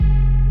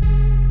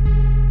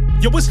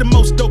Yo, it's the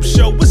most dope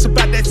show. It's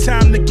about that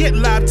time to get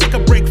live. Take a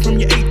break from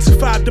your 8 to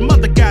 5. Them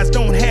other guys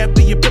don't have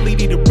the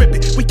ability to rip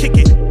it. We kick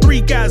it.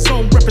 3 guys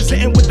on,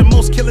 representing with the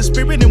most killer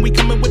spirit. And we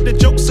coming with the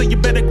jokes, so you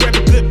better grab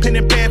a good pen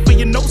and pad for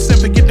your notes. And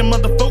forget them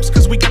other folks,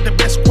 cause we got the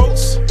best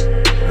quotes.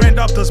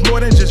 Randolph does more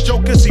than just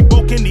jokers. He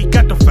woke and he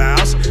got the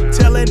files.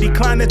 Tell Andy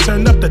Klein to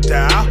turn up the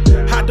dial.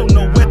 I don't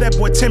know where that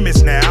boy Tim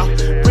is now.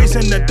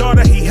 Raising the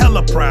daughter, he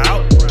hella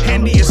proud.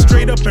 Andy is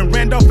straight up and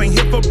Randolph ain't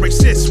here for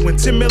racist. When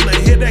Tim Miller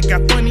hit, that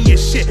got funny as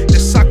shit. The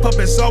sock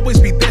puppets always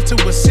be there to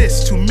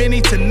assist. Too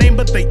many to name,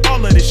 but they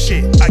all of this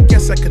shit. I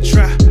guess I could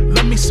try.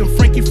 Love me some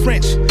Frankie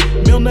French,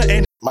 Milner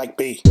and Mike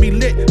B. Be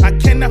lit. I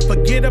cannot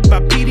forget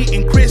about Petey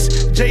and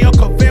Chris. JL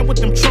Covan with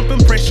them Trump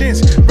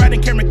impressions.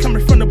 Riding Cameron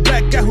coming from the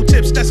black guy who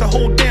tips. That's a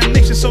whole damn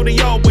nation, so they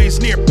always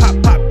near.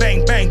 Pop, pop,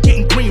 bang, bang.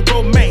 Getting green,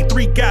 romaine.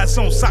 3 guys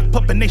on sock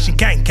puppet nation,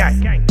 gang,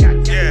 gang.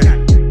 Yeah.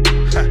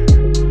 Huh.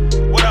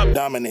 What up,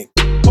 Dominic?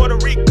 Puerto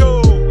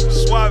Rico,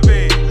 Suave.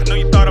 I know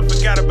you thought I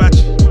forgot about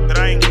you, but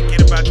I ain't gonna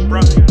get about you,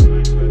 bro.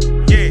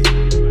 Yeah.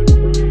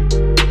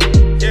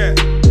 Yeah.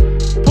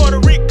 Puerto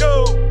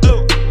Rico,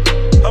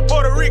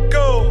 Puerto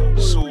Rico,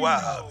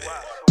 Suave.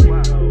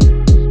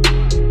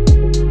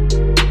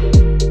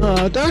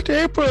 Dr.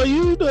 April, are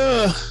you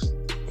the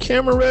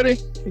camera ready?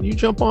 Can you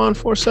jump on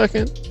for a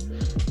second?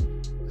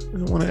 I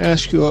want to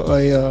ask you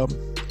a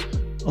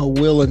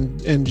Will and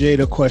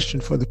Jada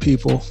question for the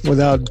people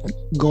without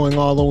going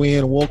all the way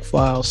in woke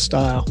file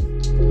style.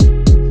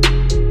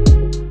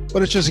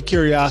 But it's just a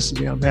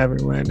curiosity I'm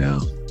having right now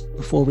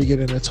before we get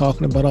into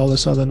talking about all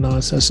this other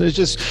nonsense.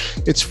 It's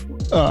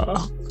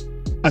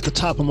at the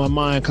top of my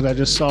mind because I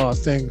just saw a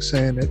thing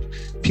saying that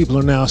people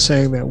are now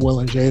saying that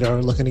Will and Jada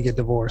are looking to get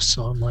divorced.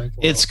 So I'm like,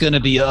 well, it's going to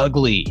be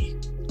ugly.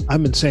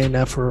 I've been saying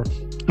that forever,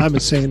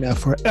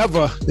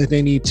 that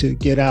they need to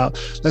get out.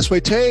 Let's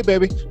wait till, hey,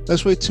 baby.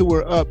 Let's wait till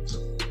we're up.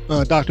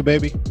 Dr.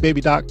 Baby Doc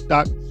Baby B. Doc.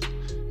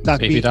 Doc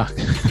B. Doc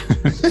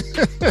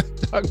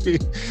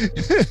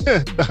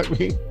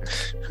B.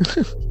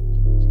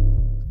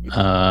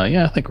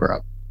 Yeah, I think we're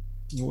up.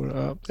 We're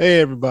up.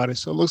 Hey, everybody.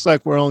 So it looks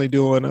like we're only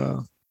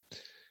doing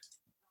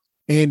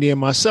Andy and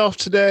myself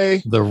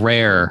today. The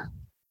rare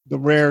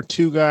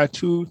 3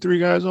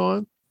 guys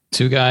on.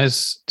 Two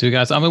guys.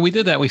 I mean, we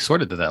did that. We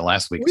sort of did that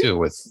last week too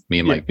with me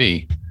and Mike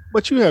B.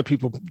 But you had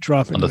people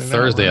dropping on the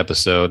Thursday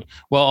episode.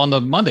 Well, on the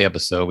Monday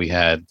episode, we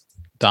had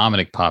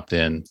Dominic popped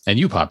in and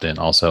you popped in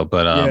also.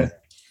 But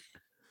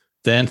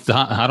then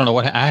I don't know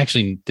what, I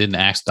actually didn't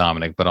ask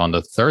Dominic, but on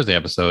the Thursday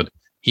episode,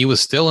 he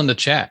was still in the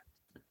chat.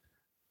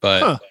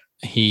 But I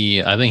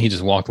think he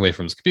just walked away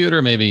from his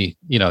computer. Maybe,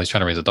 he's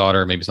trying to raise a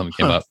daughter. Maybe something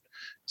came up.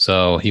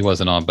 So he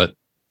wasn't on. But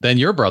then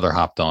your brother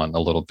hopped on a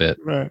little bit,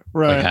 right,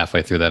 like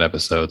halfway through that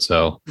episode.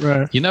 So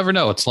you never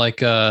know. It's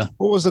like, what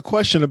was the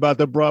question about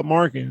that brought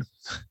Mark in?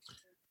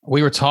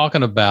 We were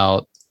talking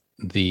about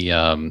the,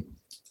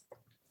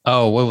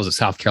 what was it?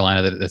 South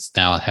Carolina that's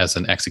now has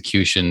an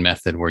execution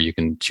method where you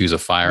can choose a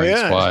firing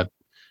squad.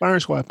 Firing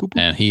squad. Poop, poop.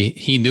 And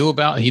he knew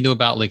about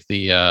like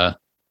the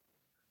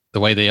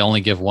way they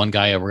only give one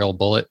guy a real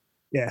bullet.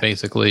 Yeah.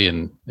 Basically,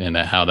 and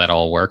how that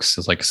all works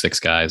is like 6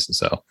 guys.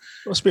 So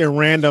it must be a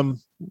random.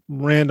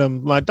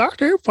 Like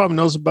Dr. Hill probably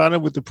knows about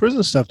it with the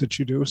prison stuff that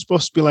you do. It's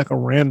supposed to be like a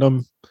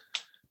random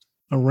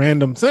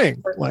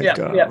thing. Like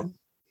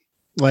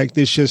like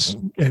this, just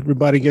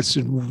everybody gets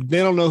to. They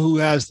don't know who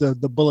has the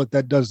bullet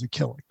that does the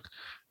killing.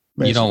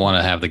 Basically. You don't want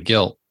to have the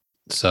guilt,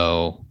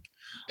 so.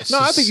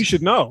 I think you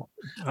should know.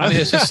 I mean,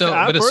 it's just so,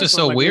 but it's just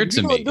so like, weird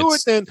to me. If you don't do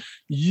it, then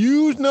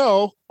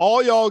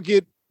all y'all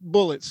get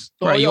bullets.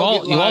 Right, you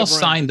all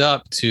signed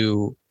up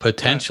to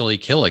potentially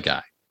kill a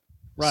guy.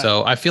 Right.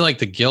 So I feel like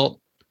the guilt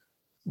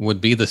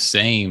would be the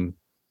same.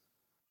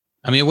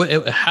 I mean,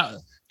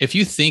 if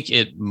you think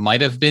it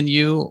might have been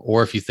you,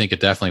 or if you think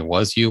it definitely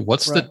was you,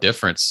 what's the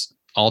difference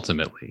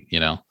ultimately?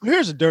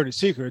 Here's a dirty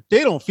secret: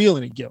 they don't feel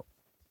any guilt.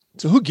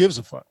 So who gives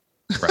a fuck?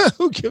 Right.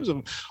 Who gives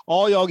a?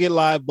 All y'all get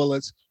live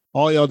bullets.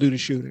 All y'all do the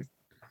shooting.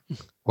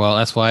 Well,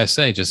 that's why I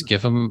say just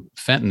give them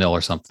fentanyl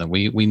or something.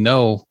 We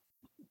know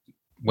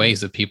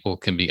ways that people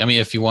can be. I mean,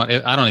 if you want,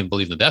 I don't even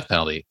believe in the death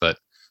penalty, but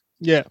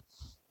yeah,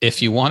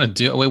 if you want to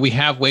do, we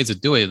have ways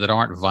of doing it that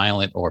aren't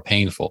violent or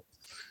painful,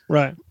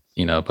 right?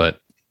 But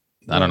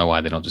I don't know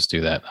why they don't just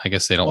do that. I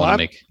guess they don't want to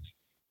make.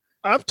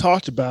 I've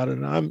talked about it.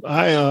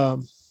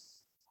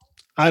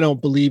 I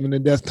don't believe in the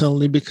death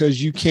penalty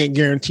because you can't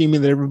guarantee me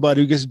that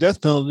everybody who gets a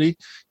death penalty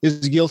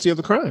is guilty of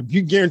the crime.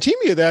 You guarantee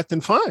me of that, then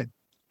fine.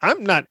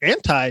 I'm not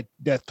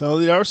anti-death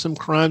penalty. There are some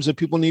crimes that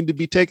people need to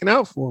be taken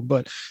out for,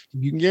 but if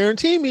you can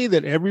guarantee me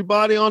that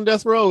everybody on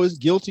death row is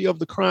guilty of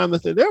the crime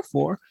that they're there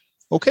for,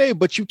 okay,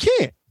 but you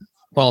can't.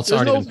 Well, it's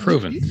already been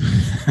proven.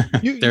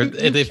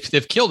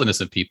 They've killed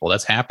innocent people.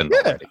 That's happened.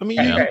 Yeah, already. I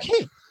mean,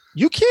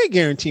 you can't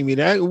guarantee me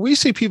that. We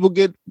see people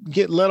get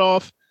let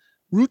off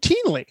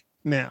routinely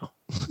now.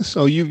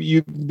 So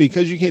you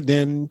because you can't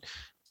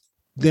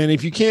then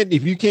if you can't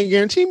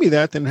guarantee me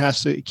that, then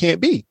it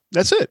can't be.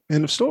 That's it.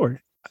 End of story.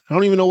 I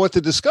don't even know what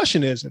the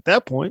discussion is at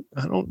that point.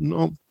 I don't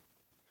know.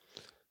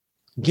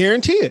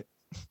 Guarantee it.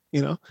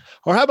 you know.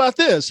 Or how about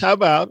this? How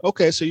about,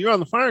 okay, so you're on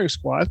the firing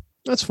squad.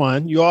 That's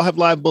fine. You all have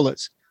live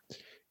bullets.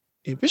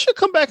 If it should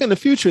come back in the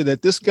future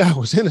that this guy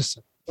was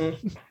innocent,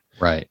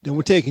 right, then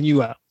we're taking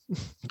you out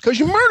because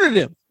you murdered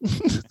him.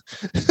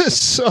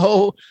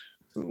 So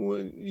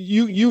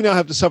you now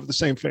have to suffer the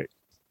same fate.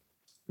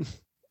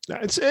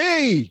 That's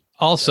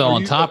Also,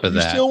 on top of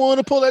that, you still want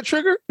to pull that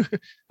trigger?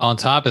 On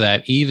top of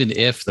that, even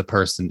if the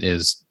person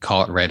is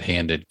caught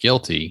red-handed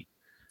guilty,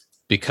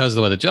 because of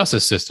the way the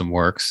justice system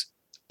works,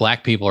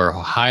 Black people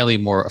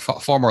are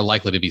far more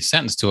likely to be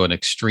sentenced to an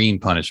extreme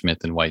punishment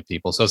than white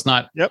people. So it's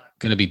not going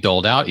to be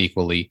doled out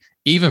equally.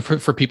 Even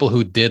for people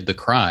who did the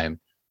crime,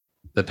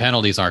 the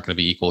penalties aren't going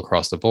to be equal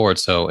across the board.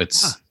 So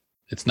it's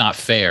not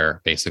fair,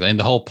 basically. And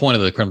the whole point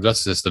of the criminal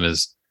justice system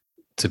is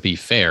to be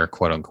fair,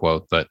 quote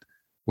unquote. But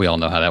we all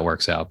know how that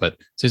works out. But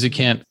since you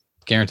can't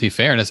guarantee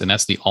fairness, and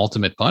that's the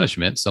ultimate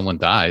punishment, someone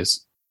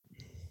dies.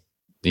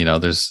 You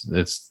know,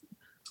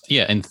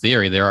 in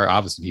theory, there are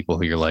obviously people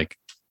who you're like,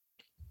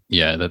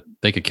 yeah, that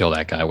they could kill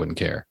that guy. I wouldn't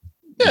care.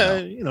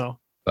 Yeah,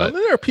 but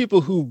there are people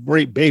who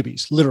rape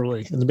babies,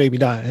 literally, and the baby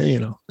died.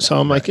 So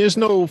I'm like, there's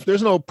no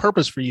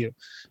purpose for you.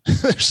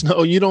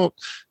 You don't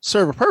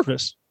serve a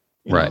purpose.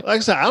 Right. Like I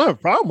said, I don't have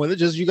a problem with it.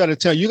 Just you got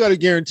to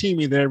guarantee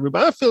me that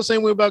everybody. I feel the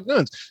same way about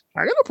guns.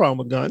 I got no problem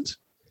with guns.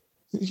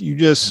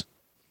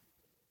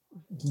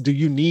 Do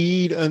you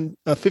need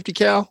a 50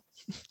 cal?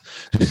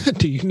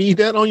 Do you need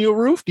that on your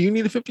roof? Do you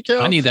need a 50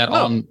 cal? I need that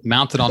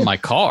mounted on my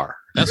car.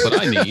 That's what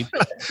I need.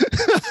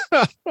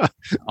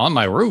 On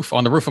my roof,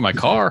 on the roof of my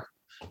car,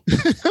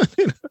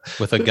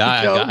 with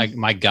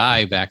my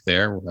guy back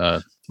there,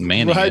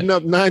 manning riding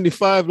up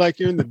 95 like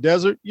you're in the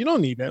desert. You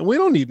don't need that. We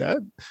don't need that.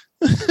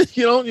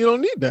 You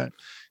don't need that.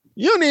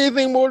 You don't need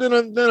anything more than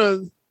a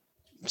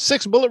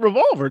 6-bullet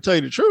revolver. To tell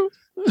you the truth.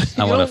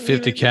 I want a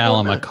 50 cal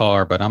on my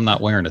car, but I'm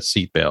not wearing a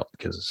seatbelt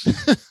because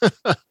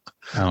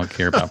I don't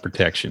care about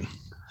protection.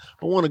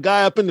 I want a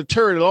guy up in the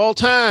turret at all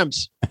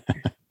times.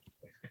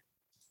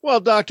 Well,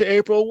 Dr.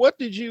 April, what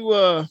did you,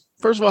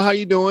 first of all, how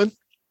you doing?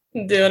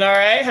 Doing all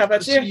right. How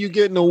about you? You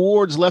getting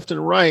awards left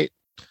and right.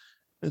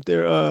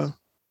 That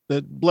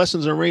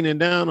blessings are raining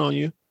down on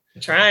you.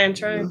 Trying.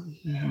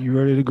 You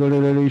ready to go to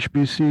that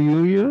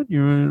HBCU yet?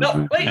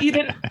 No, wait, you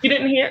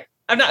didn't hear?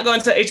 I'm not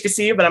going to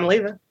HBCU, but I'm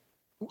leaving.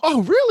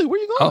 Oh, really? Where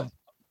are you going?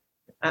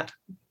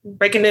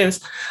 Breaking news.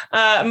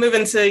 I'm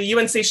moving to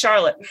UNC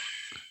Charlotte.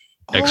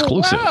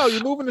 Exclusive. Oh, wow,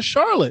 you're moving to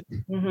Charlotte.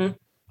 Mm-hmm.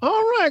 All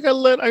right, I gotta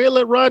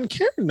let Rod and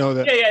Karen know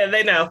that. Yeah,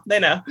 they know.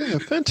 Yeah,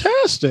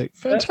 fantastic.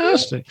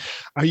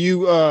 Are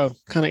you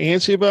kind of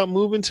antsy about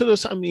moving to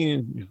this? I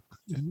mean,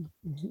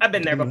 I've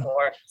been there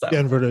before. So.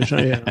 Denver,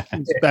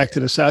 it's back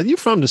to the South. You're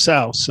from the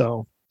South,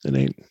 so it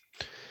ain't.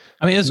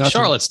 I mean,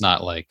 Charlotte's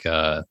not like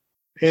NA,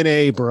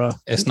 bruh.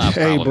 It's not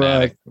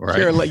problematic,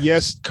 right?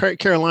 Yes,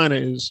 Carolina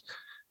is.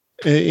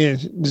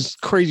 This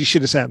crazy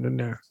shit is happening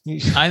there.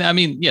 I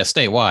mean, yeah,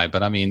 statewide,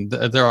 but I mean,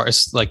 there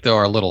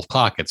are little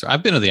pockets.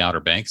 I've been to the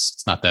Outer Banks.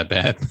 It's not that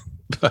bad,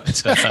 but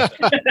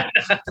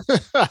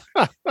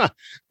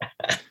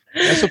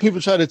that's what people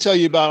try to tell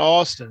you about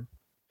Austin.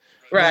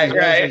 Right.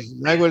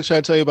 I'm going to try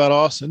to tell you about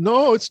Austin.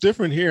 No, it's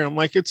different here. I'm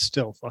like, it's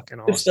still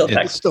fucking Austin.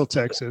 It's still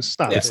Texas.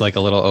 Stop. It's like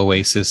a little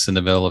oasis in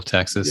the middle of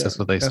Texas. Yeah, that's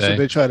what they say.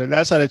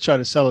 That's how they try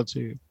to sell it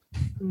to you.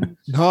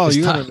 No,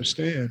 you don't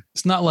understand.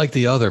 It's not like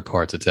the other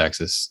parts of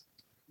Texas.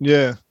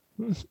 Yeah.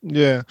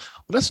 Well,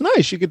 that's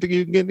nice. You get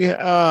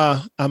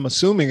the. I'm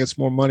assuming it's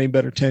more money,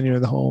 better tenure.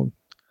 The whole.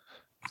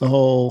 I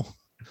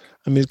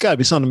mean, it's got to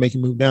be something to make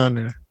you move down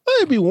there. But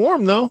it'd be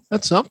warm though.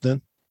 That's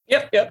something.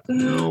 Yep.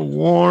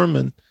 Warm,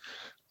 and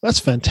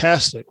that's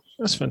fantastic.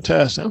 I'm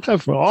happy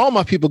for all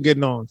my people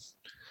getting on.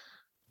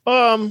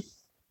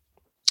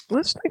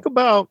 Let's think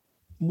about.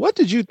 What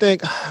did you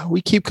think?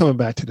 We keep coming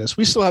back to this.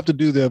 We still have to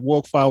do the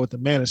woke file with the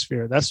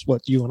manosphere. That's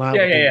what you and I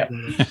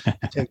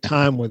would take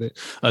time with it.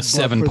 A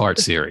 7-part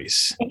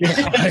series.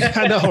 Yeah,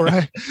 I know,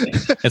 right?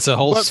 It's a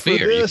whole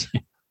sphere.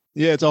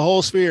 It's a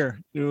whole sphere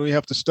we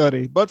have to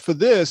study. But for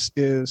this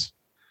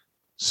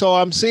so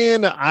I'm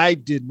seeing that I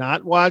did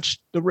not watch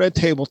the Red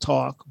Table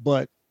Talk,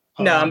 but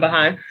no, I'm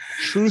behind.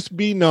 Truth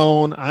be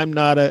known,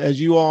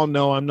 as you all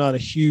know, I'm not a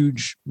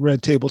huge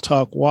Red Table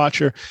Talk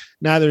watcher.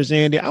 Neither is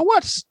Andy. I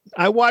watched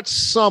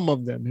some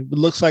of them. If it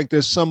looks like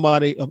there's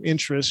somebody of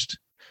interest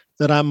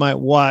that I might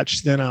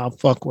watch, then I'll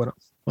fuck with them.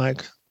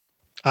 Like,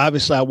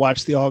 obviously, I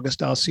watched the August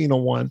Alsina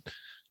one.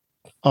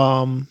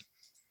 I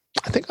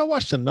think I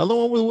watched another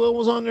one where Will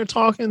was on there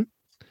talking.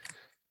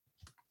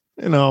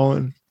 And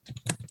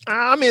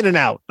I'm in and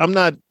out. I'm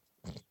not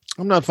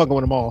fucking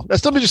with them all.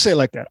 Let me just say it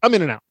like that. I'm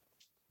in and out.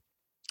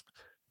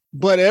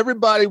 But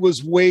everybody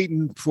was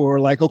waiting for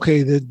like,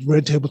 okay, the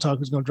Red Table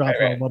Talk is going to drop,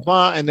 blah, blah,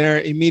 blah. And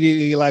they're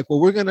immediately like, well,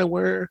 we're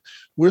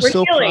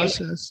still healing.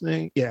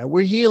 Processing. Yeah,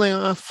 we're healing.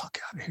 Oh, fuck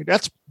out of here.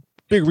 That's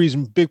big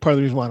part of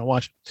the reason why I don't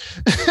watch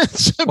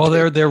it. Well,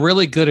 they're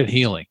really good at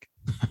healing.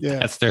 Yeah.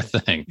 That's their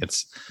thing.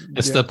 It's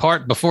the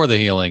part before the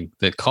healing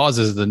that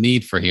causes the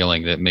need for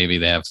healing that maybe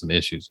they have some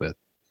issues with.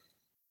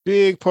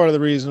 Big part of the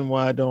reason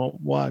why I don't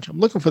watch.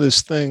 I'm looking for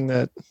this thing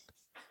that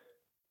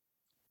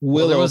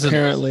Willow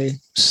apparently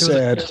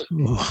said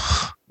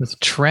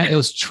it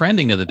was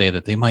trending the other day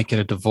that they might get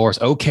a divorce.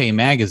 OK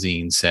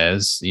Magazine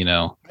says,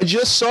 I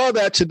just saw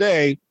that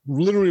today,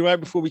 literally right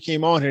before we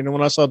came on here. And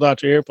when I saw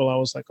Dr. April, I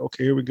was like,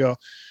 okay, here we go.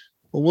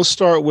 Well, we'll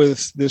start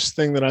with this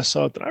thing that I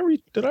saw. Did I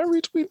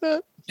retweet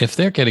that? If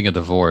they're getting a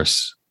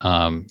divorce,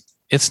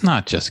 it's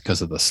not just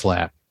because of the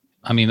slap.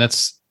 I mean,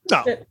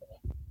 no.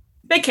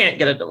 They can't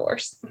get a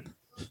divorce.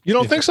 You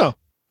don't think so?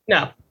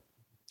 No.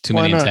 Too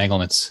many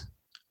entanglements.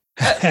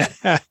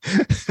 I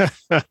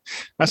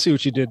see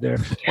what you did there.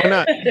 Why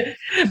not?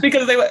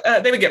 Because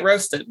they would get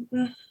roasted.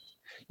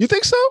 You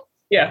think so?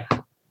 Yeah.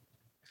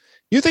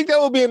 You think that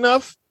will be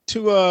enough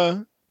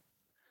to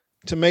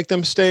make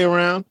them stay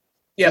around?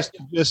 Yeah.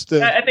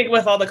 I think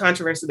with all the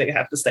controversy, they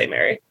have to stay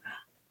married.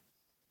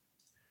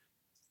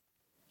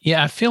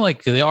 Yeah, I feel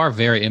like they are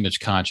very image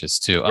conscious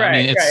too. Right,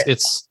 I mean,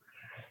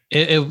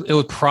 it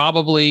would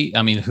probably.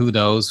 I mean, who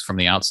knows from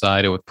the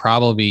outside? It would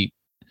probably be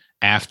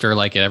after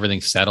like everything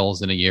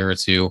settles in a year or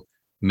two,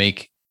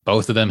 make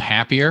both of them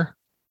happier.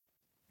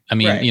 I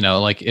mean,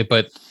 right.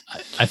 But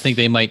I think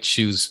they might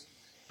choose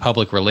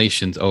public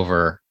relations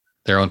over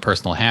their own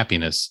personal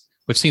happiness,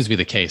 which seems to be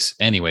the case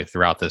anyway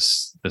throughout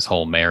this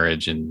whole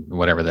marriage and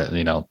whatever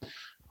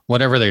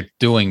whatever they're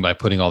doing by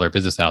putting all their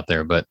business out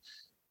there. But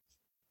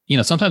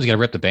sometimes you got to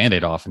rip the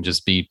Band-Aid off and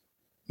just be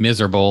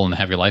miserable and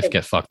have your life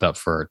get fucked up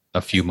for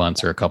a few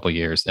months or a couple of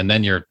years, and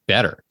then you're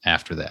better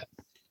after that.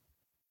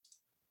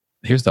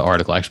 Here's the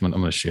article. Actually, I'm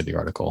going to share the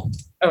article.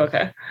 Oh,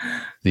 okay.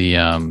 This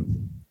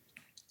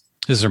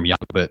is from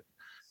Yahoo, but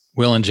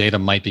Will and Jada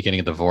might be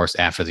getting a divorce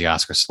after the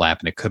Oscar slap,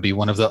 and it could be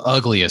one of the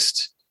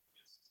ugliest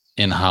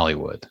in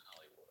Hollywood.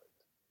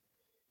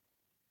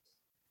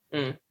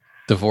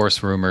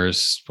 Divorce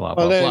rumors, blah,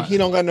 blah, blah. They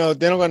don't got no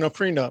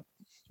prenup,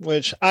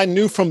 which I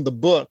knew from the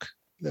book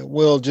that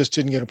Will just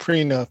didn't get a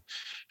prenup.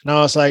 And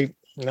I was like,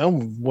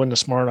 wasn't a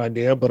smart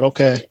idea, but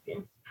okay.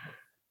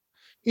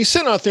 He's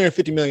sitting out there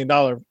 $50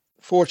 million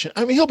fortune.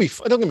 I mean, he'll be,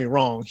 don't get me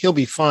wrong, he'll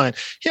be fine.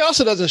 He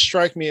also doesn't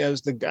strike me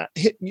as the guy.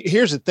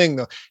 Here's the thing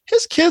though.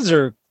 His kids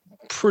are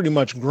pretty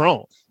much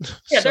grown.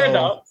 Yeah, they're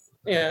adults.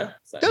 Yeah.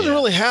 Doesn't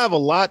really have a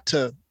lot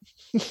to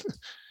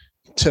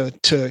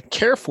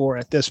care for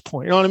at this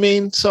point. You know what I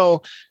mean?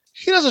 So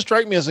he doesn't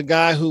strike me as a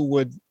guy who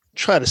would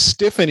try to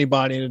stiff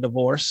anybody in a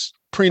divorce,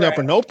 prenup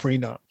or no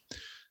prenup.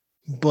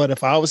 But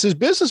if I was his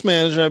business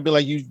manager, I'd be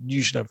like,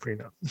 you should have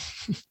prenup.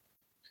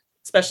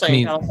 Especially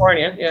in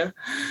California. Yeah.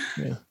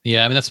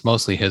 I mean, that's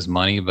mostly his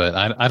money, but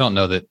I don't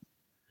know that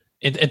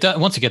it does,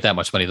 once you get that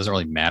much money, it doesn't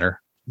really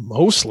matter.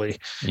 Mostly,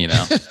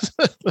 yeah,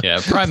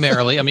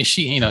 primarily. I mean,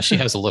 she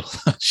has a little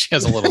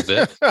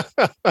bit.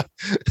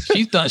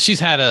 She's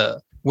had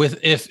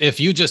if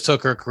you just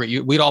took her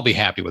career, we'd all be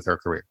happy with her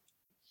career.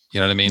 You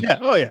know what I mean? Yeah.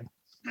 Oh yeah.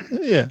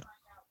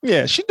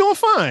 Yeah. She's doing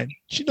fine.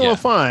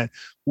 Fine.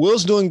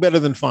 Will's doing better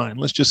than fine.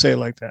 Let's just say it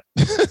like that.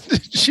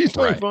 She's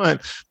doing fine.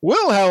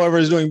 Will, however,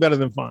 is doing better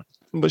than fine,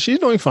 but she's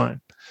doing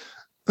fine.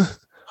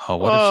 Oh,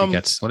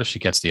 what if she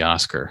gets the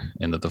Oscar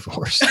in the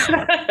divorce?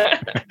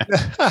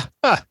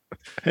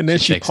 And then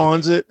she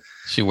pawns it.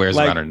 She wears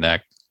it around her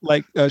neck.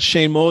 Like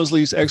Shane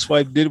Mosley's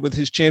ex-wife did with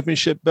his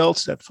championship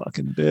belts. That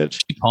fucking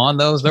bitch. She pawned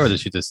those, or did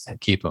she just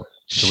keep them?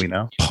 Do we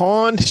know?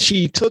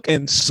 She took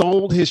and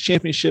sold his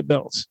championship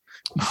belts.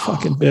 You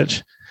fucking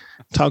bitch.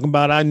 Talking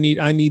about I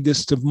need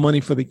this to money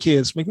for the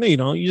kids. Like, no, you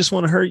don't. You just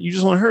want to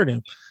hurt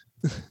him.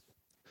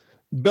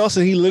 Belts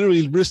that he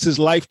literally risked his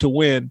life to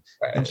win,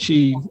 and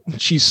she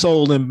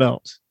sold him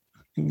belts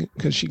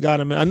because she got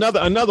him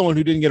another one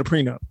who didn't get a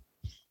prenup.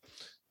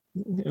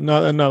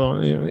 Another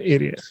one,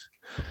 idiot.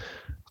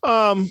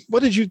 What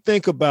did you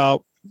think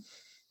about?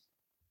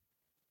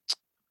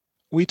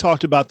 We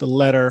talked about the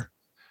letter,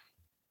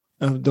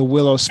 the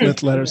Willow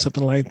Smith letter,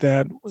 something like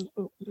that.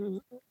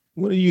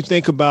 What do you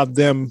think about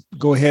them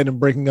go ahead and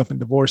breaking up and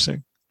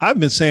divorcing? I've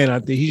been saying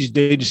they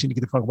just need to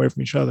get the fuck away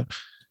from each other.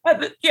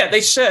 Yeah,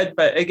 they should.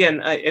 But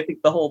again, I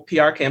think the whole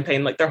PR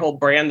campaign, like their whole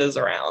brand is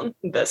around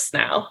this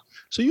now.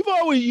 So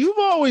you've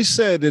always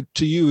said that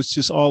to you, it's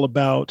just all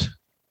about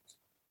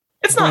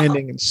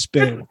branding and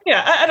spin.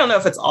 Yeah, I don't know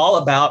if it's all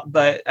about,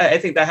 but I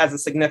think that has a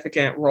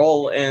significant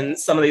role in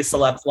some of these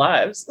celebs'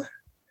 lives.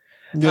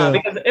 Yeah.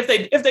 Because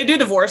if they do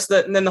divorce,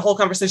 then the whole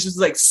conversation is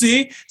like,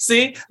 see,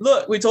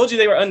 look, we told you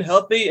they were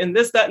unhealthy and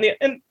this, that,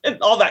 and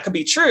all that could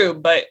be true,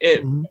 but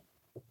it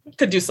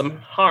could do some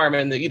harm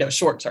in the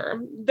short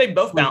term. They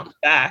both bounce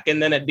back,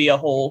 and then it'd be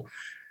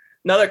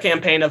another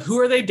campaign of who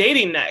are they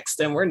dating next,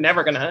 and we're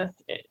never gonna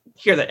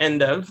hear the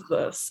end of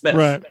the Smith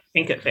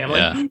Pinkett family.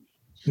 Yeah.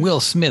 Will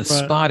Smith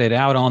spotted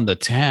out on the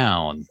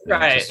town,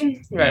 right,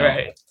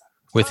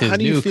 with his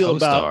new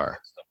co-star.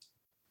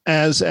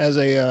 As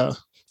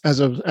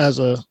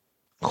a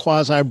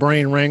quasi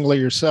brain wrangler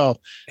yourself,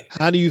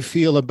 how do you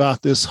feel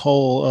about this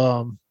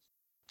whole?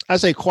 I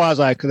say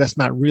quasi because that's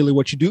not really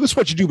what you do. It's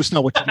what you do, but it's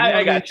not what you do.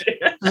 I got you.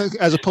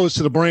 As opposed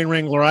to the brain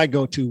wrangler I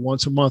go to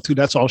once a month, who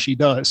that's all she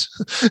does.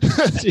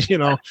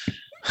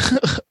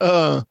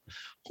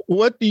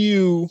 What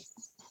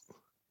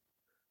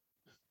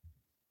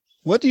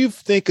do you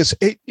think is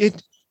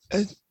it?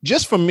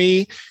 just for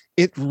me,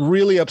 it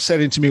really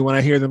upsetting to me when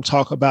I hear them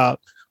talk about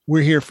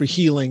we're here for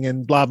healing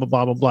and blah, blah,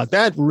 blah, blah, blah.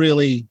 That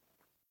really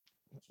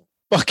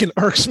fucking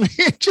irks me.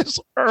 It just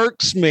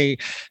irks me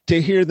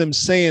to hear them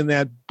saying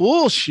that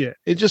bullshit.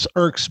 It just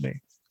irks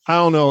me. I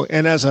don't know.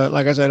 And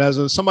like I said,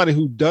 as somebody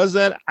who does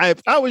that,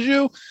 if I was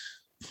you,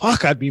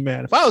 fuck, I'd be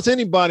mad. If I was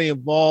anybody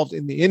involved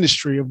in the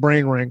industry of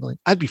brain wrangling,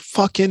 I'd be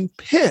fucking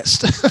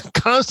pissed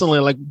constantly.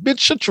 Like, bitch,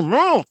 shut your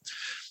mouth.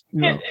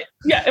 You know?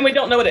 Yeah, and we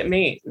don't know what it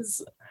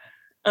means.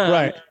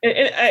 Right.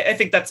 And I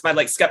think that's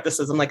my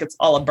skepticism. Like, it's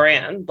all a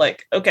brand.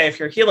 Like, okay, if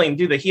you're healing,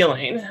 do the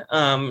healing.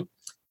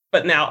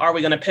 But now, are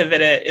we going to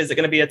pivot it? Is it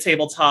going to be a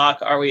table talk?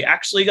 Are we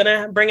actually going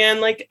to bring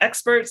in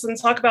experts and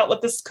talk about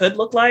what this could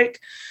look like?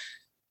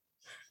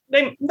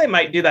 They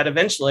might do that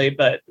eventually,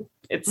 but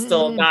it's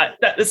still not.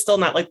 That is still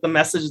not the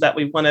message that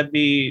we want to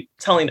be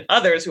telling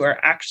others who are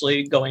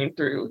actually going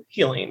through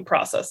healing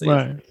processes.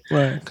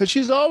 Right. Because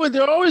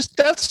they're always.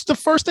 That's the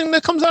first thing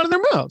that comes out of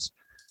their mouths.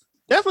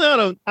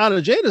 Definitely out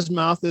of Jada's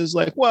mouth is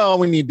well,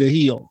 we need to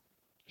heal.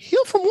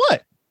 Heal from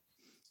what?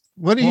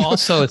 What do you?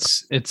 Also,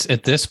 it's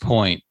at this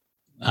point.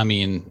 I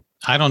mean,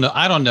 I don't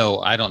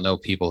know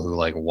people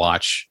who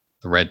watch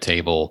the Red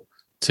Table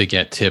to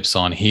get tips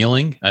on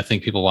healing. I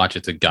think people watch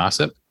it to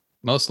gossip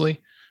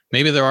mostly.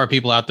 Maybe there are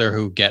people out there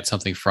who get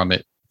something from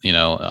it,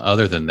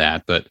 other than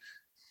that, but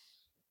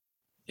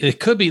it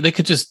could be, they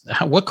could just,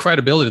 what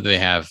credibility do they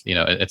have?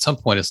 At some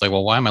point it's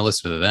well, why am I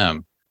listening to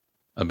them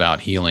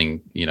about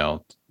healing,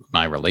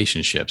 my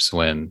relationships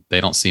when they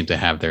don't seem to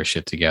have their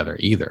shit together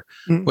either,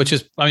 which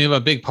is, a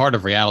big part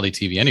of reality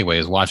TV anyway,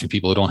 is watching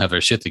people who don't have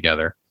their shit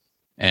together.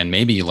 And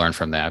maybe you learn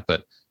from that,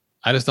 but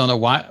I just don't know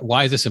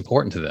why is this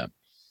important to them,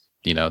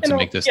 to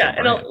make this. Yeah.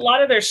 And a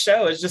lot of their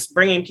show is just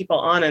bringing people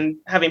on and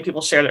having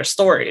people share their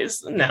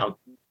stories now.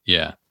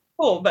 Yeah.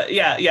 Cool. But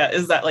yeah.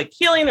 Is that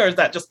healing, or is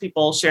that just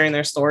people sharing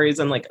their stories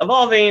and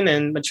evolving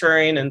and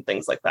maturing and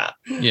things like that?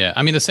 Yeah.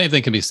 The same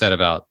thing can be said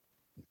about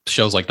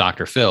shows like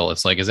Dr. Phil.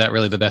 It's is that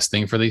really the best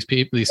thing for these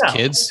people,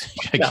 kids?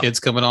 Kids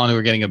coming on who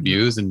are getting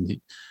abused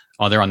and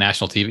they're on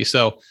national TV.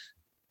 So,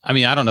 I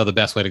don't know the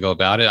best way to go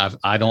about it.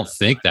 I don't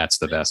think that's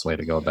the best way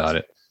to go about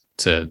it,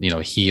 to,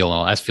 heal.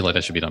 I feel like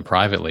that should be done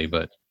privately,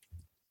 but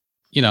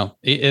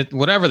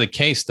whatever the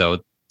case though,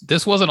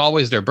 this wasn't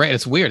always their brand.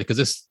 It's weird because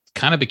this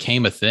kind of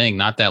became a thing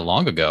not that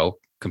long ago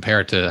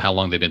compared to how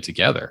long they've been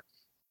together.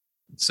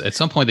 So at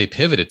some point they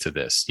pivoted to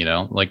this,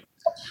 well,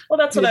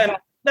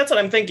 that's what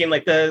I'm thinking.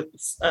 The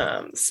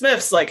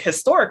Smiths,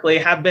 historically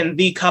have been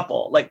the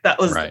couple. That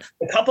was right.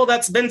 The couple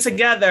that's been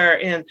together,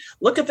 and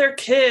look at their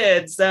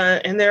kids,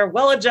 and they're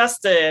well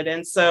adjusted.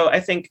 And so I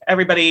think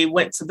everybody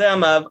went to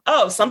them of,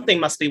 oh, something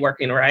must be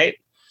working right.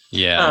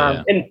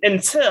 Yeah. And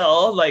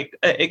until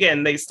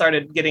again, they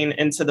started getting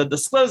into the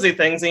disclosing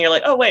things, and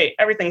you're oh, wait,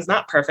 everything's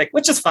not perfect,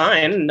 which is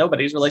fine.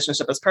 Nobody's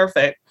relationship is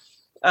perfect.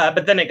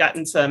 But then it got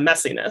into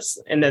messiness,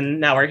 and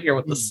then now we're here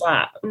with the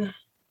slap.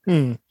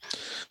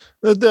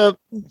 The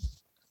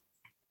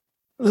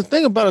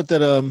thing about it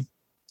that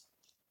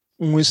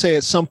when we say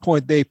at some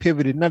point they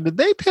pivoted, now did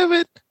they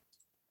pivot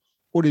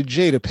or did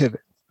Jada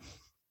pivot?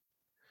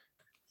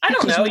 I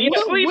don't know.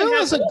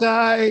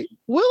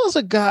 Will is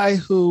a guy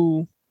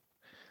who,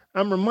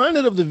 I'm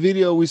reminded of the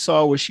video we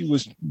saw where she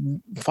was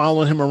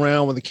following him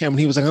around with the camera. And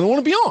he was I don't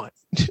want to be on.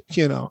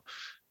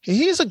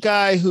 He's a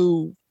guy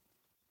who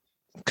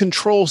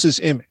controls his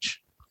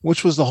image,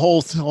 which was the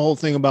whole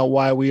thing about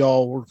why we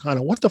all were kind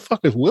of, what the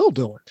fuck is Will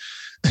doing?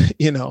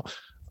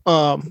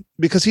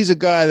 Because he's a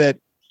guy that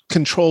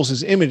controls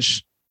his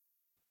image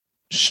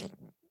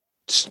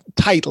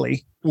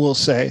tightly, we'll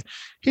say.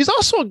 He's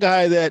also a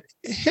guy that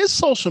his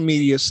social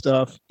media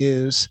stuff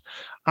is,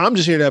 I'm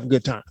just here to have a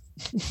good time.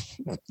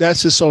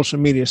 That's his social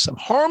media stuff.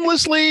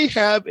 Harmlessly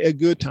have a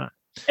good time.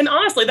 And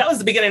honestly, that was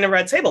the beginning of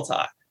Red Table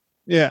Talk.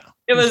 Yeah.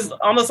 It was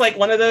almost like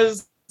one of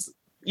those,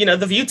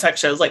 the View type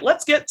shows,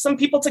 let's get some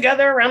people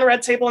together around the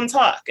red table and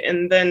talk.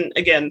 And then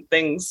again,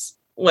 things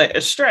went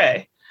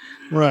astray.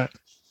 Right.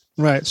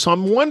 So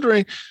I'm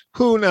wondering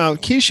who now,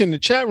 Keisha in the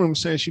chat room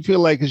says she feel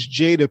like it's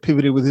Jada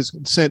pivoted with his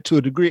consent to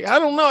a degree. I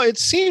don't know. It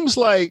seems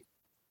like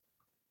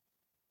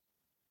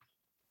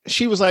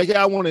she was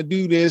I want to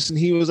do this. And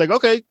he was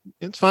okay,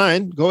 it's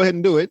fine. Go ahead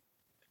and do it.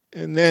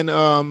 And then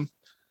I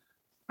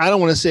don't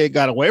want to say it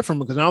got away from him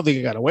because I don't think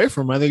it got away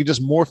from him. I think it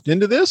just morphed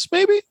into this,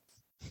 maybe.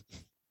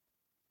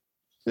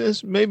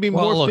 This maybe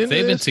more. Look,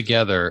 they've been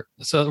together.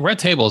 So Red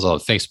Table is on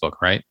Facebook,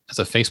 right? It's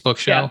a Facebook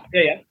show.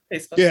 Yeah.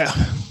 Facebook. Yeah.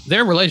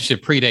 Their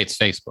relationship predates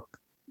Facebook.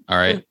 All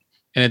right.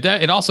 And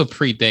it also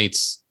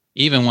predates,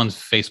 even when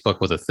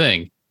Facebook was a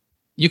thing,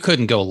 you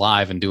couldn't go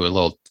live and do a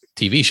little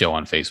TV show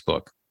on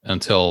Facebook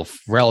until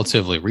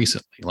relatively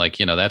recently.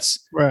 That's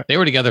right. They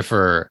were together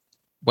for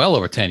well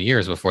over 10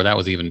 years before that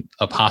was even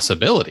a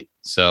possibility.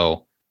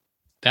 So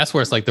that's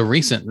where it's the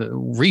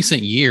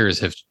recent years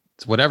have,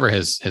 whatever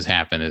has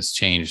happened has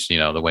changed,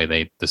 the way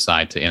they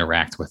decide to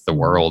interact with the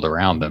world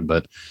around them.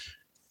 But,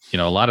 a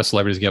lot of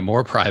celebrities get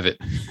more private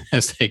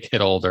as they get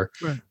older,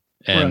 right.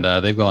 And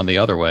they've gone the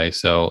other way.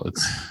 So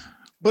it's.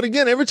 But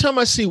again, every time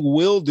I see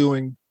Will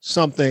doing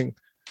something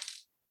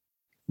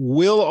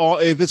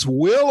if it's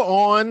Will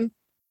on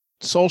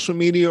social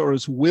media or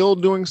it's Will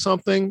doing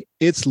something,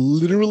 it's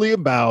literally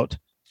about,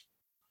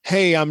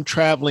 hey, I'm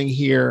traveling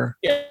here.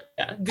 Yeah.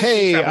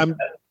 Hey,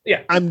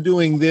 I'm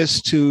doing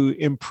this to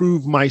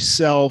improve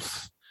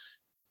myself.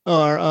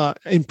 Or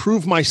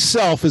improve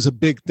myself is a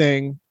big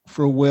thing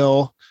for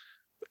Will.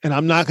 And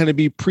I'm not going to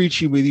be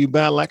preachy with you,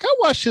 but like I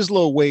watched his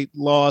little weight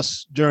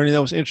loss journey.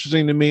 That was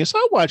interesting to me. So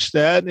I watched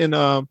that. And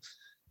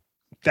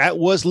that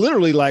was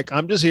literally like,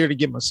 I'm just here to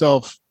get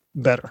myself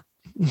better,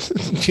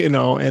 you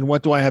know, and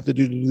what do I have to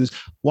do this?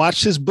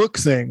 Watch his book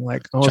thing.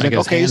 Like, I was trying like, to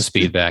get okay, his hand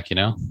speed back, you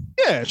know?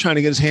 Yeah. Trying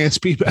to get his hand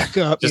speed back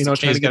up, Just you know,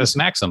 trying to get to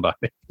smack somebody.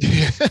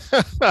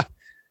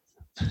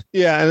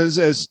 Yeah.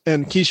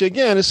 And Keisha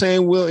again is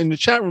saying, Will in the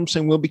chat room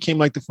saying Will became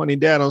like the funny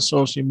dad on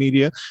social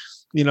media,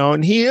 you know,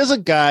 and he is a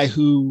guy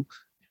who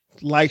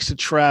likes to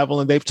travel,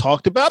 and they've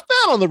talked about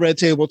that on the Red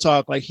Table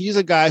Talk. Like he's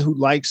a guy who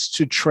likes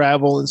to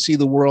travel and see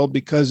the world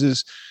because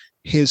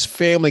his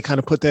family kind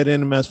of put that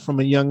in him as from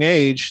a young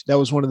age. That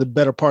was one of the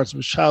better parts of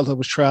his childhood,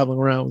 was traveling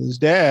around with his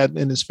dad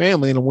and his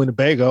family in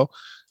Winnebago,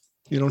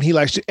 you know, and he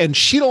likes to, and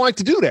she don't like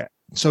to do that.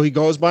 So he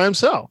goes by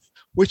himself,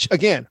 which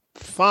again,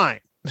 fine.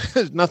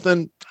 There's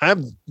nothing, I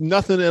have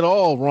nothing at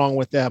all wrong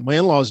with that. My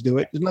in-laws do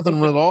it. There's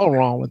nothing at all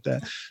wrong with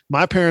that.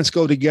 My parents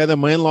go together.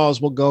 My in-laws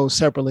will go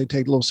separately,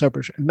 take a little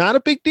separate. Not a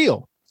big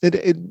deal.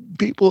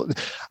 People,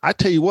 I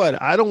tell you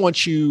what, I don't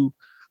want you.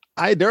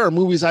 There are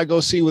movies I go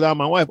see without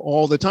my wife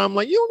all the time. I'm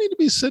like, you don't need to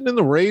be sitting in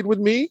the raid with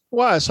me.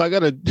 Why? So I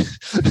gotta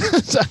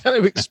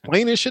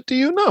explain this shit to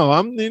you?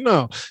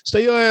 No,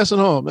 stay your ass at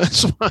home.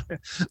 That's fine.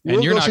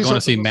 And you're not going to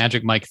see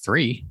Magic Mike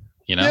 3.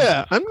 You know?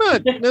 Yeah, I'm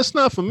not. That's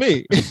not for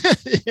me.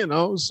 You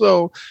know,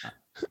 so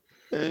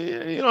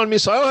you know what I mean.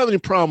 So I don't have any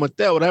problem with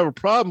that. What I have a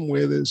problem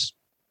with is,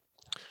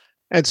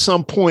 at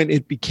some point,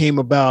 it became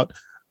about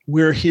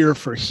we're here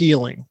for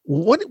healing.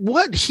 What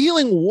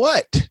healing?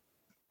 What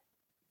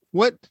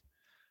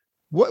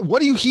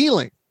are you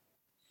healing?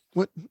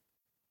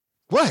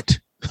 What?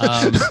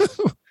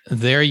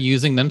 They're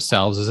using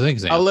themselves as an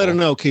example. I'll let her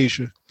know,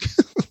 Keisha.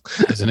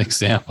 As an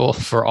example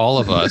for all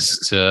of us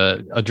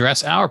to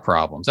address our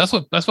problems. That's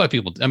why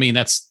people, I mean,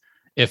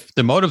 if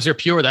the motives are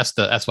pure,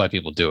 that's why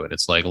people do it.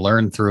 It's like,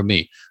 learn through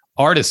me.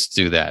 Artists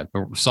do that.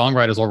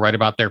 Songwriters will write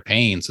about their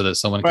pain so that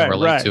someone can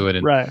relate to it.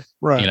 And,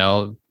 you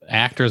know,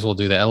 actors will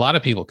do that. A lot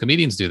of people,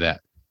 comedians do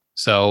that.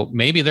 So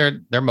maybe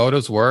their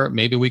motives were,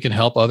 maybe we can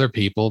help other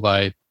people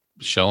by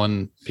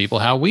showing people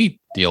how we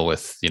deal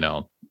with, you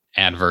know,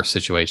 adverse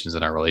situations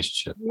in our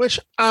relationship. Which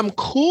I'm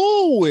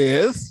cool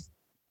with.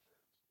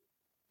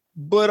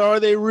 But are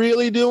they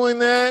really doing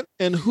that?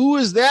 And who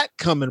is that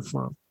coming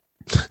from?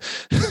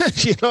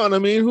 You know what I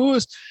mean? Who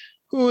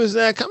is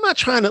that? I'm not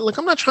trying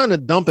to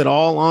dump it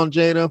all on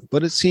Jada,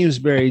 but it seems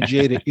very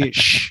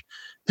Jada-ish.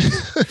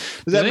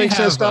 Does that make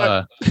sense,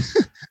 Doc?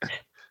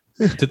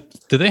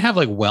 Do they have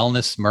like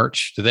wellness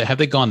merch? Have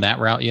they gone that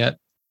route yet?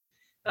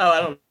 Oh,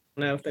 I don't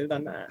know if they've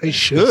done that. They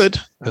should.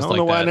 I don't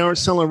know why they aren't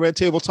selling Red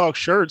Table Talk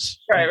shirts.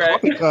 Right.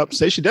 Coffee cups.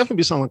 They should definitely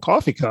be selling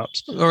coffee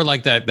cups. Or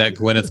like that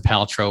Gwyneth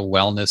Paltrow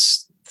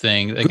wellness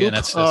thing. Again,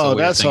 that's a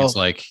weird thing. It's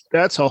like,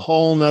 that's a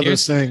whole nother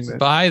thing.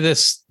 Buy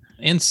this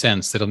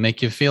incense that'll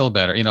make you feel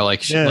better. You know,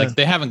 like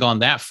they haven't gone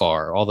that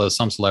far, although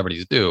some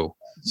celebrities do.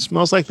 It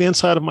smells like the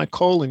inside of my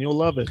colon. You'll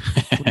love it.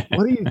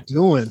 What are you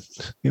doing?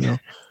 You know,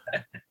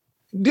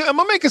 am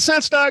I making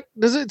sense, Doc?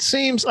 Does it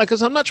seem like,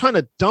 because I'm not trying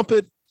to dump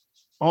it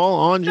all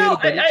on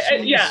Jada?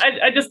 No,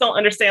 I just don't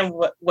understand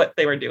what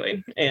they were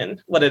doing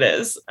and what it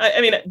is. I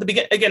mean,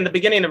 the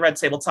beginning of Red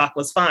Table Talk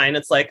was fine.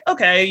 It's like,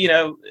 okay, you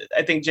know,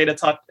 I think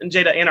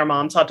Jada and our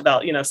mom talked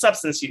about, you know,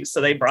 substance use.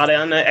 So they brought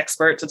in an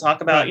expert to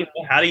talk about, you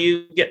know, how do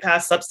you get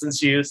past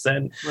substance use?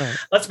 And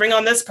let's bring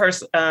on this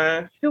person.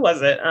 Who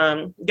was it?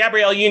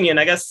 Gabrielle Union.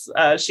 I guess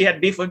she had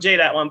beef with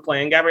Jada at one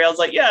point. And Gabrielle's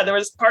like, yeah, there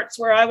was parts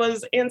where I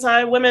was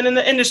anti-women in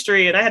the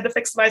industry and I had to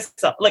fix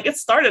myself. Like, it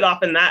started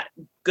off in that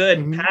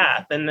good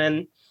path, and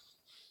then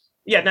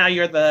now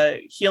you're the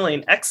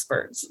healing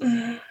experts.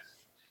 Yeah,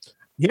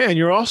 and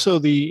you're also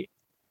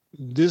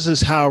this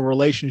is how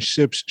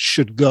relationships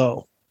should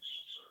go.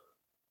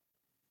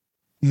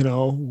 You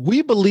know,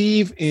 we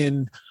believe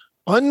in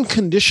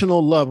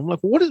unconditional love. I'm like,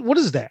 what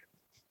is that?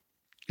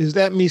 Is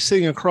that me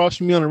sitting across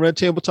from you on a Red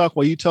Table Talk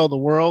while you tell the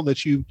world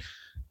that you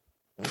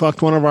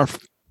fucked one of our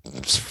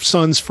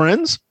son's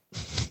friends?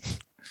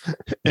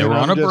 They were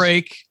on a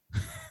break.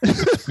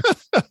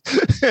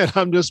 And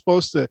I'm just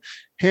supposed to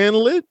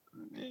handle it.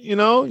 You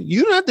know,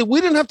 you don't have to.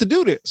 We didn't have to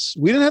do this.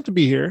 We didn't have to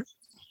be here.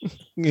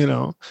 You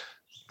know,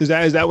 is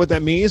that what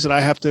that means? That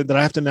I have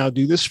to now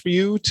do this for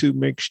you to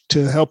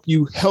help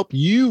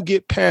you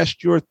get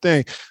past your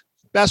thing.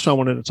 That's what I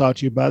wanted to talk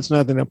to you about. It's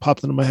nothing that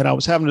popped into my head. I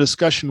was having a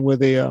discussion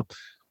with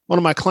one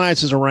of my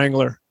clients is a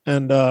wrangler,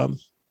 and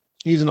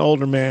he's an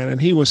older man,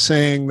 and he was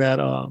saying that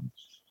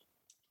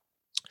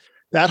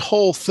that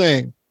whole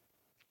thing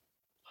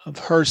of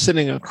her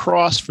sitting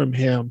across from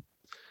him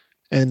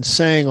and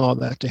saying all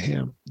that to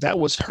him, that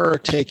was her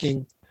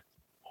taking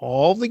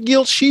all the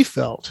guilt she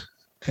felt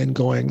and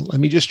going, let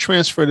me just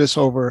transfer this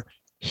over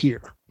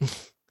here.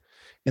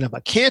 And if I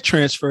can't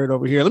transfer it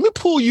over here, let me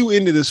pull you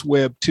into this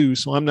web too.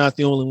 So I'm not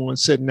the only one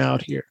sitting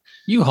out here.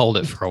 You hold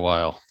it for a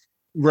while.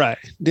 Right.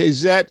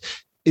 Is that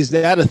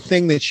a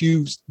thing that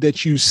you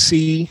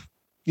see?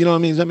 You know what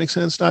I mean? Does that make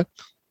sense, Doc?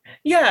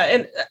 Yeah.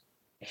 And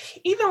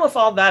even with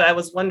all that, I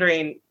was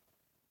wondering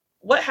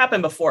what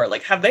happened before.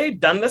 Like, have they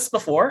done this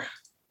before?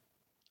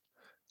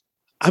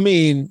 I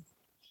mean,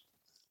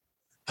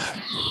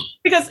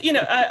 because,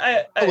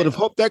 I would have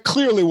hoped that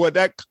clearly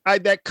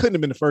that couldn't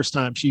have been the first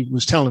time she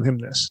was telling him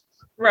this.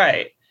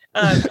 Right.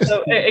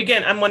 So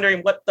again, I'm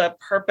wondering what the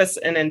purpose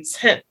and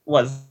intent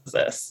was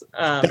this.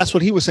 That's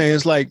what he was saying.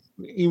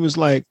 He was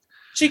like,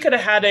 she could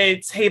have had a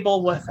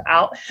table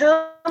without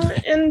him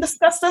and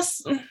discussed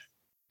this.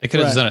 They could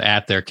have done it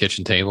at their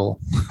kitchen table,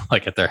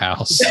 like at their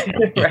house,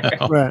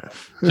 right.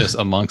 Just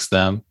amongst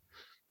them.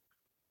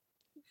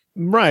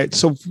 Right.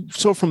 So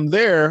from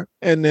there,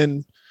 and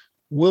then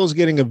Will's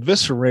getting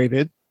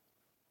eviscerated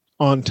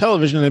on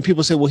television, and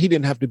people say, well, he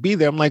didn't have to be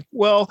there. I'm like,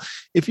 well,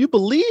 if you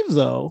believe,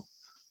 though,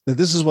 that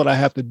this is what I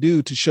have to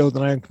do to show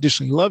that I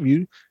unconditionally love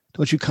you,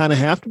 don't you kind of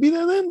have to be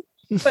there then?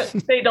 But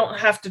they don't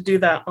have to do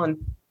that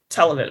on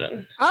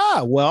television.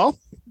 Well.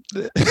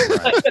 That's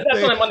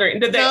what I'm wondering.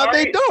 Did they? No,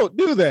 they don't,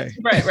 do they?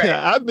 Right.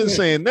 Yeah, I've been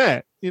saying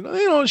that. They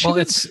don't. Well,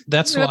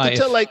 that's why.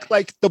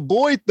 Like the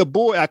boy.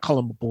 I call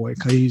him a boy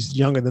because he's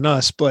younger than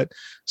us. But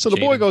so the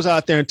boy goes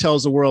out there and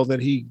tells the world that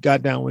he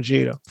got down with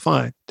Jada.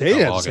 Fine. They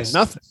didn't have to say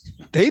nothing.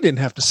 They didn't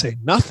have to say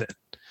nothing.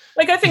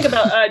 Like I think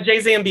about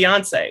Jay-Z and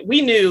Beyonce.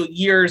 We knew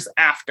years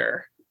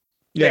after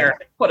their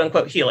quote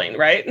unquote healing,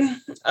 right?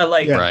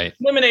 Right.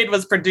 Lemonade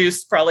was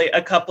produced probably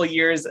a couple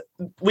years.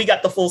 We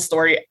got the full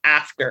story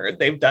after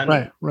they've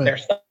done their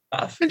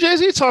stuff. And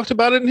Jay-Z talked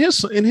about it in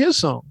his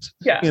songs.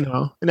 Yeah. In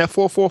that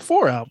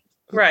 444 album.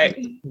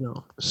 Right.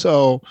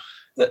 So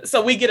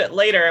we get it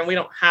later and we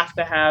don't have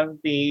to have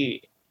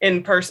the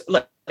in person.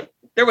 Like,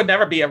 there would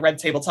never be a Red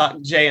Table Talk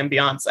Jay and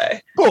Beyonce.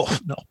 Oh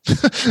no.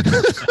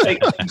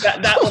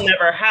 that will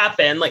never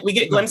happen. Like we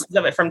get glimpses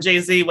of it from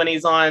Jay-Z when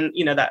he's on,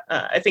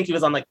 I think he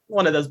was on like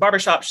one of those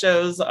barbershop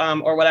shows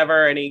or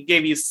whatever, and he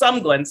gave you some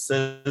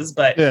glimpses,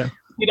 but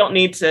you don't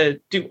need to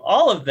do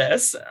all of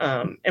this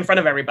in front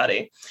of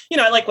everybody.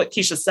 I like what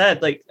Keisha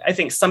said. Like I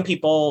think some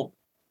people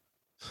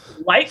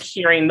like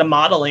hearing the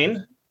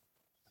modeling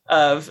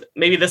of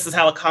maybe this is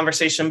how a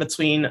conversation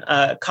between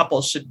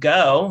couples should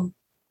go.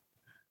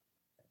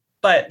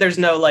 But there's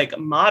no like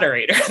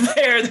moderator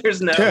there. There's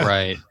no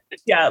right.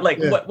 Yeah, like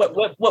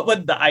what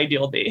would the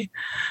ideal be?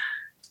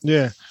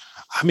 Yeah,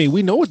 I mean,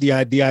 we know what the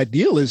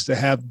ideal is to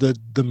have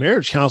the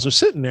marriage counselor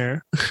sitting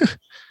there,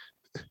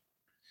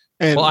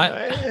 and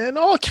and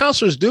all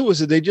counselors do is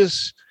that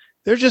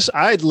they're just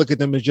I'd look at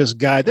them as just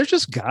guides. They're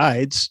just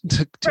guides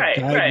to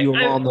guide you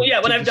along.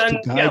 When I've done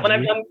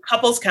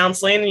couples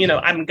counseling,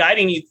 I'm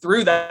guiding you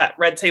through that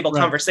red table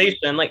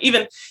conversation. Like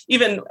even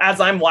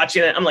as I'm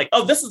watching it, I'm like,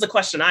 oh, this is a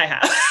question I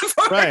have.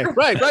 Right.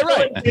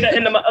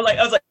 I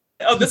was like,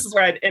 oh, this is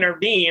where I'd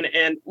intervene,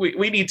 and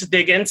we need to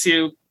dig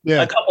into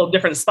a couple of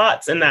different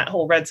spots in that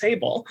whole red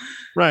table.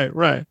 Right.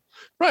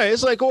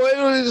 It's like,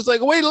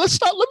 wait, let's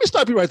stop. Let me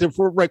stop you right there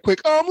for right quick.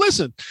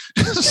 Listen.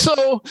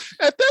 So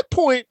at that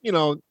point, there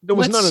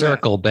was none of that.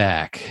 Circle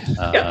back.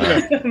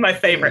 My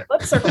favorite.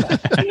 Let's circle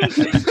back.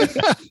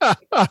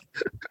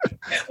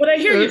 What I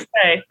hear you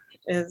say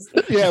is.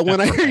 When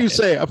I hear you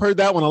say, I've heard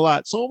that one a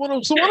lot. So what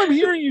I'm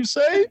hearing you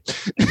say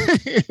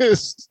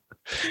is,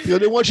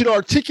 they want you to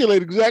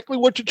articulate exactly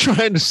what you're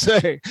trying to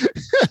say.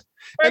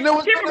 And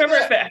I can't remember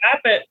if it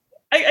happened.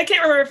 I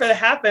can't remember if it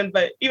happened,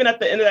 but even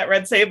at the end of that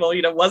red table,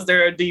 was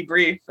there a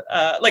debrief?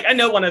 I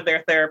know one of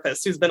their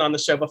therapists who's been on the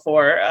show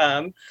before.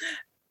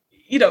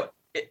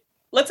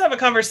 Let's have a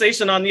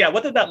conversation on,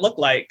 what did that look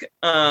like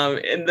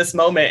in this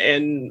moment?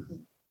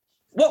 And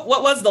what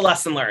was the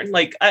lesson learned?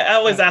 Like, I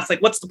always ask,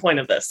 like, what's the point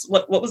of this?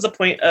 What was the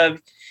point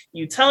of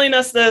you telling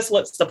us this?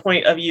 What's the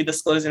point of you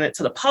disclosing it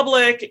to the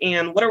public?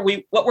 And what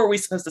were we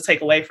supposed to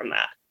take away from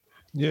that?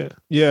 Yeah.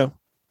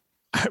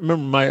 I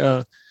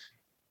remember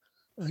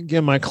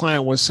my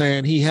client was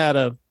saying he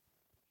was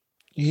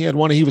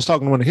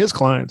talking to one of his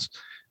clients,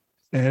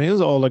 and he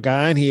was an older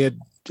guy, and he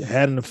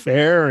had an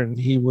affair, and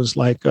he was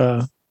like,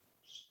 I'm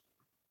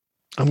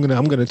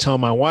gonna tell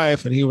my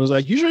wife, and he was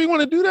like, you sure you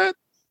want to do that?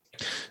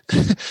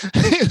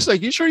 It's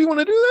like, you sure you want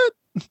to do that?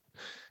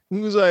 He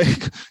was like,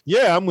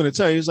 yeah, I'm gonna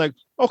tell you. He's like,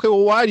 okay,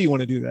 well, why do you want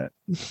to do that?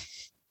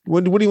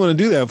 What do you want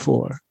to do that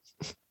for?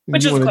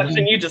 Which is the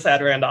question you just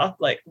had, Randolph.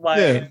 Like,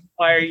 why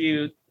are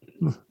you?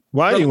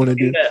 Why do you want to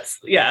do this?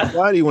 Yeah.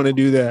 Why do you want to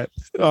do that?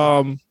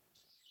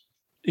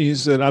 He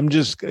said,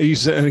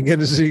 and again,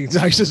 this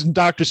is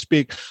doctor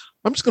speak.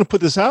 I'm just going to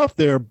put this out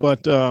there,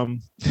 but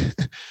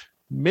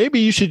maybe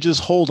you should just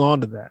hold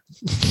on to that.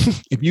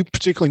 If you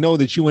particularly know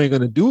that you ain't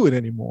going to do it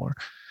anymore,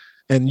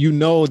 and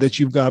that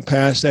you've got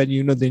past that,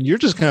 then you're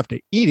just going to have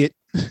to eat it.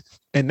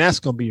 And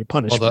that's going to be your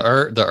punishment.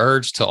 Well, the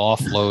urge to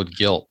offload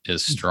guilt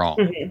is strong.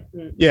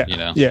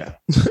 Yeah.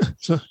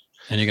 So,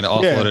 and you're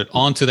going to offload it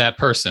onto that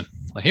person.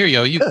 Like, here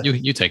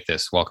you take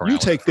this, walk around. You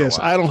take this.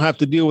 I don't have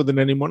to deal with it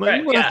anymore. No,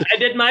 right. Yeah, I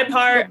did my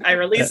part. I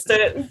released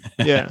it.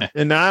 Yeah,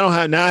 and now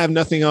I have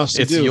nothing else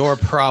to do. It's your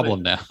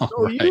problem now.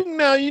 So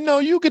right.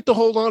 You get to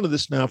hold on to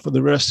this now for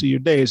the rest of your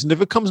days, and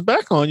if it comes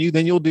back on you,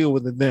 then you'll deal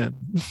with it then.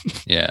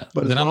 Yeah,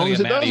 but then I'm going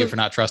to get mad at you for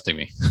not trusting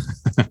me.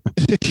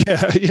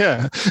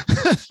 Yeah.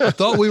 I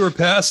thought we were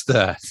past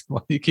that. Why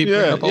do you keep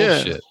bringing up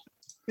old shit?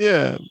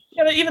 Yeah.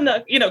 Yeah, but even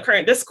the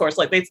current discourse,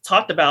 like they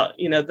talked about,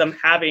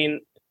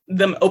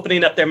 them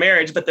opening up their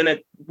marriage, but then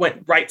it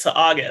went right to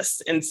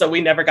August, and so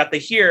we never got to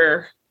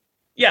hear.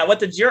 Yeah, what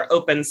did your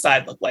open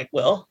side look like,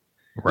 Will?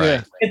 Right.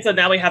 Yeah. And so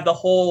now we have the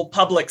whole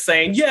public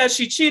saying, "Yeah,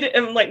 she cheated,"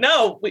 and I'm like,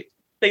 no,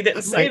 they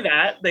didn't say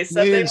that. They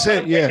said they didn't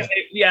say,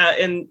 yeah,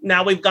 and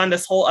now we've gone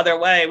this whole other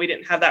way. We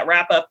didn't have that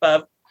wrap up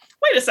of.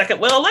 Wait a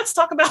second, Will, let's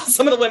talk about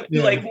some of the women.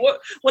 Yeah. Like,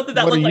 what did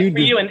that look like for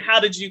you, and how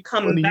did you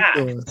come back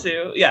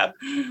to? Yeah,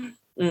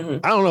 I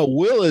don't know.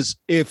 Will is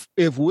if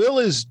Will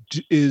is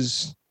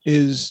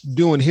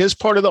doing his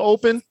part of the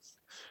open,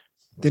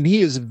 then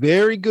he is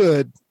very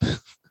good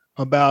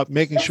about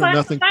making sure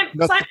nothing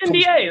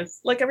NDAs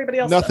like everybody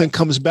else. Nothing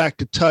comes back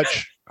to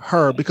touch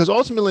her, because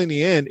ultimately in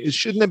the end,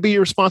 shouldn't it be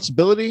your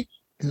responsibility?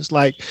 It's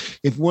like,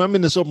 if I'm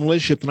in this open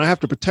relationship and I have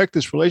to protect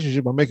this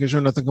relationship by making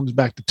sure nothing comes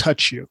back to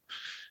touch you.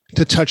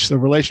 To touch the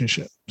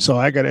relationship. So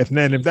I got if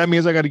that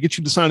means I got to get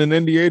you to sign an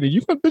NDA, then you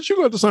got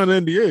to sign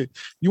an NDA.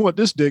 You want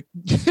this dick,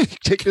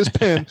 take this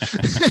pen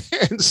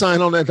and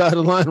sign on that dotted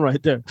line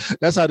right there.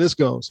 That's how this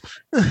goes.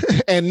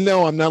 And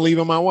no, I'm not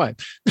leaving my wife.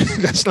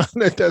 That's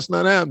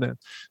not happening.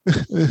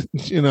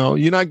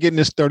 You're not getting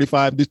this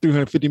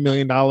 $350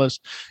 million.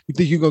 You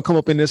think you're going to come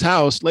up in this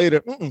house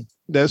later?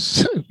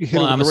 That's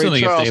I'm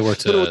assuming if they were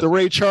to with the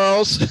Ray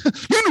Charles,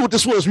 you knew what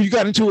this was when you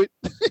got into it.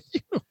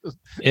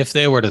 If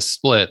they were to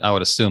split, I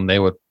would assume they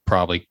would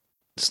probably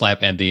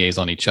slap NDAs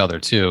on each other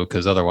too,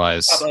 because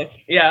otherwise,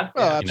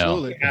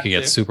 absolutely, it could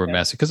get super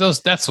messy.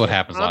 Because that's what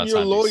happens a lot of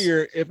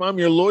times. If I'm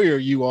your lawyer,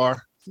 you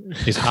are.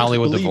 These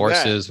Hollywood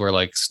divorces where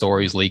like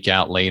stories leak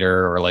out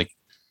later, or like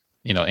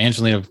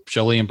Angelina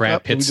Jolie and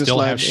Brad Pitt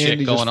still have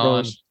shit going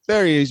on.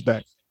 There he is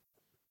back.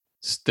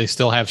 They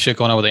still have shit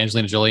going on with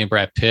Angelina Jolie and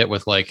Brad Pitt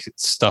with like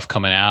stuff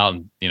coming out,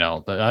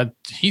 and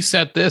he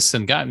said this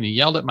and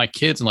yelled at my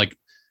kids, and like.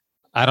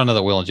 I don't know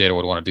that Will and Jada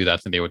would want to do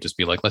that. Then they would just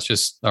be like, let's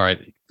just, all right,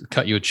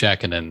 cut you a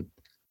check and then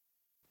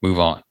move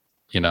on,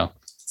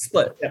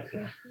 Split.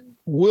 Yeah.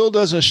 Will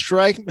doesn't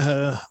strike me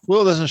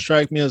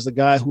as the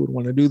guy who would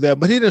want to do that,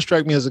 but he didn't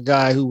strike me as a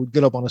guy who would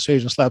get up on the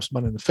stage and slap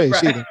somebody in the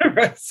face either.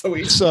 Right.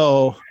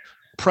 So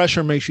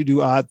pressure makes you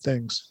do odd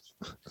things,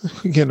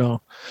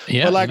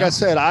 Yeah. But like I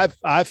said,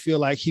 I feel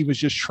like he was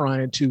just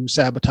trying to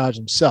sabotage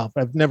himself.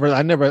 I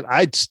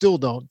still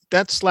don't.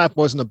 That slap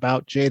wasn't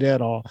about Jada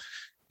at all.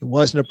 It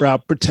wasn't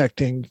about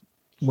protecting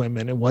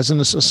women. It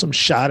wasn't some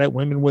shot at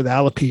women with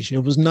alopecia.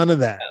 It was none of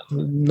that.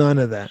 None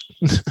of that.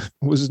 It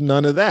was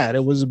none of that.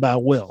 It was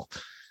about Will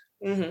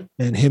and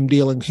him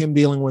dealing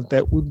with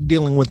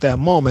that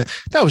moment.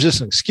 That was just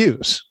an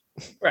excuse,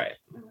 right?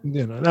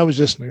 That was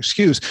just an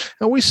excuse.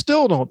 And we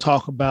still don't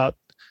talk about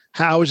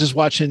how I was just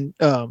watching.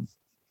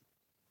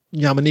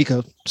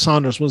 Yamaneika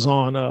Saunders was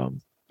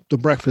on the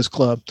Breakfast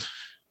Club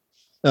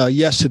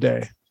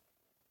yesterday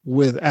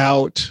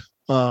without.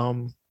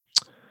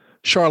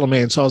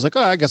 Charlemagne. So I was like,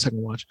 I guess I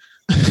can watch.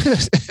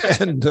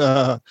 And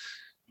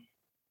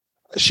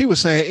she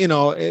was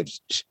saying,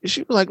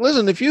 she was like,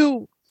 listen, if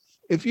you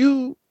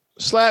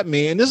slap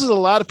me, and this is a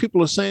lot of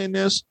people are saying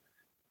this,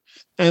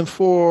 and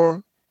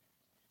for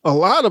a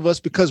lot of us,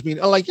 because we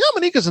like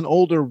Yamaneika's an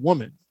older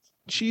woman.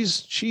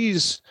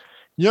 She's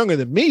younger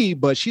than me,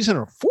 but she's in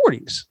her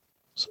 40s.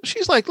 So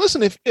she's like,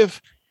 listen,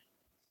 if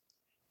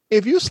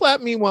you slap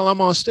me while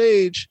I'm on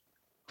stage,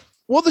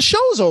 well, the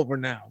show's over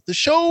now. The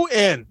show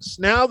ends.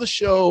 Now the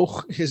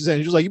show is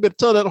ended. She was like, you better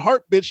tell that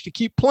heart bitch to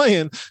keep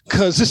playing,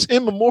 because this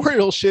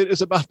immemorial shit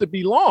is about to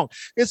be long.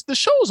 The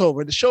show's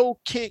over. The show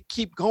can't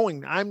keep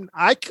going.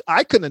 I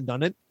couldn't have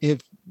done it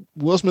if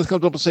Will Smith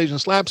comes up on stage and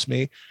slaps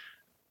me.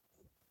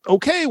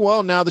 Okay,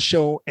 well, now the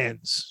show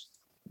ends.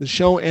 The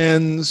show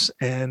ends,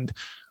 and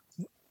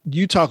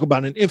you talk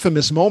about an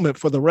infamous moment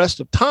for the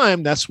rest of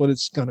time. That's what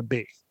it's going to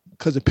be,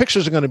 because the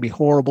pictures are going to be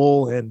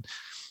horrible. And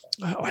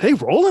are they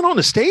rolling on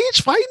the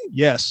stage fighting?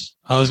 Yes.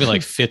 Oh, there's been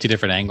like 50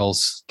 different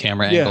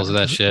camera angles of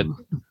that shit.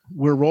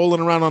 We're rolling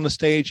around on the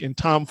stage in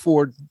Tom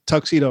Ford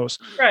tuxedos.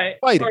 Right.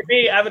 Fighting. For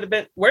me, I would have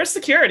been, where's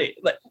security?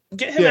 Like,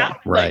 get him out.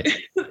 Right.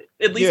 Like,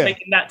 at least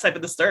making that type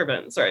of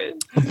disturbance, right?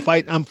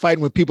 I'm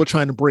fighting with people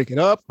trying to break it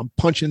up. I'm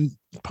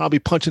probably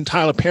punching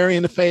Tyler Perry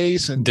in the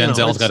face. And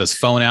Denzel's got his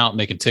phone out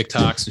making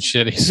TikToks and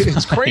shit.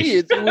 It's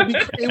crazy.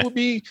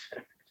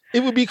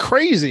 It would be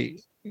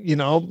crazy.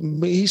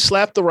 He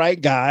slapped the right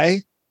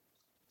guy.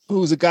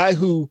 Who's a guy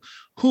who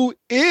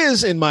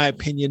is, in my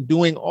opinion,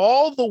 doing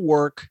all the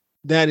work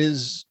that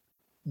is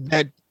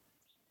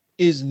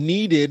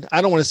needed.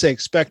 I don't want to say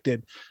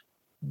expected,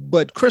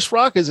 but Chris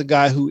Rock is a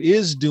guy who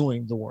is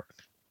doing the work.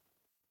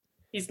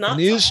 He's not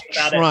and is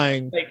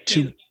trying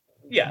to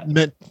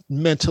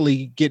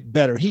mentally get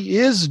better. He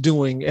is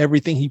doing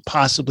everything he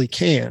possibly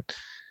can,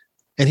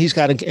 and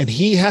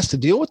he has to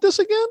deal with this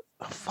again.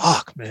 Oh,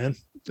 fuck, man,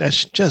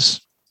 that's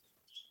just.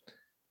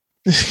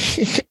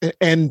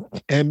 and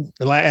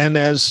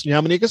as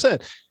Yamanika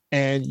said,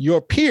 and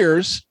your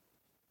peers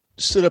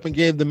stood up and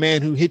gave the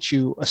man who hit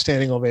you a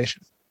standing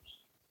ovation.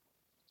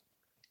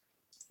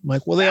 I'm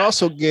like, well, they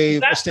also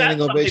gave a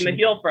standing ovation to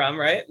heal from,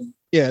 right?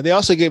 Yeah, they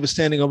also gave a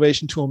standing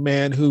ovation to a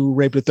man who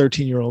raped a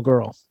 13-year-old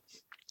girl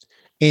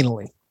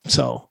anally.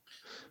 So,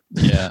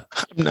 yeah,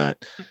 I'm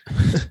not.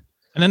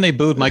 And then they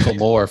booed Michael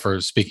Moore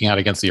for speaking out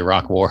against the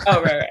Iraq War.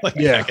 Oh, right. Like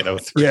back in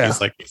 2003. Yeah.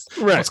 It's like,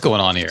 what's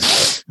going on here?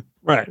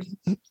 Right.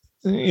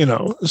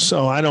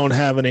 So I don't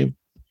have any.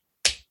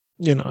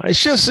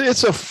 It's just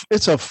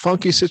it's a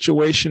funky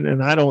situation,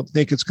 and I don't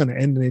think it's going to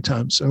end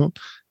anytime soon.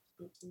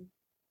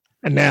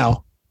 And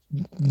now,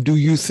 do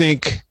you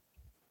think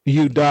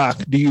they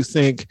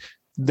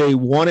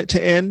want it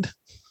to end?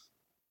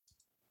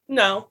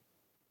 No.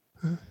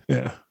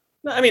 Yeah.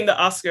 I mean, the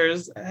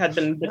Oscars had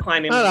been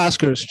declining. Not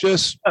Oscars,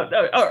 just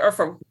or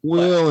from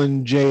Will what?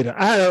 And Jada.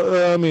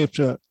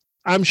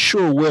 I'm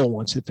sure Will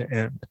wants it to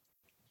end.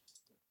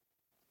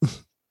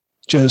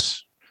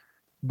 Just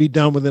be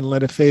done with it and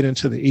let it fade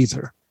into the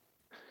ether.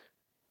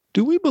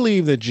 Do we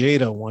believe that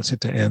Jada wants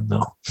it to end,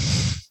 though?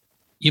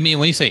 You mean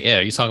when you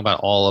say you talking about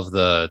all of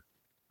the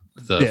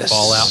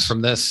fallout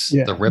from this,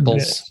 the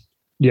ripples?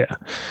 Yeah.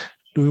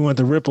 Do we want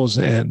the ripples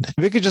to end?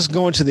 If it could just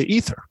go into the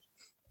ether.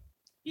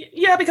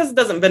 Yeah, because it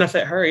doesn't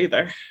benefit her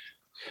either.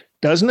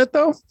 Doesn't it,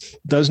 though?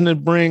 Doesn't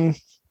it bring...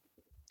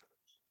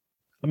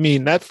 I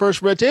mean, that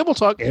first Red Table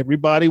Talk,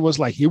 everybody was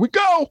like, here we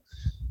go.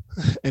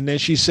 And then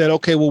she said,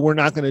 okay, well, we're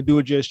not going to do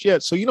it just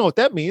yet. So you know what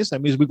that means?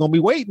 That means we're going to be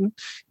waiting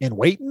and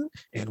waiting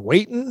and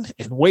waiting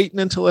and waiting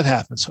until it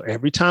happens. So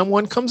every time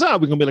one comes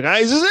out, we're going to be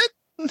like, is this it?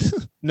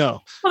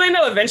 No. Well, they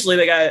know eventually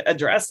they got to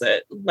address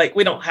it. Like,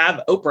 we don't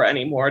have Oprah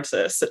anymore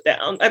to sit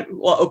down.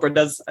 Oprah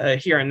does a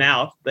here and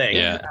now thing.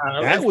 Yeah.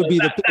 That would be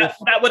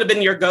that would have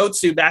been your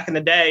go-to back in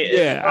the day.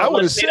 Yeah. I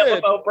would have said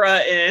with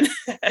Oprah and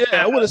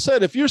I would have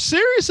said, if you're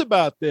serious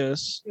about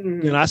this,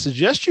 then I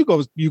suggest you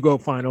go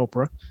find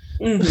Oprah.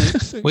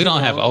 Mm-hmm. We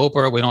don't have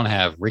Oprah. We don't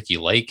have Ricky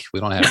Lake. We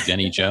don't have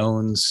Jenny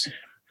Jones.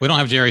 We don't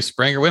have Jerry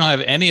Springer. We don't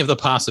have any of the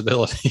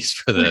possibilities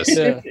for this.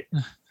 Yeah.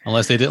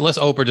 Unless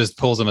Oprah just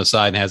pulls them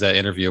aside and has that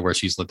interview where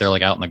they're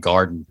like out in the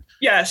garden.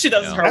 Yeah, she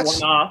does her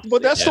one-off.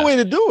 But that's the way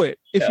to do it.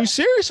 If you're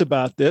serious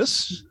about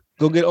this,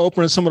 go get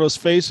Oprah in some of those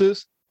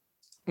faces.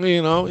 Some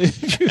of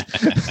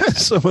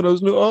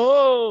those new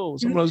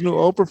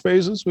Oprah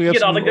faces. We have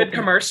get all the good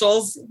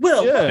commercials.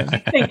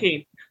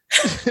 Thinking.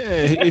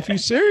 If you're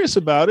serious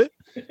about it,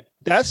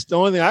 that's the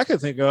only thing I can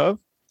think of.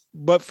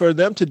 But for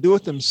them to do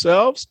it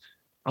themselves,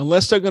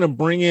 unless they're going to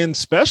bring in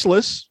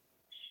specialists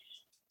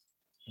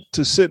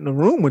to sit in a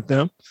room with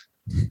them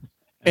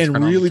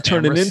and really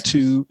turn it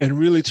into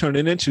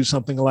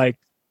something like,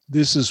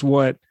 this is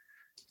what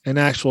an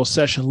actual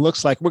session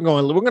looks like. We're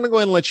going to go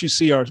ahead and let you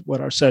see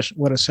what a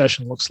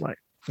session looks like,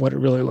 what it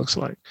really looks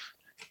like.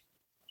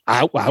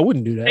 I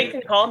wouldn't do that. They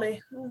can call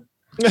me.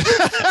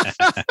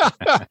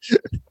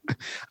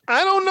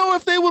 I don't know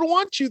if they would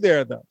want you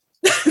there, though.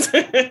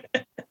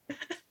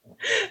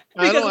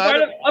 Because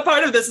a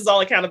part of this is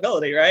all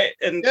accountability, right?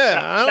 And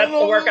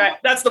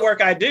that's the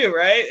work I do,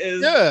 right?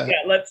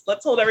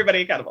 Let's hold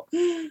everybody accountable.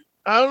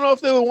 I don't know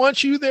if they would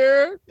want you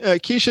there.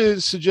 Keisha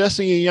is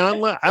suggesting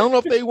Iyanla. I don't know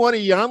if they want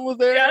Iyanla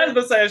there. Yeah, I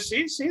was gonna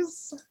say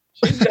she's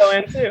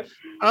going too.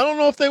 I don't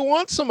know if they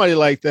want somebody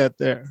like that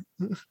there.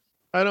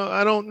 I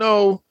don't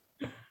know.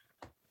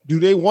 Do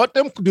they want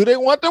them? Do they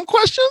want them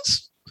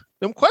questions?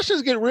 Them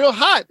questions get real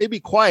hot. They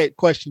be quiet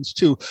questions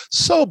too.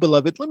 So,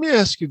 beloved, let me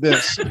ask you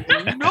this. You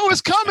know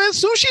it's coming.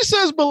 Soon she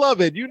says,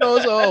 beloved. You know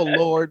it's, oh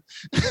Lord.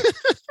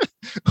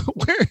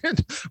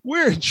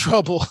 We're in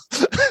trouble.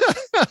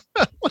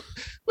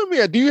 Let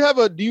me. Do you have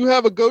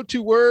a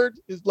go-to word?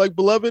 Is like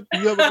beloved? Do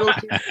you have a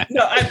go-to?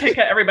 No, I pick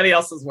everybody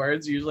else's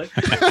words usually.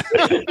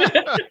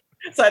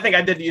 So I think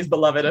I did use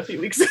beloved a few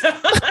weeks ago.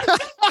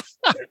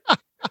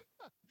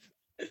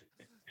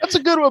 That's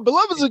a good one.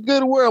 Beloved's a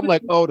good word. I'm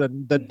like, oh,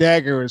 the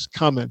dagger is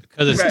coming.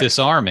 Because it's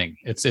disarming.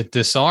 It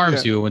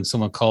disarms you when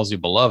someone calls you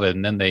beloved,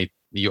 and then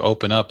you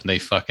open up and they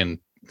fucking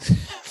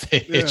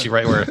hit you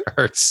right where it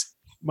hurts.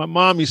 My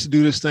mom used to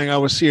do this thing. I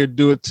would see her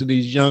do it to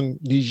these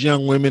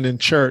young women in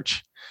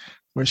church,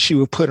 where she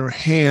would put her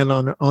hand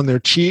on their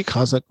cheek. I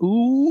was like,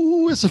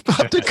 ooh, it's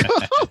about to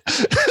come.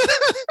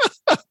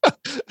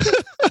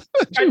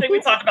 I think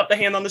we talked about the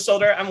hand on the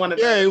shoulder. I'm one of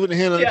them. Yeah, with the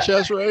hand on the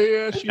chest right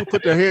here. She would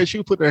put her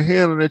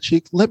hand on her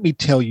cheek. Let me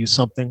tell you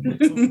something.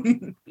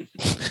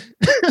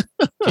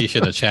 Keisha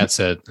in the chat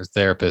said her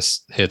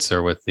therapist hits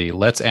her with the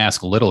 "Let's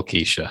ask little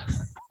Keisha."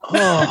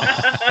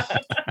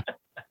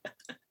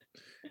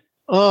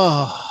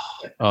 Oh,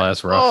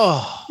 that's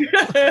rough.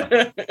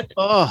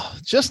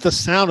 Just the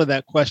sound of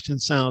that question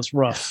sounds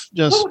rough.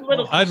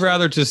 I'd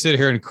rather just sit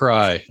here and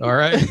cry. All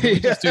right,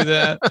 just do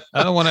that.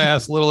 I don't want to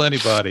ask little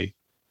anybody.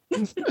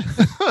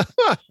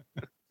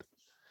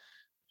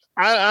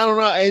 I don't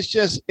know. It's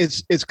just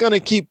it's going to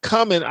keep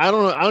coming. I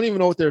don't know. I don't even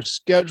know what their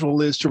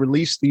schedule is to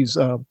release these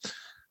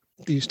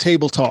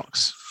table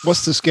talks.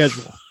 What's the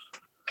schedule?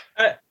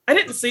 I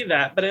didn't see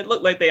that, but it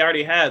looked like they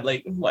already had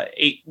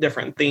 8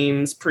 different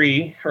themes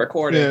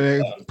pre-recorded. Yeah,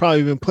 they've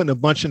probably been putting a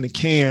bunch in the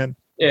can.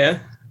 Yeah.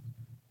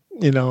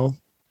 You know,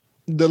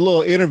 the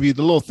little interview,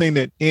 the little thing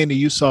that Andy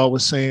you saw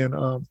was saying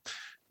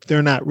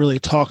they're not really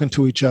talking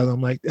to each other.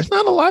 I'm like, there's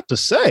not a lot to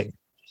say.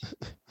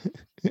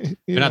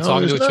 They're not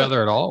talking to each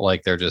other at all.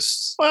 Like they're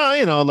just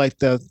like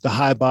the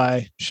high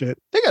buy shit.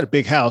 They got a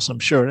big house, I'm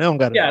sure. They don't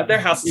got their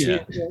house.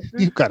 Yeah.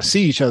 You've got to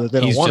see each other. They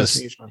don't want to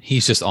see each other.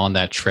 He's just on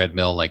that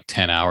treadmill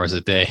 10 hours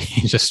a day.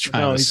 He's just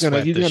trying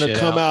to. He's gonna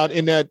come out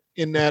in that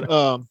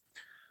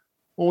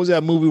what was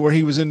that movie where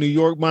he was in New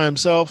York by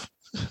himself?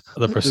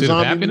 The Pursuit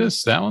of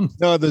Happiness, that one?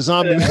 No, the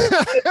zombie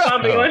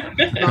zombie one.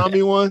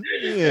 Zombie one.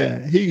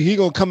 Yeah. He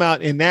gonna come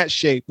out in that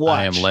shape. Watch.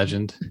 I Am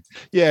Legend.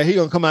 Yeah, he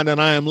gonna come out in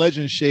I Am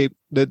Legend shape,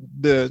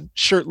 the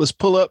shirtless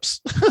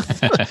pull-ups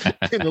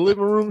in the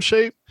living room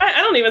shape.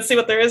 I don't even see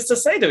what there is to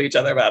say to each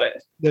other about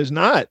it. There's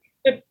not.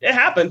 It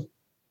happened.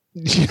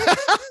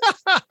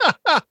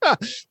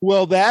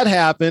 Well, that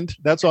happened.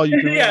 That's all you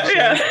can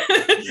yeah.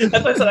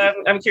 That's why I said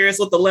I'm curious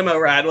what the limo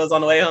ride was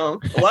on the way home.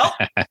 Well,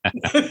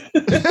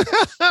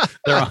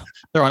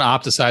 they're on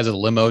opposite sides of the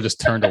limo, just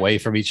turned away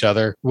from each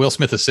other. Will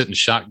Smith is sitting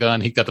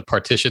shotgun. He got the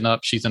partition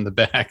up. She's in the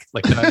back.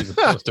 They're not even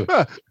close to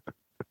it.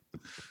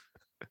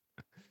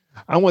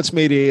 I once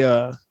made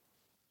a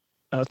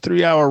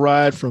 3-hour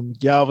ride from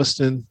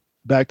Galveston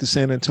back to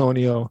San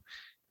Antonio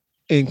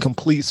in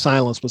complete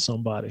silence with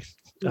somebody.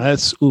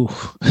 That's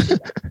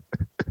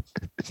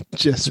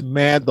just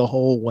mad the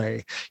whole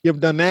way. You ever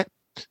done that?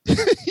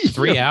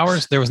 3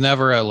 hours? There was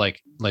never an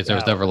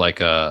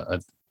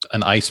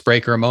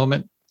icebreaker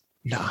moment.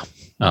 No.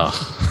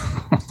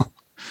 Oh.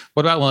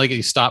 What about when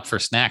you stopped for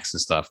snacks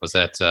and stuff? Was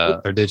that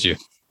or did you?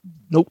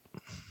 Nope.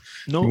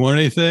 You want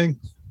anything?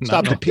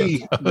 Stop to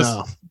pee.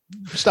 No.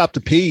 Stop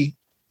to pee.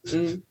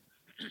 Mm.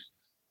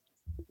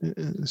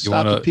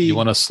 You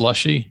want a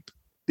slushie?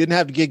 Didn't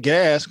have to get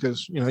gas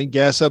because you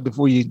gas up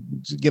before you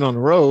get on the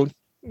road.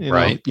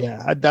 Right.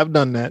 Yeah, I've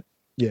done that.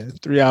 Yeah,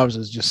 3 hours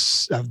is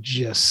just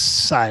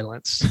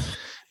silence.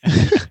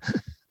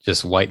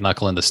 Just white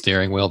knuckling the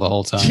steering wheel the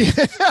whole time.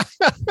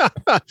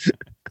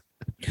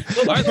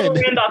 What was little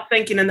Randolph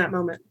thinking in that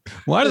moment?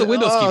 Why do the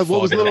windows keep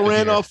What was little here?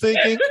 Randolph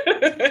thinking?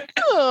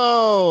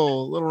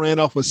 Little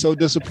Randolph was so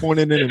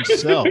disappointed in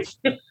himself.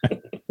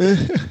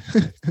 Windows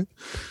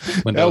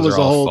That was are the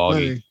all whole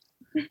foggy. thing.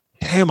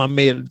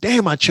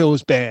 Damn, I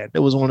chose bad.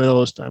 That was one of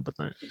those type of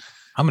things.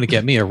 I'm going to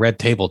get me a red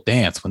table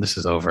dance when this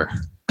is over.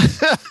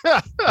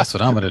 That's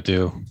what I'm going to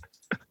do.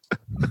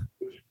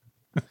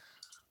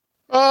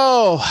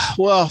 Oh,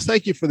 well,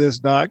 thank you for this,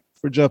 Doc,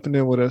 for jumping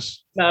in with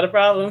us. Not a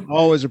problem.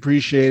 Always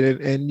appreciate it.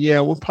 And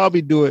yeah, we'll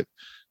probably do it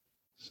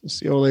since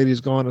the old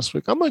lady's gone this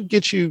week. I'm going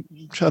to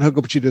try to hook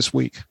up with you this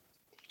week.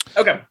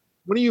 Okay.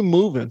 When are you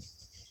moving?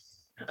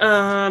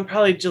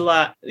 Probably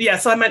July. Yeah,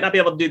 so I might not be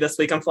able to do this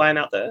week. I'm flying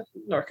out to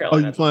North Oh,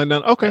 Carolina. you're flying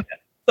down? Okay.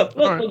 So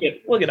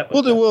we'll get up.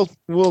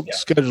 We'll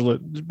schedule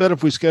it. It's better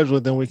if we schedule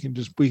it, then we can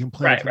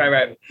plan.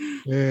 Right.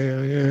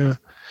 Yeah.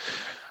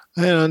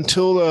 And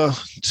until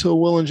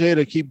Will and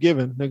Jada keep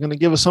giving, they're going to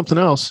give us something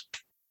else.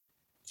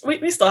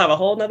 We still have a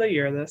whole nother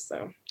year of this,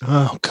 so.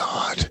 Oh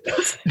God.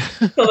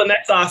 Until the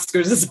next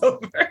Oscars is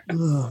over.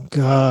 Oh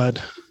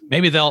God.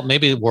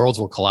 Maybe worlds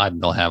will collide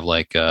and they'll have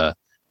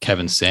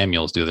Kevin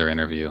Samuels do their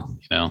interview,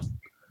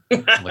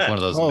 like one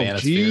of those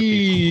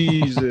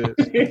manosphere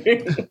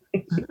people.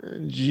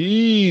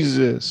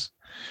 Jesus.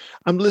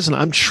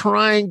 I'm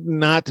trying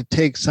not to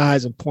take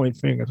sides and point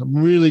fingers. I'm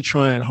really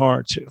trying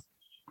hard to.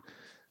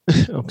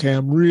 Okay,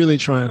 I'm really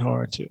trying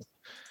hard to.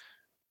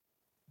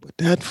 But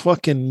that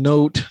fucking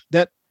note,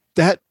 that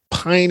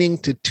pining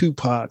to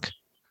Tupac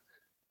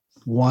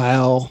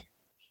while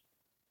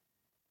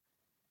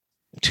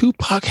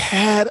Tupac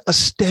had a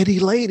steady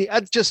lady.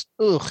 It just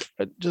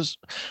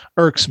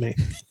irks me.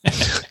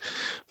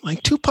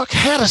 Like Tupac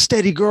had a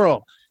steady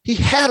girl. He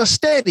had a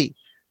steady.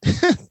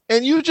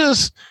 And you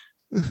just,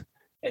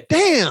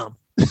 damn,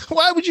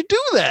 why would you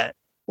do that?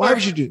 Why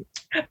would you do it?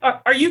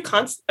 Are you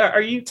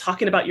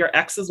talking about your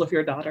exes with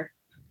your daughter?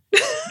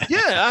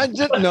 Yeah, I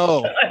didn't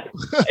know.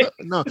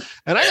 No.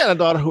 And I got a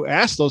daughter who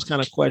asked those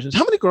kind of questions.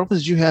 How many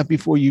girlfriends did you have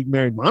before you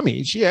married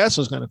mommy? She asked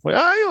those kind of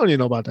questions. I don't even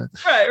know about that.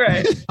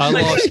 Right. I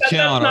lost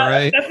count, all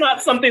right? That's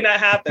not something that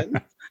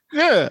happened.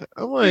 Yeah.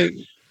 I'm like,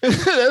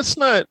 that's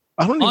not.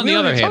 I don't On the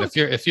really other hand, talk.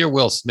 if you're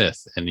Will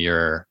Smith and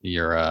your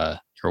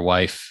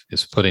wife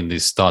is putting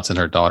these thoughts in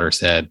her daughter's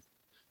head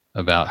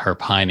about her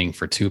pining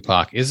for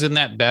Tupac, isn't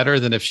that better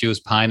than if she was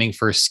pining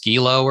for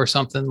Skee-Lo or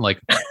something?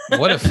 Like,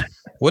 what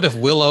if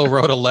Willow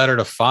wrote a letter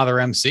to Father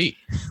MC?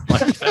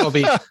 Like,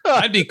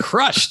 I'd be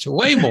crushed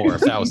way more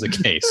if that was the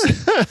case.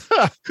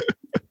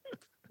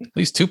 At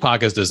least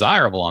Tupac is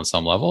desirable on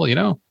some level,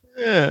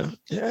 Yeah.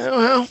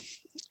 Well,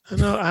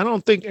 I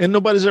don't think, and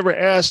nobody's ever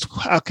asked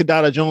how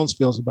Kadada Jones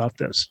feels about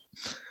this.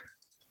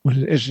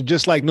 It's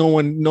just like no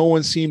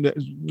one seemed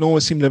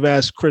to have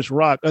asked Chris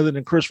Rock, other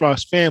than Chris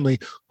Rock's family,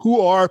 who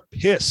are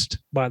pissed,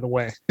 by the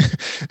way.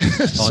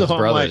 So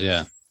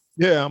brothers,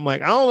 yeah, I'm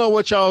like, I don't know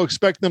what y'all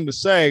expect them to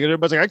say. And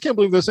everybody's like, I can't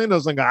believe this. And I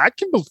was like, I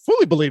can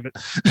fully believe it.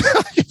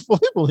 I can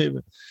fully believe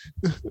it.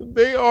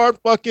 They are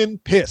fucking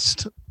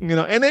pissed,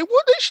 and they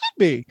should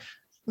be.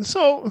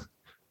 So,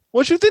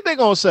 what you think they're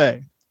gonna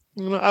say?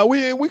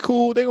 We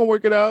cool. They're gonna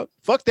work it out.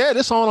 Fuck that.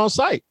 It's on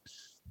site.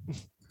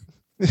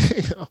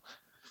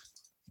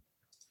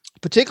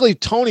 Particularly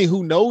Tony,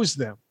 who knows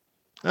them.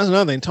 That's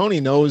another thing. Tony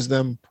knows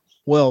them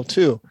well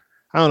too.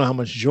 I don't know how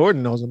much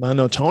Jordan knows them, but I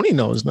know Tony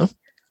knows them.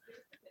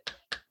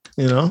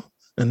 And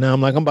now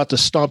I'm like, I'm about to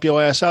stomp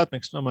your ass out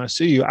next time I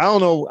see you. I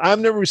don't know. I've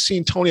never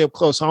seen Tony up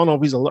close. I don't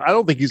know if I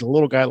don't think he's a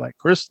little guy like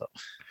Chris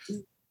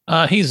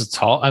though. He's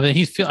tall. I mean,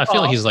 I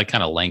feel like he's like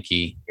kind of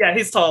lanky. Yeah,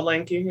 he's tall,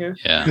 lanky.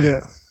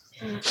 Yeah.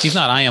 He's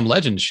not I Am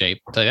Legend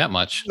shape. I'll tell you that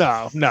much.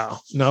 No.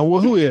 Well,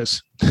 who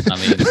is? I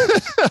mean,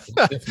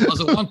 if it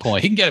was at one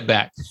point, he can get it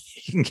back.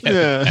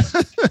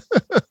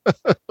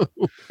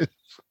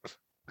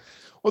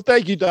 Well,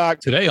 thank you, Doc.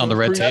 Today on the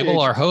Red Table,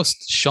 our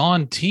host,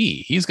 Sean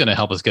T. He's going to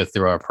help us get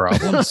through our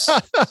problems.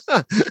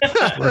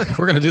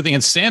 we're going to do the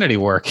insanity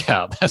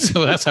workout. That's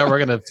how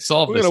we're going to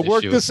solve this issue. We're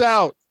going to work this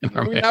out.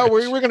 Now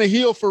we're going to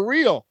heal for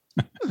real.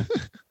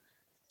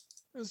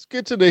 Let's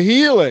get to the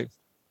healing.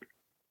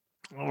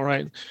 All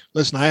right.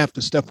 Listen, I have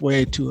to step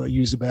away to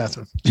use the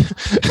bathroom,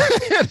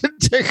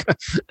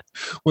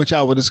 which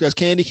I will discuss.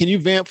 Candy, can you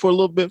vamp for a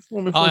little bit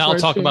for me? I'll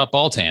talk about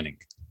ball tanning.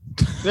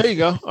 There you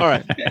go. All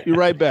right. Be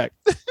right back.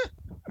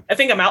 I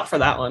think I'm out for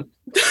that one.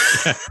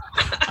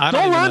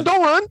 Don't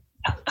run.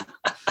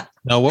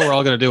 No, what we're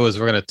all going to do is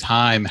we're going to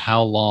time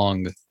how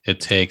long it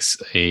takes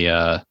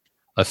a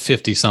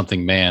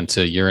 50-something man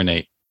to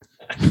urinate,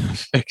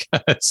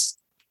 because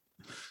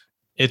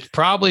it's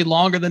probably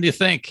longer than you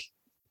think.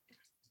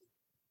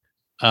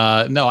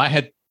 No, I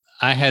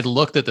had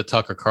looked at the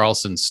Tucker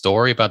Carlson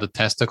story about the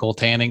testicle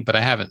tanning, but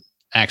I haven't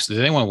actually.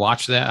 Did anyone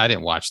watch that? I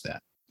didn't watch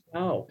that.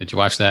 No. Did you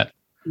watch that?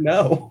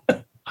 No.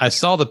 I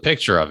saw the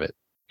picture of it.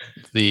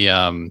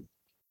 The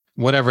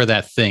whatever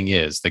that thing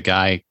is, the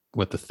guy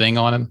with the thing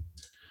on him.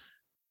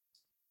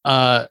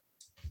 All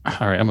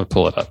right, I'm gonna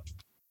pull it up.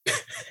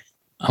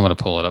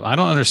 I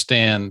don't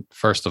understand,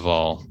 first of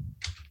all.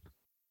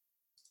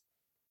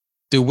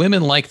 Do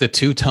women like the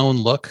two-tone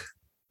look?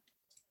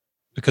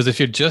 Because if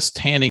you're just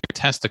tanning your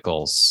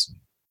testicles,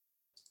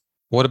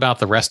 what about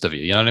the rest of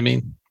you? You know what I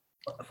mean?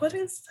 What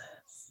is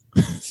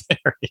this?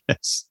 There he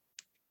is.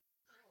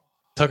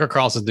 Tucker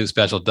Carlson's new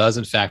special does,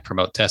 in fact,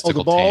 promote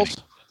testicle tanning.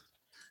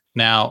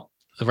 Now,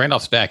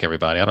 Randolph's back,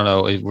 everybody. I don't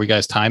know. Were you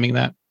guys timing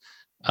that?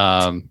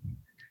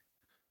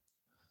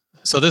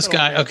 So this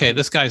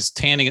guy's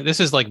tanning it. This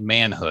is like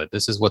manhood.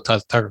 This is what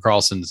Tucker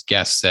Carlson's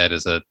guest said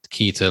is a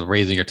key to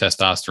raising your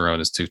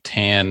testosterone is to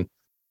tan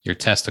your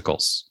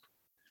testicles,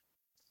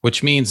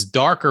 which means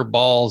darker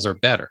balls are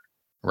better,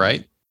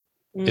 right?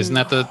 Isn't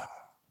that the...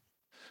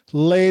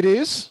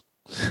 Ladies?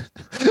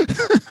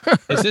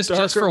 Is this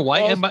just for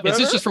white? Is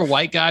this just for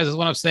white guys? Is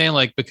what I'm saying.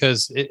 Like,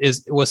 because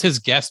was his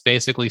guest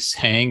basically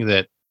saying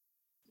that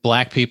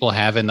black people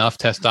have enough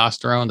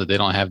testosterone that they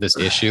don't have this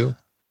issue?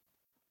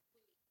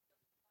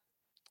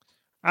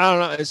 I don't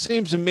know. It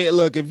seems to me.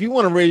 Look, if you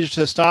want to raise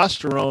your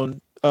testosterone,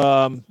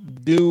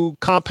 do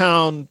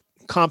compound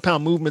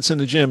movements in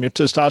the gym. Your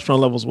testosterone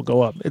levels will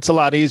go up. It's a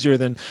lot easier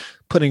than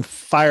putting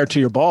fire to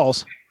your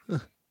balls.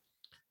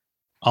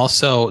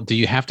 Also, do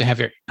you have to have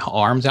your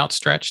arms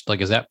outstretched?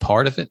 Like, is that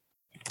part of it?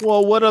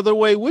 Well, what other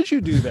way would you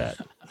do that?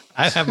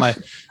 I'd have my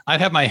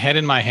head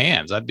in my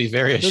hands. I'd be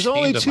very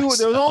ashamed of myself.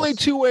 There's only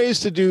two ways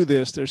to do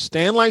this. There's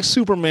stand like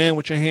Superman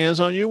with your hands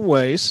on your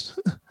waist,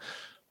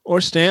 or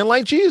stand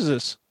like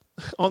Jesus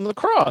on the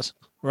cross.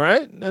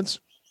 Right? That's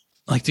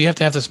like, do you have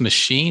to have this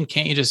machine?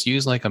 Can't you just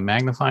use like a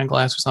magnifying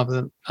glass or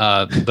something?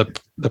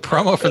 The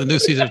promo for the new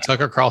season of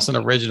Tucker Carlson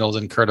Originals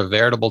incurred a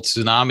veritable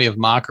tsunami of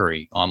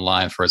mockery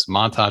online for its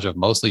montage of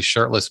mostly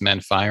shirtless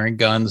men firing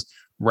guns,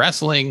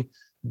 wrestling,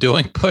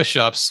 doing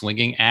push-ups,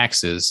 swinging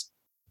axes,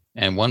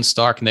 and one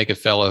stark naked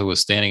fellow who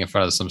was standing in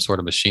front of some sort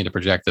of machine that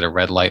projected a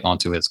red light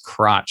onto his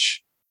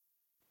crotch.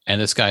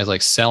 And this guy is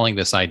like selling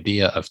this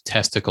idea of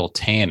testicle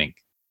tanning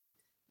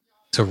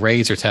to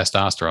raise your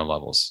testosterone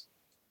levels.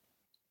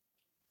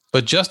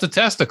 But just the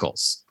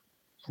testicles,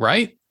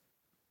 right?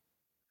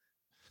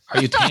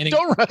 Are you tanning?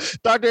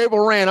 Dr. Abel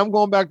ran. I'm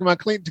going back to my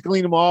clean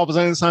them all because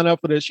I didn't sign up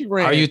for this. She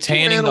ran. Are you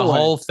tanning the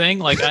whole thing?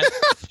 Like,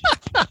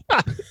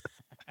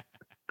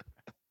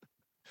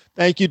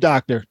 Thank you,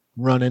 Doctor.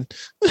 Running.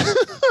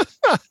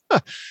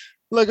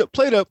 Look,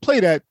 play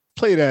that,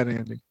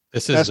 Andy.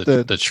 This is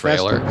the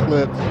trailer. That's the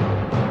clip.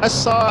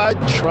 I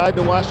tried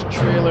to watch the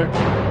trailer.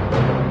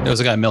 There was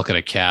a guy milking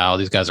a cow.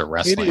 These guys are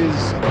wrestling.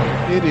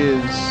 It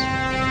is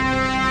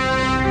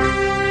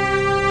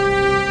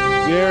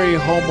very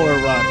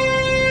homoerotic.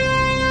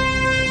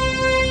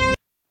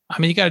 I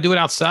mean, you got to do it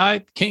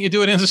outside. Can't you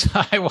do it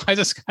inside? Why is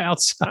this guy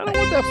outside? I don't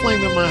want that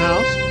flame in my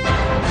house.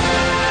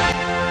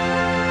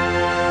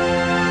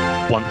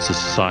 once a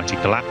society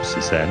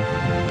collapses, then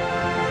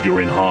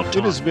you're in hard times.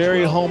 It is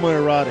very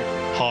homoerotic.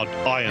 Hard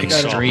iron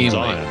Extremely. sharpens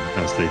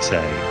iron, as they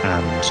say.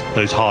 And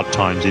those hard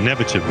times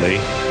inevitably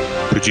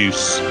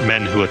produce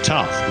men who are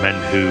tough, men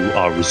who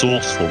are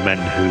resourceful, men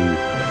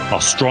who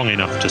are strong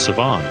enough to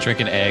survive.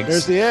 Drinking eggs.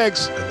 There's the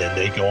eggs. And then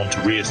they go on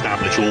to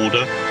re-establish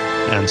order,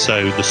 and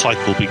so the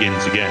cycle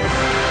begins again.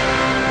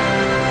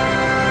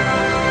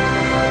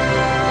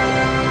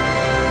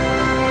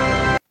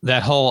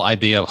 That whole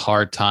idea of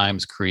hard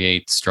times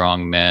create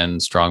strong men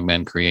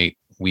create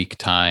weak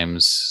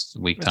times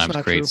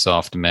create true.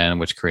 soft men,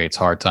 which creates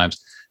hard times.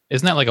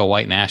 Isn't that like a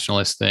white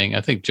nationalist thing?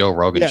 I think Joe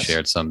Rogan Yes.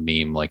 shared some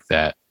meme like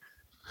that.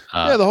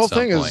 Yeah, the whole at some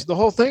thing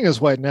point.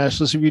 is white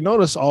nationalists. If you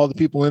notice, all the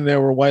people in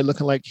there were white,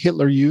 looking like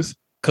Hitler Youth.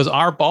 Because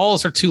our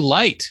balls are too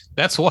light.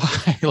 That's why.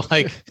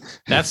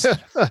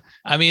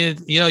 I mean,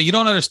 you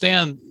don't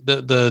understand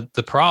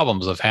the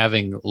problems of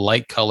having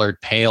light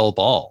colored pale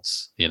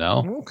balls.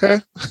 Okay.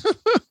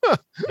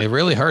 It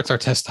really hurts our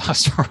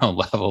testosterone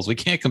levels. We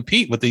can't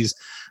compete with these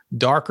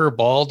darker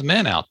bald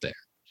men out there.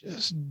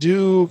 Just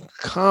do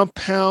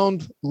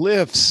compound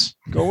lifts.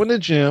 Go in the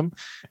gym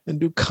and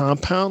do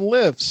compound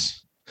lifts.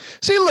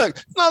 See, look,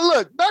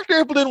 Dr.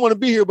 April didn't want to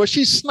be here, but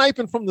she's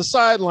sniping from the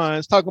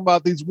sidelines talking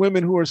about these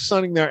women who are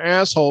sunning their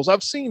assholes.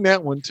 I've seen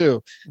that one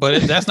too.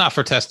 But that's not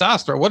for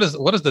testosterone. What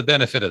is the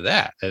benefit of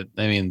that? I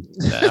mean,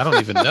 I don't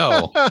even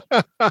know.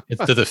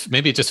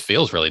 Maybe it just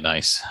feels really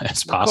nice.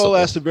 It's possible.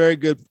 Nicole asked a very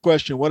good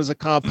question. What is a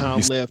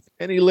compound lift?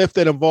 Any lift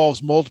that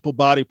involves multiple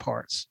body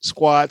parts,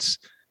 squats,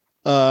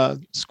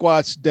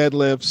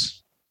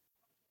 deadlifts,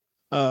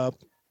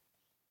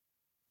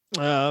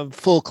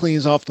 full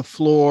cleans off the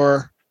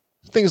floor.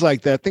 Things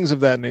like that, things of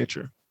that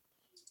nature.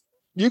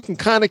 You can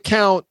kind of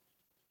count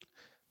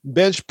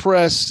bench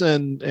press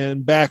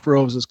and back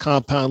rows as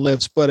compound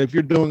lifts, but if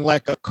you're doing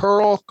like a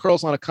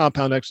curl's not a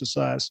compound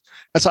exercise.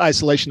 That's an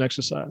isolation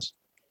exercise.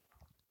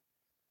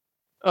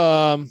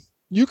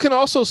 You can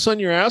also sun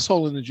your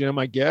asshole in the gym,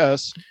 I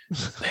guess.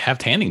 They have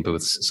tanning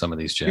booths, some of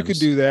these gyms. You could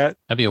do that.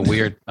 That'd be a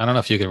weird, I don't know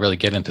if you could really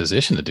get in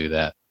position to do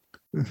that.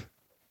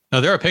 No,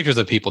 there are pictures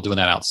of people doing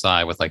that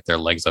outside with like their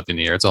legs up in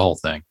the air. It's a whole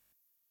thing.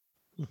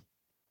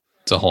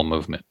 It's a whole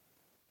movement.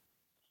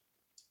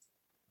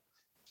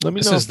 Let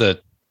me This know. is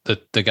the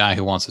guy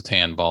who wants to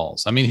tan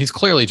balls. I mean, he's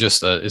clearly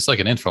just it's like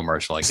an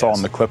infomercial, I guess. Saw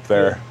in the clip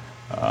there.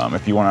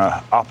 If you want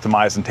to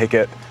optimize and take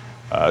it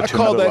I to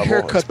call another that level,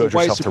 haircut the expose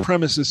white yourself to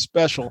supremacist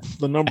special,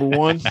 the number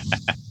one.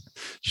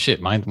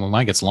 Shit, when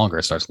mine gets longer,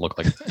 it starts to look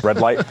like red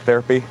light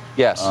therapy.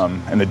 Yes.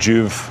 And the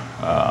Juve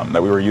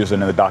that we were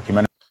using in the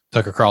documentary.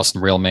 Tucker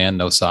Carlson, real man,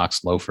 no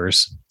socks,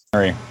 loafers.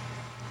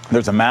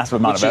 There's a massive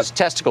amount Which of is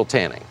testicle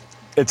tanning.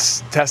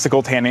 It's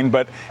testicle tanning,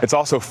 but it's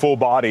also full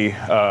body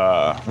red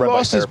light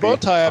Lost his therapy. bow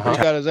tie after he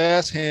got his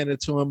ass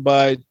handed to him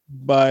by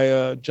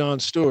Jon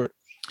Stewart.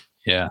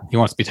 Yeah, he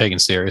wants to be taken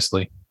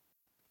seriously.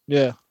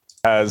 Yeah.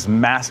 Has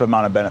massive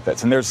amount of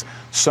benefits, and there's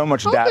so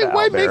much I don't data think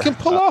white out there. men can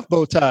pull off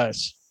bow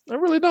ties. I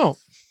really don't.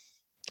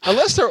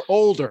 Unless they're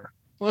older.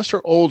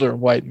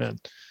 White men.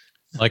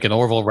 Like an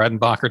Orville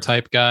Redenbacher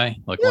type guy.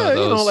 Like one Yeah, of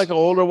those. like an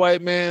older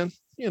white man,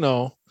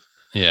 Yeah.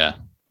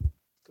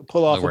 can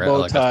pull off Like a bow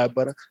like a- tie.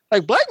 But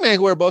like black man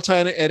can wear a bow tie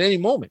at any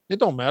moment. It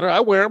don't matter. I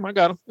wear them. I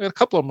got them. I got a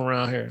couple of them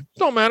around here.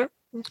 Don't matter.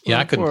 Yeah,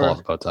 I couldn't pull Or off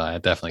a bow tie. I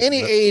definitely Any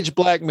couldn't. age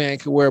black man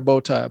can wear a bow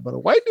tie, but a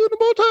white dude in a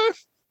bow tie,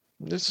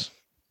 this.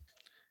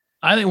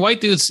 I think white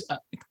dudes,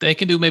 they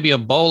can do maybe a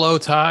bolo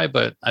tie,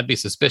 but I'd be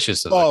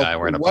suspicious of a guy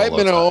wearing a white bolo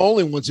men tie. are the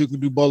only ones who can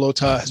do bolo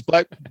ties.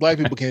 Black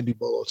people can't do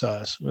bolo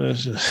ties.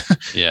 It's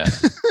just- Yeah.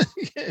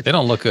 They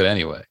don't look good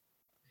anyway.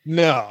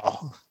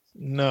 No.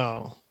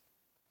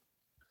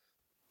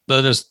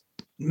 Though there's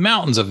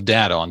mountains of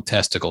data on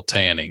testicle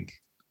tanning.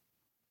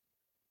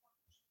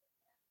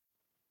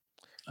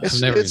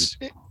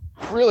 It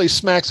really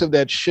smacks of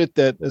that shit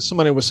that, as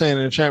somebody was saying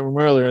in the chat room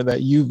earlier,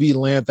 that UV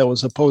lamp that was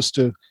supposed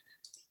to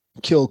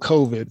kill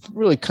COVID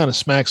really kind of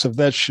smacks of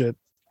that shit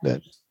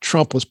that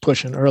Trump was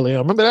pushing early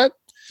on. Remember that?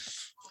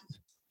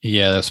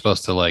 Yeah, they're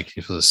supposed to you're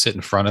supposed to sit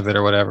in front of it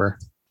or whatever.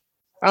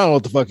 I don't know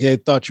what the fuck they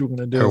thought you were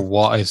going to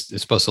Or do. it's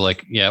supposed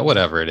to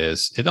whatever it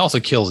is. It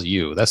also kills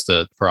you. That's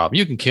the problem.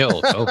 You can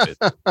kill COVID.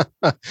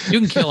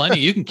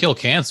 You can kill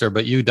cancer,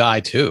 but you die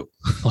too.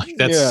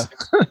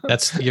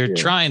 You're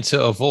trying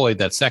to avoid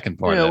that second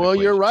part. Yeah, of that well,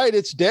 you're equation. right.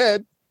 It's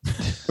dead.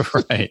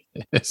 Right.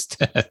 It's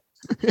dead.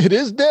 It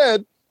is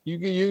dead.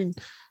 You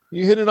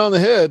hit it on the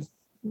head.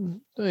 I'll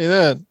tell you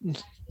that.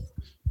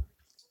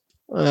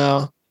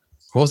 Well,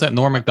 What was that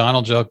Norm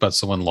Macdonald joke about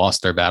someone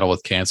lost their battle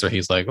with cancer?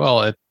 He's like,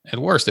 well, at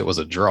worst, it was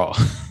a draw.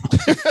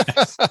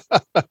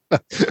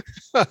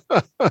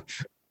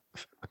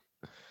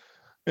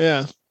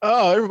 yeah.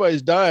 Oh,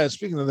 everybody's dying.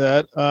 Speaking of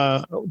that,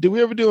 did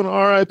we ever do an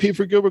RIP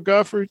for Gilbert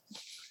Gottfried?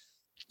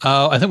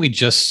 I think we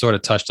just sort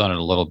of touched on it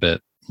a little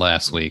bit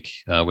last week.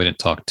 We didn't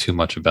talk too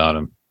much about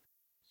him.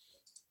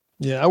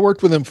 Yeah, I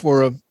worked with him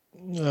for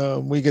a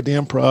week at the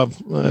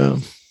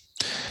Improv.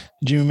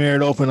 Jimmy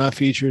Merritt opened, I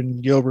featured,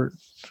 and Gilbert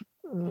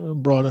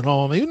brought it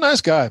home. He was a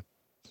nice guy.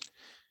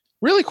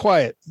 Really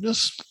quiet.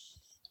 Just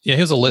Yeah,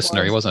 he was a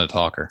listener. He wasn't a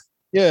talker.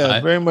 Yeah,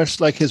 very much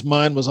like his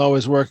mind was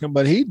always working,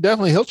 but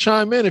he'll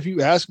chime in if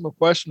you ask him a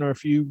question or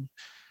if you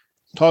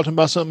talk to him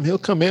about something, he'll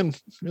come in.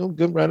 He'll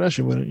get right at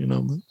you with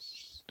it,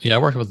 Yeah, I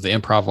worked with the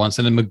Improv once,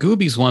 and then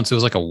Magoobies once. It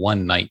was like a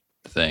one night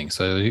thing,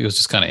 so he was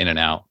just kind of in and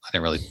out. I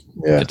didn't really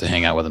get to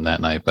hang out with him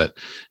that night, but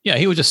yeah,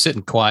 he was just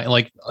sitting quiet.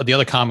 Like the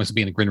other comics would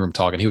be in the green room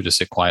talking, he would just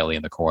sit quietly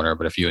in the corner.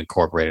 But if you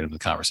incorporated him in the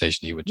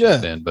conversation, he would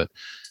jump in. But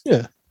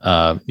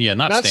not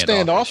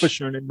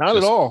standoffish or anything, not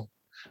at all.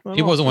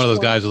 He wasn't one of those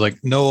guys who's like,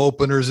 no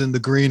openers in the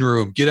green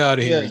room. Get out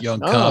of here, young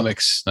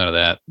comics. None of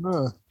that.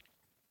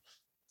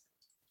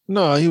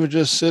 No, he would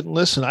just sit and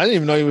listen. I didn't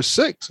even know he was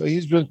sick, so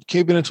he's been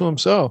keeping it to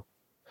himself.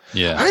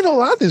 Yeah. I know a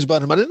lot of things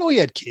about him. I didn't know he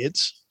had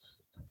kids.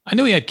 I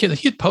knew he had kids.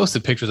 He had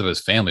posted pictures of his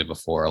family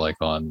before, like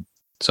on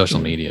social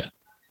media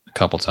a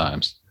couple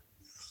times.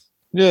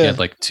 Yeah. He had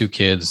like 2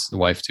 kids, the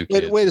wife, 2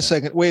 kids. Wait a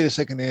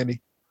second,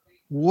 Andy.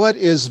 What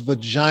is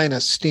vagina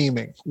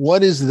steaming?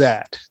 What is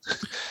that?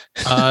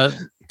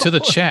 To the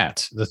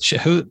chat.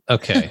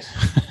 Okay.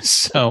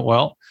 So,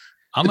 well,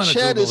 I'm going to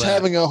chat Google is that.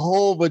 having a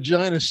whole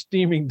vagina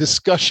steaming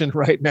discussion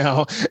right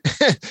now.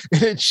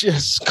 And it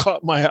just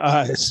caught my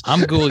eyes.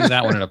 I'm Googling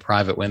that one in a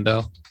private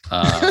window.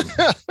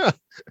 I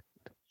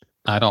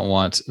don't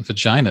want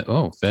vagina.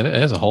 Oh, that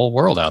is a whole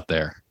world out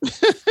there.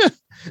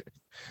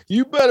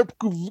 You better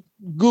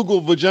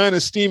Google vagina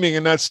steaming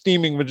and not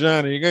steaming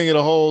vagina. You're going to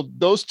get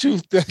those two,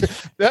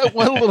 that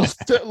one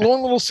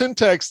little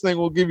syntax thing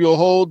will give you a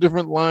whole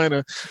different line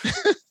of.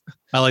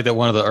 I like that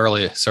one of the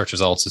early search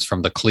results is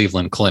from the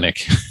Cleveland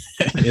Clinic.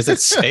 Is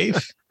it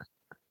safe?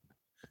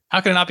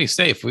 How can it not be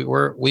safe?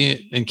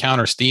 We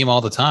encounter steam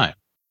all the time.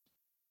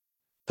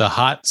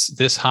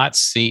 This hot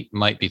seat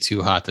might be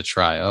too hot to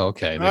try. Oh,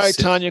 okay. All right,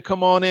 Tanya,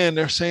 come on in.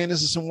 They're saying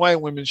this is some white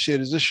women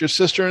shit. Is this your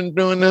sister in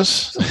doing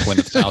this?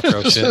 Gwyneth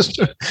Paltrow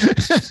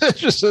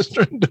shit. Your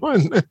sister in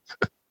doing this.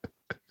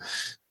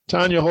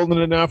 Tanya holding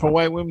it down for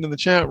white women in the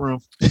chat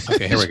room.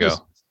 Okay, here we go.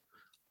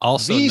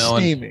 Also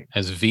known steaming.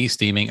 as V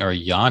steaming or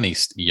yoni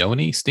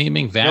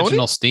steaming.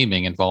 Vaginal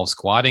steaming involves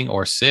squatting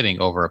or sitting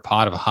over a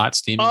pot of hot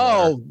steaming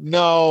water.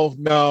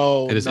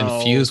 No. It is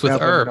infused with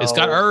herb. It's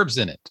got herbs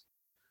in it.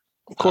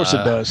 Of course it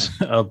does.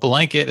 A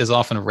blanket is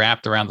often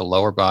wrapped around the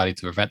lower body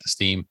to prevent the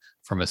steam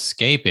from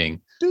escaping.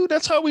 Dude,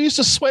 that's how we used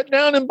to sweat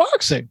down in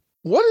boxing.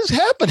 What is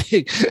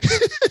happening?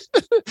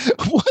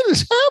 What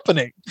is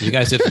happening? You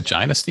guys did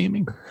vagina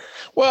steaming?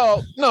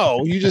 Well,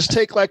 no. You just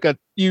take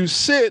you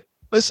sit.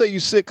 Let's say you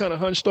sit kind of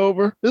hunched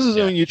over. This is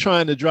when you're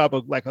trying to drop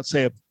a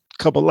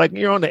couple, like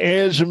you're on the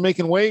edge of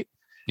making weight.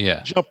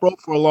 Yeah. Jump rope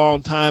for a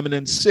long time and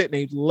then sit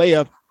and you lay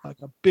up like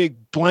a big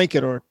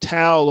blanket or a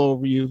towel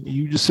over you.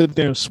 You just sit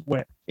there and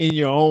sweat in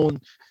your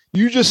own.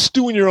 You just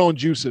stew in your own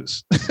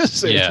juices.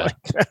 Yeah.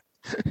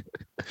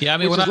 Yeah. I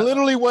mean,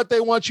 literally what they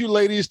want you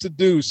ladies to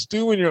do: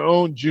 stew in your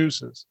own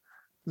juices.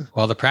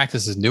 While the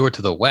practice is newer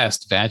to the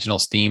West, vaginal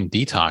steam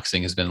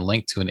detoxing has been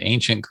linked to an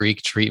ancient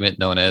Greek treatment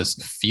known as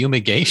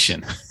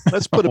fumigation.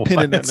 Let's put a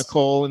pin in that,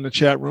 Nicole, in the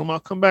chat room. I'll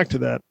come back to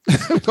that.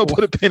 I'll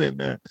put a pin in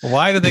that.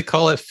 Why do they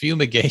call it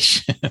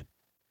fumigation?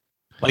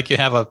 Like you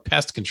have a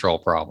pest control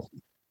problem.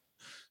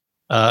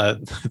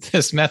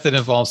 This method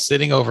involves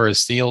sitting over a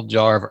sealed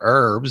jar of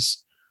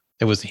herbs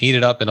that was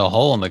heated up in a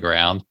hole in the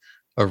ground.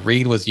 A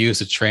reed was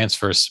used to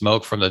transfer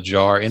smoke from the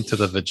jar into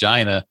the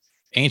vagina.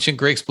 Ancient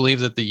Greeks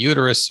believed that the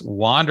uterus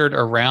wandered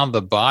around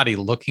the body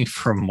looking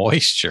for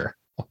moisture.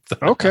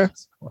 Okay.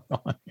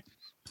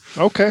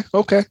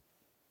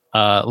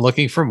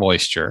 Looking for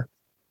moisture.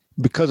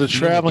 Because a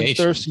traveling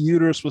thirsty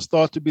uterus was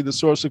thought to be the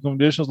source of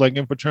conditions like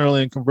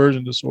infertility and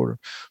conversion disorder,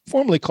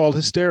 formerly called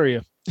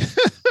hysteria.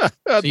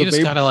 So you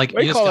just gotta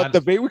we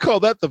call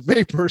that the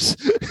vapors.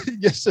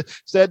 Yes,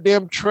 it's that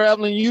damn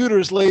traveling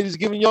uterus, ladies,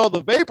 giving y'all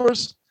the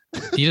vapors.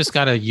 You just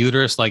got a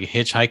uterus like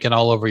hitchhiking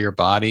all over your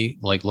body,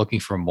 like looking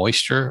for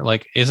moisture.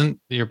 Like,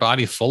 isn't your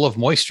body full of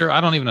moisture? I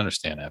don't even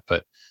understand that,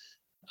 but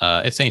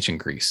it's ancient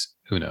Greece.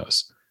 Who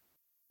knows?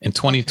 In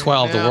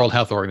 2012, the World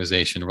Health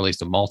Organization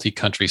released a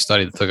multi-country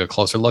study that took a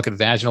closer look at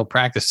vaginal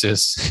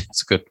practices.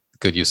 It's a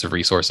good use of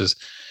resources.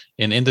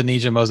 In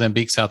Indonesia,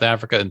 Mozambique, South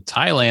Africa, and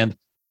Thailand,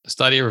 the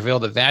study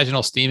revealed that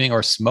vaginal steaming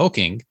or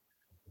smoking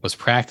was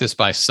practiced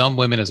by some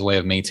women as a way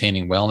of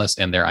maintaining wellness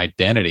and their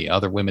identity.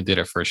 Other women did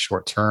it for a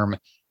short time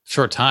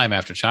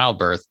after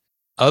childbirth.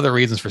 Other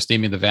reasons for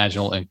steaming the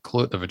vagina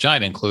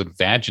include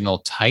vaginal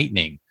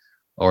tightening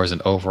or as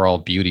an overall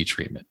beauty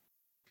treatment.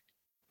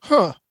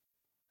 Huh.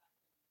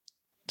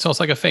 So it's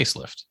like a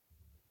facelift.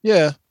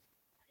 Yeah.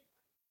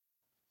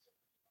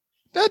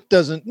 None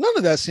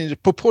of that seems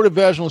purported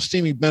vaginal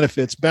steaming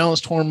benefits,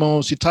 balanced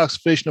hormones,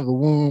 detoxification of the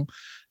womb,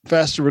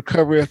 faster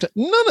recovery after.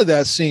 None of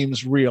that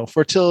seems real.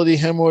 Fertility,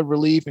 hemorrhoid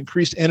relief,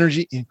 increased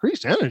energy.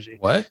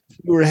 What?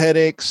 Fewer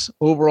headaches,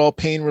 overall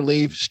pain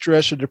relief,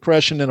 stress or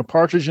depression, and a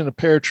partridge in a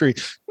pear tree.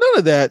 None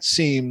of that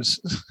seems.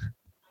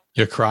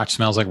 Your crotch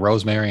smells like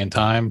rosemary and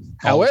thyme.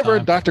 However,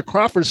 Dr.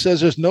 Crawford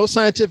says there's no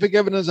scientific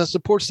evidence that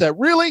supports that.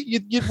 Really?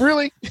 You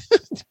really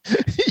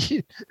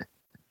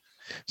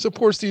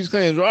supports these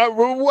claims?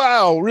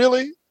 Wow,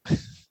 really?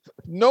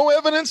 No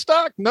evidence,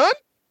 Doc? None?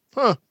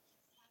 Huh.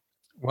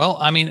 Well,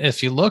 I mean,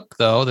 if you look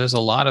though, there's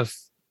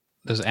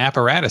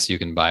apparatus you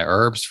can buy,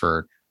 herbs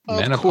for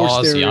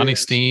menopause, yoni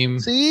steam.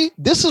 See,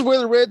 this is where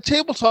the Red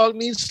Table Talk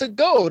needs to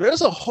go.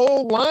 There's a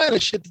whole line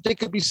of shit that they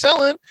could be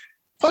selling.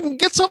 Fucking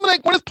get some of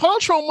that Gwyneth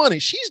Paltrow money.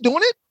 She's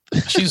doing it.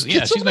 She's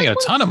making a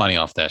ton of money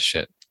off that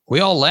shit. We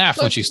all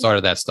laughed when she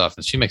started that stuff,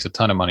 and she makes a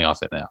ton of money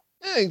off it now.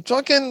 Hey,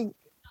 fucking.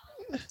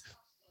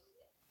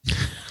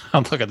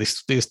 Look at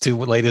these two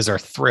ladies are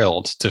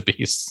thrilled to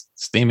be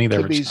steaming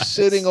their. To be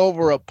sitting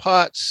over a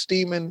pot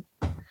steaming.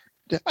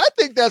 I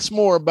think that's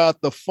more about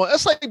the fun.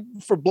 That's like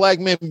for black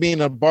men being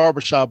in a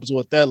barbershop is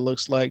what that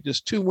looks like.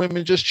 Just two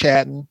women just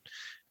chatting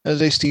as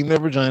they steam their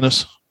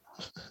vaginas.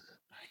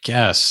 I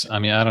guess. I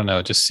mean, I don't know.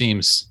 It just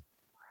seems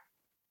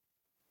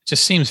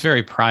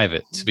very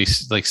private to be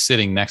like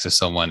sitting next to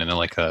someone in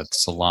like a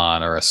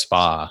salon or a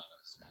spa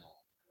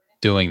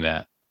doing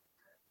that.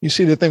 You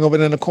see the thing over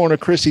there in the corner,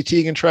 Chrissy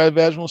Teigen tried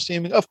vaginal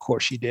steaming? Of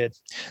course she did.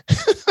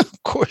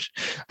 Of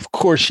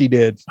course she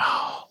did.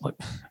 Oh, look,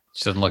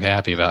 she doesn't look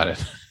happy about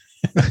it.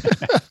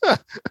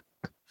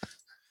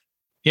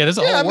 Yeah, there's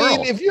a whole world. I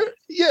mean, if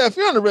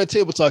you're on the Red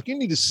Table Talk, you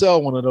need to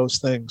sell one of those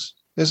things.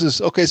 This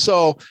is okay.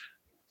 So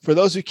for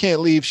those who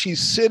can't leave,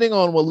 she's sitting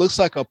on what looks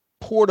like a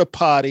porta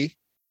potty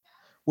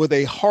with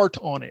a heart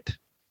on it.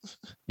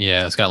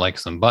 Yeah, it's got like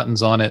some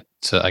buttons on it.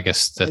 So I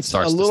guess that it's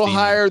starts a little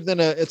higher than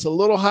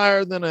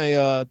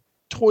a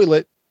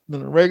toilet,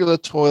 than a regular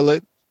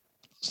toilet.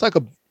 It's like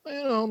looks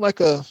like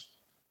a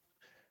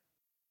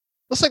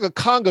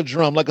conga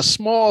drum, like a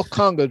small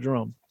conga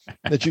drum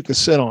that you could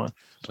sit on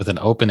with an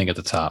opening at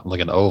the top, like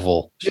an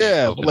oval.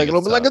 Yeah, like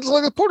it's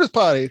like a porta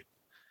potty.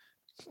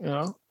 You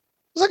know,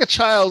 it's like a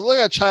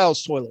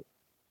child's toilet.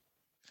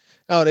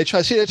 Oh, they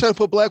try to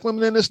put black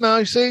women in this now.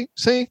 You see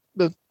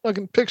the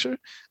fucking picture.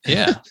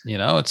 Yeah,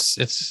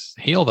 it's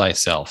Heal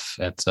Thyself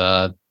at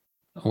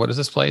what is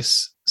this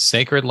place?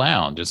 Sacred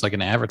Lounge. It's like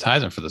an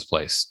advertisement for this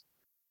place.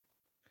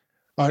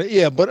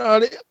 Yeah, but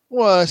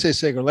I say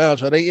Sacred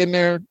Lounge. Are they in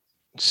there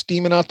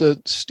steaming out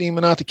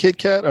the Kit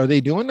Kat? Are they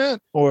doing that,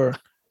 or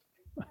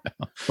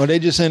are they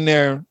just in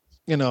there?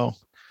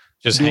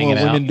 Just hanging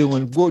out,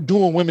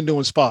 doing women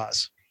doing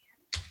spas.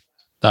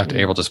 Dr.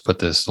 Abel just put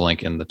this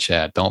link in the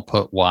chat. Don't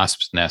put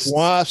wasps' nests.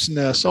 Wasps'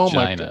 nests. Oh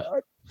my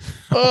God.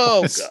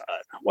 Oh God.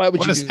 Why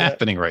would you do that? What is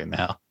happening right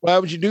now? Why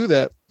would you do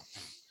that?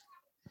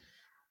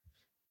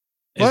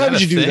 Why would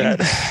you do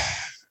that?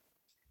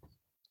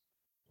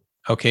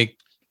 Okay.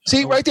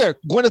 See right there,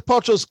 Gwyneth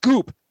Paltrow's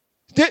goop.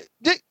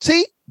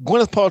 See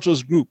Gwyneth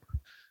Paltrow's goop.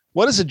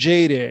 What is a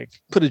jade egg?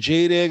 Put a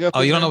jade egg up.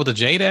 Oh, you don't know what the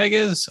jade egg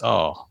is?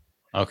 Oh,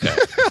 okay.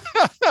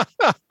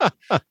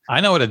 I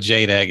know what a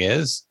jade egg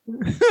is.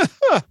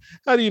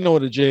 How do you know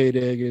what a jade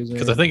egg is?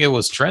 Because I think it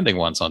was trending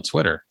once on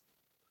Twitter.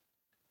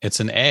 It's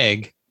an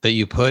egg that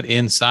you put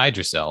inside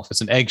yourself.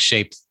 It's an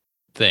egg-shaped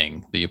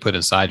thing that you put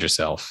inside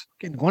yourself.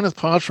 Gwyneth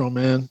Paltrow,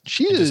 man,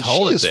 she is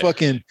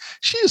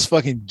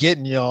fucking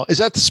getting y'all. Is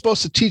that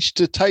supposed to teach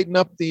to tighten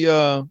up the?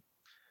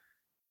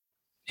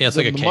 Yeah, it's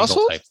like a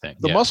muscle type thing.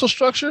 The muscle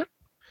structure.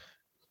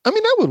 I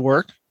mean, that would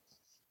work.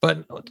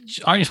 But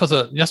aren't you supposed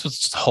to? You're supposed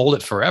to just hold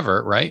it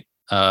forever, right?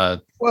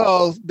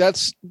 Well,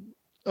 that's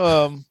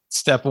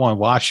step one.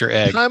 Wash your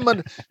egg. Time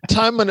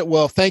on it.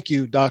 Well, thank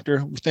you,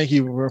 doctor. Thank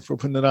you for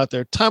putting it out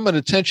there. Time and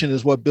attention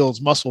is what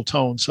builds muscle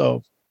tone.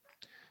 So,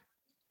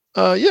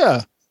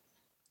 yeah.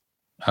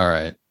 All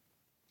right,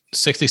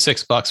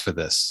 $66 for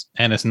this,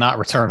 and it's not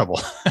returnable.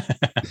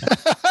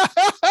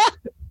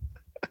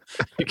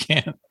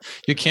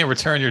 You can't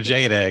return your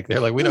jade egg. They're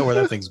like, we know where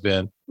that thing's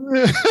been.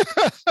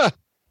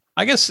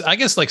 I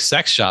guess like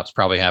sex shops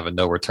probably have a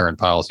no return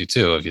policy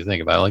too. If you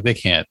think about it, like they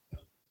can't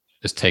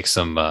just take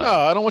some. No,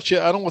 I don't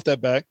want that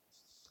back.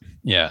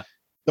 Yeah.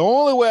 The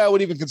only way I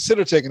would even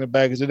consider taking it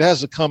back is it has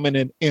to come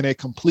in a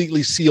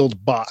completely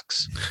sealed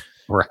box.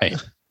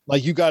 Right.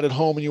 Like you got it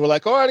home and you were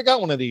like, oh, I already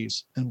got one of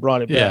these and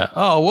brought it back. Yeah.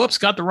 Oh, whoops,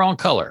 got the wrong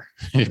color.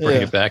 You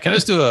bring it back. Can I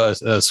just do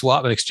a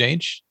swap and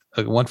exchange?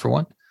 A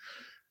 1-for-1?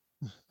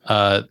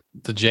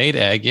 The jade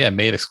egg,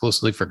 made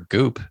exclusively for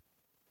Goop,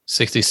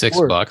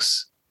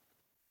 $66,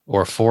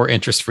 or 4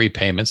 interest-free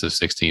payments of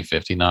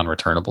 $16.50,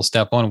 non-returnable.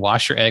 Step 1: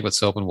 wash your egg with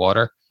soap and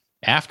water.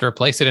 After,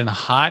 place it in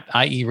hot,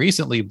 i.e.,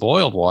 recently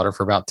boiled water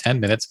for about 10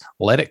 minutes.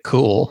 Let it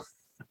cool.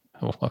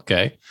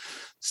 Okay.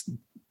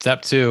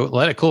 Step 2: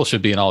 let it cool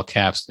should be in all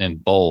caps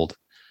and bold.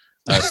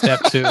 Step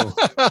 2: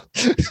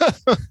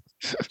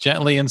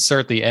 gently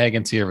insert the egg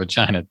into your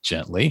vagina,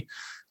 gently,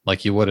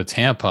 like you would a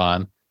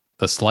tampon.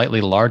 The slightly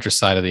larger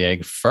side of the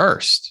egg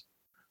first.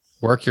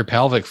 Work your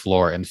pelvic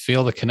floor and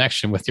feel the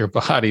connection with your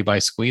body by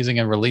squeezing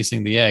and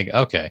releasing the egg.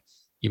 Okay.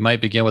 You might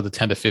begin with a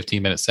 10 to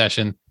 15 minute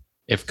session.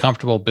 If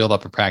comfortable, build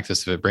up a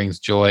practice if it brings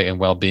joy and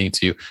well-being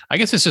to you. I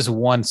guess it's just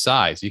one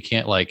size. You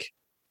can't like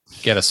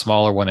get a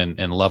smaller one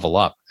and level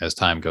up as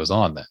time goes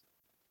on then.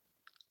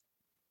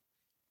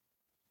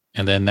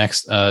 And then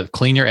next,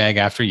 clean your egg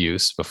after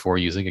use, before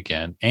using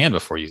again.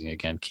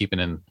 Keep it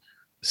in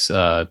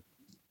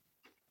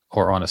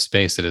or on a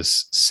space that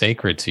is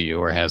sacred to you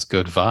or has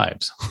good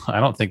vibes. I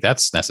don't think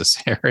that's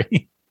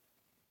necessary.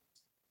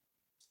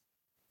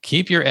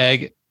 Keep your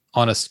egg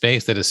on a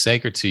space that is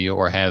sacred to you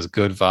or has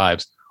good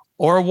vibes.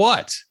 Or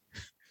what?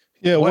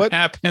 Yeah. What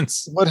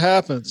happens? What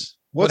happens?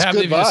 What's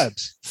happens good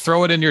vibes?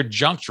 Throw it in your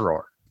junk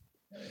drawer.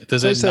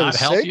 Does it not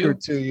help you?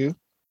 To you?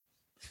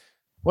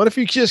 What if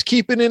you just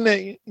keep it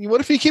in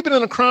what if you keep it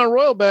in a Crown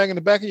Royal bag in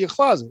the back of your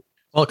closet?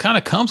 Well, it kind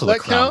of comes with a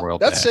Crown Royal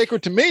bag. That's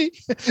sacred to me.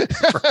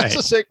 That's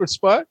a sacred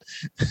spot.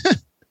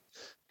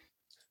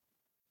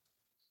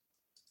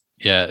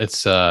 Yeah,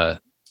 it's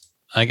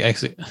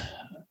actually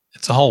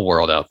it's a whole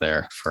world out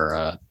there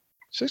for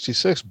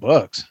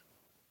 $66.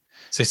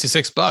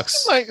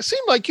 $66. It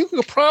seemed like you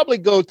could probably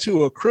go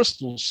to a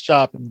crystal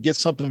shop and get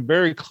something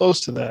very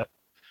close to that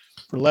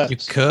for less. You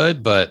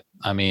could, but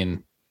I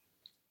mean,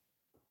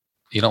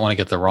 you don't want to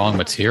get the wrong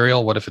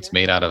material. What if it's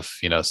made out of,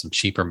 some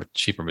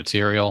cheaper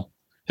material?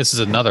 This is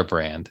another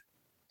brand.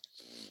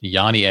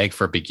 Yanni egg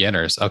for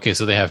beginners. Okay,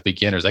 so they have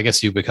beginners. I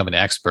guess you become an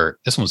expert.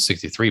 This one's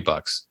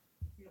 $63.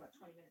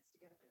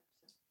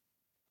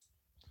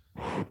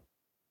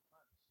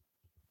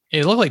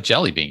 It looked like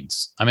jelly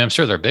beans. I mean, I'm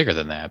sure they're bigger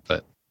than that,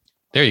 but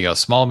there you go.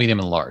 Small, medium,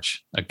 and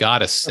large. A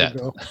goddess set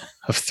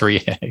of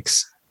 3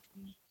 eggs.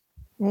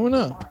 Why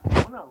not?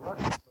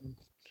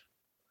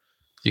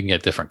 You can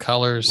get different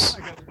colors.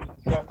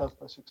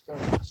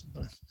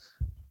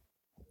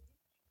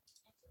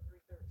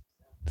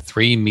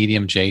 3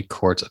 medium jade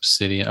quartz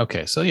obsidian.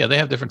 Okay, so yeah, they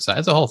have different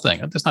sizes. The whole thing.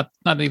 It's not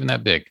even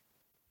that big.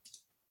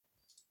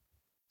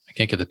 I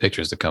can't get the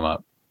pictures to come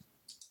up.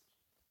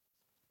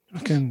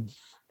 Fucking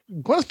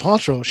Gwyneth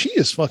Paltrow, she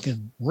is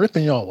fucking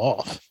ripping y'all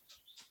off.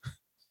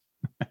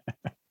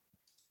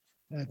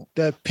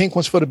 that pink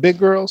one's for the big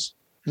girls.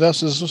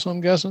 That's what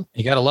I'm guessing.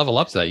 You got to level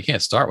up to that. You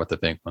can't start with the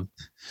pink one.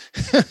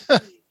 You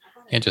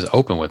can't just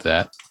open with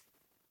that.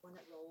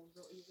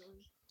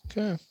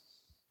 Okay.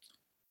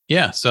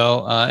 Yeah.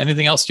 So,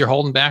 anything else you're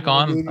holding back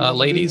on,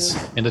 ladies,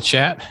 in the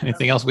chat?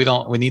 Anything else we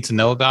need to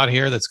know about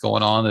here that's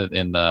going on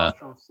in the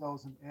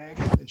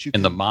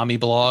mommy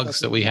blogs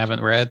that we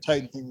haven't read?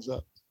 Tighten things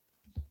up.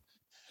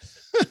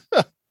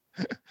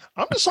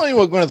 I'm just telling you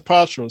what Gwyneth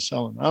Paltrow is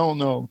selling. I don't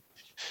know.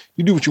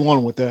 You do what you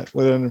want with that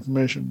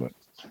information, but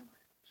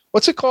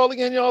what's it called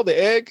again, y'all? The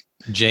egg?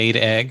 Jade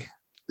egg.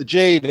 The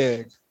jade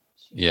egg.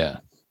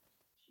 Yeah.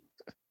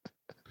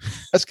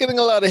 That's getting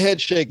a lot of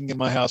head shaking in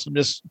my house. I'm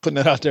just putting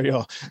that out there,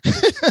 y'all.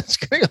 It's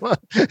getting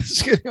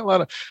a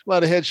lot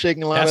of head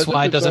shaking. That's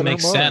why it doesn't make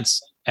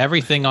sense.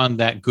 Everything on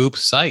that Goop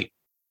site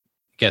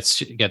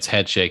gets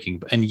head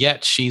shaking, and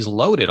yet she's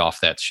loaded off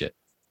that shit.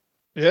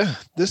 Yeah,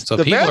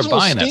 the people are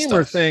buying that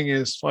steamer stuff. thing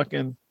is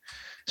fucking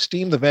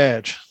steam the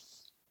vag.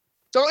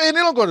 Andy,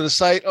 don't go to the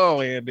site. Oh,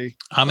 Andy,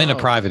 I'm in a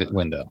private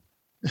window.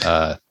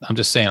 I'm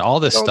just saying all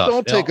this stuff.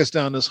 Don't take us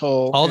down this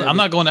hole.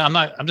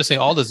 I'm just saying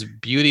all this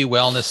beauty,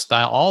 wellness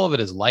style, all of it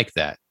is like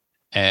that.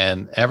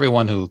 And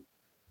everyone who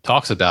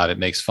talks about it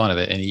makes fun of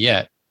it. And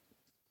yet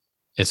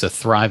it's a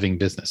thriving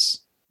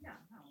business.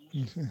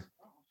 Mm-hmm.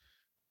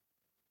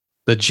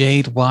 The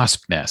Jade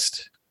Wasp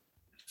Nest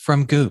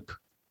from Goop.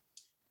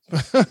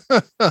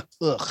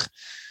 Ugh.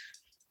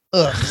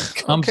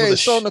 Okay,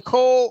 so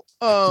Nicole,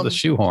 the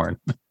shoehorn.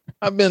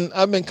 I've been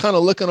kind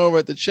of looking over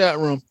at the chat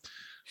room.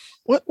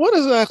 What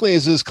exactly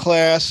is this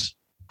class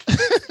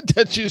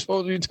that you're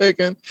supposed to be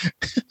taking?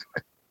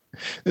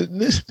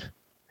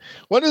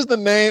 What is the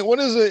name? What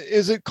is it?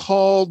 Is it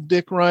called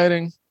dick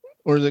riding,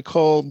 or is it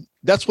called?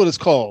 That's what it's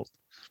called.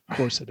 Of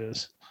course, it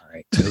is. All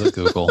right, to the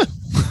Google.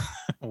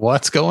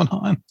 What's going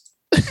on?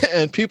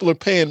 And people are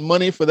paying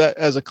money for that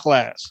as a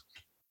class.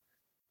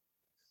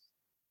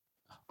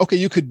 Okay,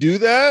 you could do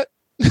that,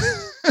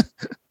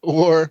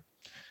 or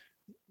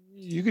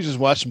you could just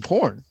watch some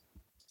porn.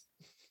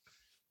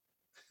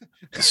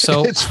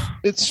 So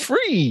it's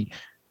free.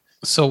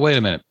 So wait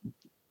a minute.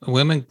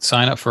 Women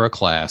sign up for a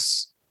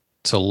class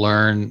to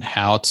learn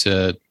how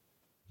to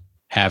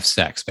have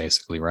sex,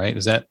 basically, right?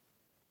 Is that?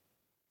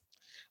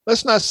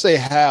 Let's not say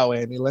how,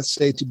 Andy. Let's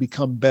say to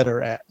become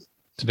better at.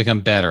 To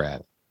become better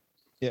at it.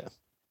 Yeah.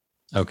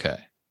 Okay.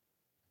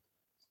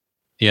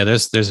 Yeah,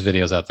 there's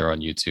videos out there on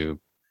YouTube.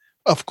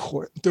 Of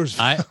course.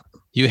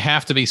 You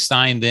have to be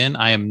signed in.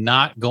 I am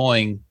not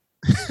going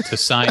to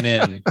sign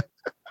in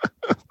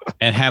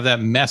and have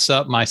that mess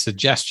up my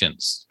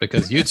suggestions,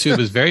 because YouTube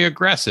is very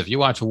aggressive. You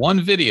watch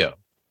one video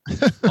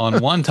on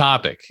one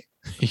topic,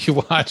 you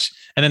watch,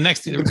 and the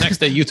next day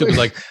YouTube is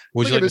like,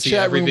 "Would you like to see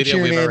every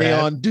video we've ever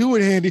had?" Do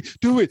it, Andy.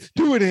 Do it,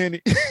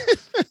 Andy.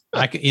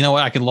 You know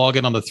what? I can log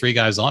in on the 3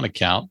 Guys On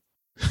account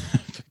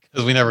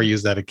because we never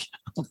use that account.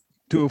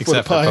 Do it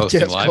except for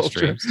posting live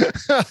streams.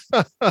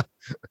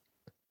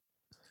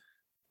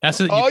 That's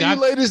it. You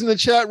ladies in the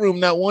chat room,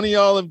 not one of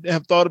y'all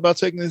have thought about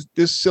taking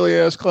this silly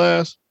ass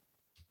class.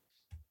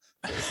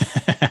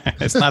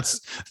 It's not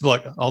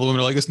like all the women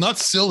are like, it's not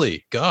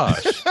silly.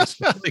 Gosh, it's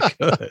really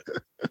good.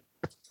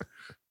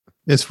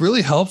 It's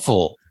really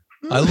helpful.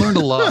 I learned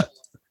a lot.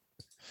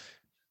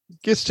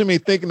 Gets to me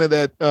thinking of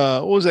that.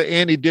 What was that?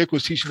 Andy Dick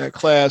was teaching that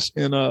class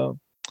in what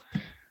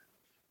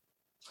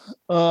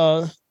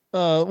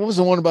was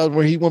the one about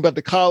where he went back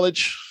to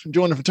college,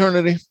 joined the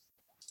fraternity?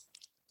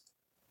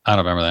 I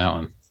don't remember that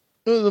one.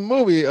 It was a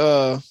movie.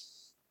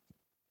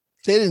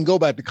 They didn't go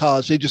back to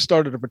college. They just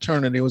started a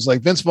fraternity. It was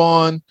like Vince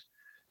Vaughn.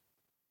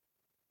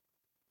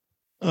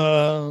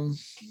 Oh,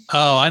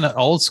 I know.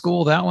 Old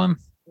School, that one.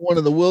 One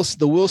of the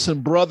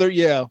Wilson brother.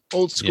 Yeah,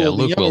 Old School. Yeah, the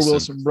Luke younger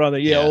Wilson brother.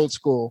 Yeah, Old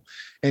School.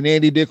 And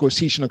Andy Dick was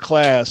teaching a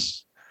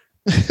class.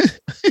 He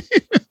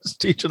was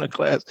teaching a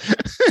class.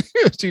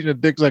 He was teaching a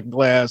Dick second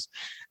class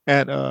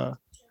at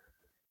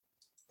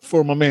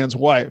for my man's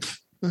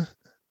wife.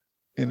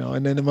 You know,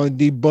 and then the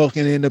debunk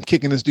and end up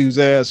kicking this dude's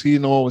ass. He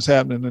didn't know what was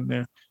happening in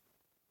there.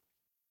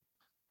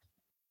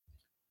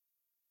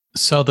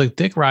 So the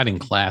dick riding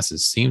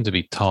classes seem to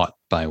be taught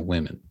by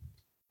women.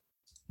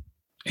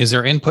 Is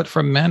there input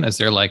from men? Is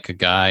there like a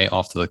guy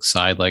off to the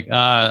side, like,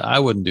 I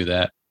wouldn't do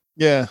that?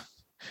 Yeah.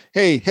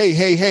 Hey,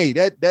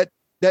 that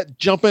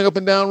jumping up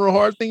and down real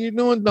hard thing you're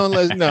doing, you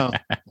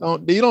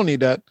don't need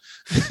that.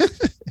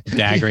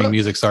 Daggering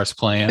music starts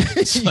playing.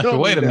 Like,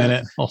 wait a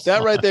minute.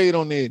 That right there you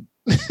don't need.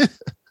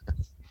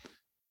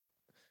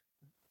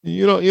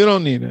 You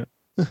don't need it.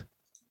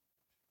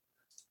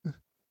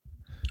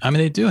 I mean,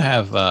 they do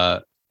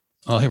have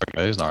here we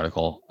go. There's an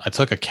article. I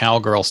took a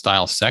cowgirl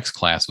style sex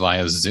class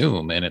via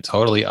Zoom and it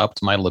totally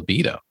upped my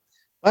libido.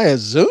 Via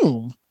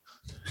Zoom?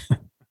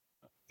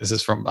 This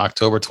is from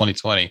October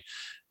 2020.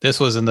 This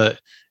was in the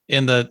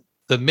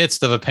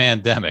midst of a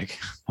pandemic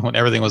when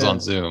everything was on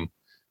Zoom.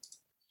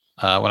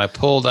 When I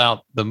pulled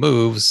out the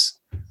moves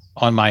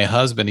on my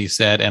husband, he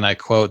said, and I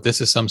quote, "This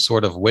is some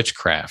sort of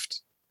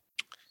witchcraft."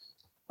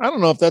 I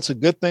don't know if that's a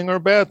good thing or a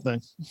bad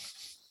thing.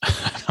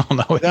 I don't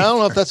know. I don't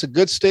know if that's a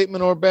good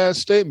statement or a bad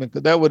statement,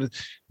 because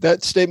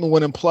that statement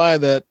would imply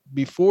that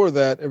before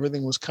that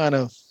everything was kind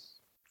of,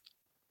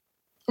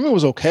 I mean, it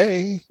was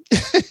okay,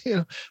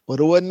 but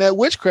it wasn't that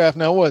witchcraft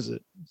now, was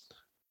it?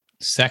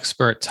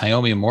 Sexpert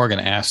Taomi Morgan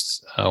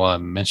asked,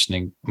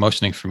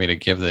 motioning for me to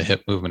give the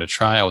hip movement a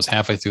try. I was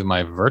halfway through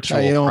my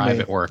virtual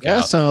private workout.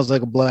 That sounds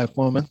like a black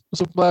woman.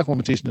 What's a black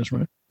woman teaching this,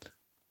 right?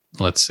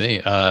 Let's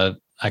see.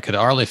 I could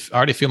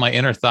already feel my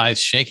inner thighs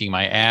shaking.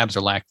 My abs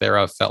or lack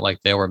thereof felt like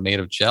they were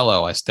made of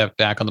jello. I stepped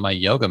back onto my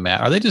yoga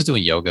mat. Are they just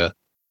doing yoga?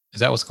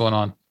 Is that what's going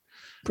on?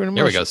 Pretty much.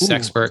 Here we go.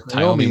 Sexpert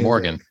Taomi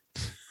Morgan.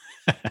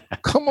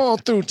 Come on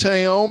through,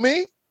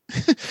 Taomi.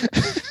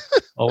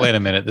 Oh, wait a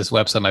minute. This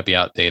website might be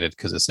outdated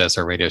because it says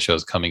her radio show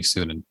is coming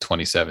soon in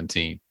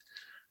 2017. Is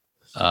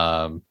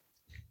that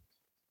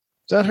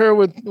her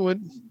with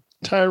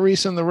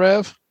Tyrese and the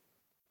Rev?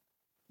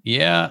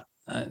 Yeah.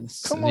 Come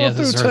on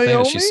through, this is her Taomi. thing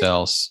that she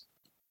sells.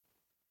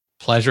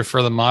 Pleasure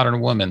for the modern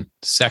woman.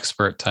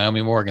 Sexpert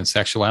Taomi Morgan,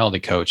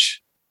 sexuality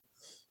coach.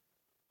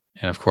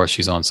 And of course,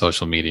 she's on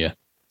social media.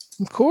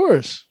 Of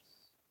course.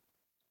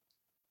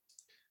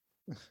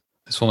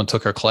 This woman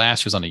took her class.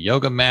 She was on a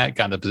yoga mat,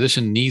 got in the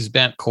position, knees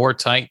bent, core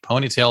tight,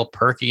 ponytail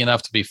perky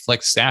enough to be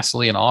flicked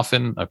sassily and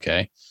often.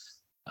 Okay.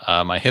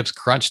 My hips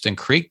crunched and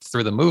creaked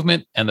through the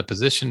movement, and the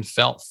position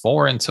felt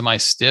foreign to my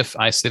stiff,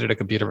 I sit at a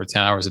computer for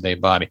 10 hours a day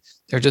body.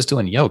 They're just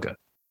doing yoga.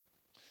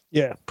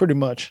 Yeah, pretty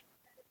much.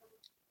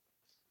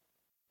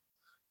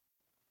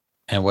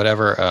 And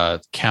whatever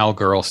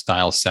cowgirl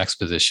style sex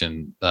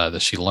position that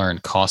she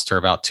learned cost her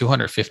about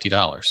 $250.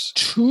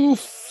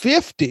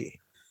 $250.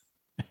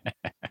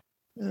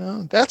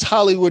 That's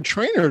Hollywood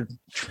trainer.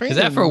 Is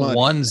that for money.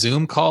 one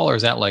Zoom call, or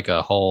is that like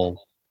a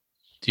whole?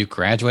 Do you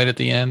graduate at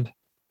the end?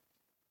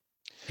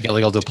 You got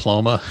like a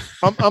diploma?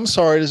 I'm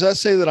sorry. Does that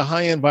say that a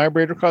high end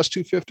vibrator costs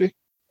 $250?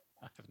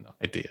 I have no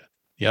idea.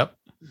 Yep.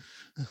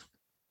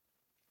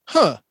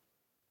 Huh.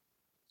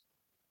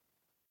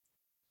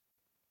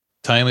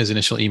 Taomi's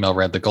initial email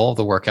read, "The goal of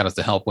the workout is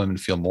to help women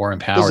feel more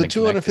empowered." Does a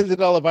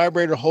 $250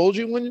 vibrator hold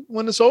you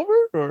when it's over?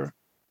 Or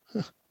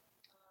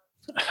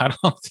I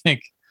don't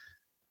think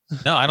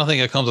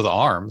it comes with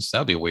arms.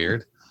 That'd be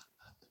weird.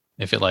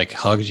 If it like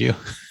hugged you,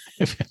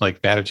 if it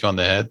like battered you on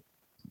the head.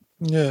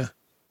 Yeah.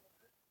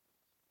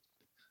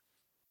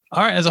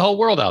 All right, there's a whole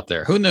world out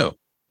there. Who knew?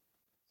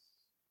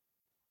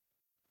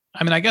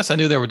 I mean, I guess I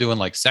knew they were doing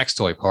like sex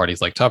toy parties,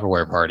 like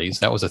Tupperware parties.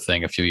 That was a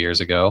thing a few years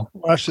ago.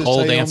 Watch this.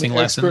 Pole dancing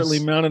lessons. Expertly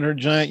mounted her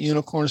giant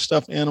unicorn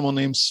stuffed animal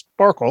named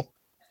Sparkle.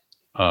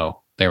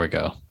 Oh, there we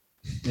go.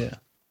 Yeah.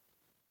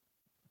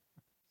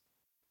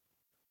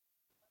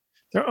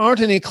 There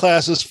aren't any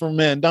classes for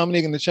men.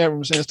 Dominique in the chat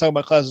room saying, let's talk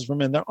about classes for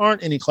men. There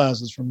aren't any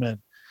classes for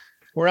men.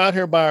 We're out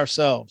here by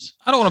ourselves.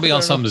 I don't want to be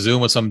on some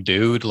Zoom with some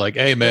dude like,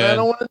 hey, man. I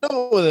don't want to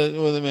know with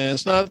it, man.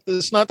 It's not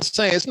the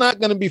same. It's not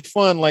going to be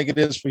fun like it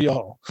is for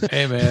y'all.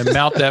 Hey, man,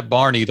 mount that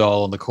Barney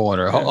doll in the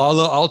corner.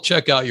 I'll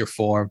check out your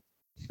form.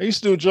 I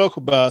used to do a joke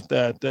about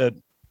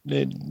that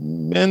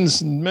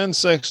men's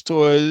sex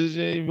toys.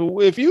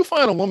 If you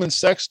find a woman's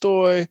sex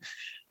toy,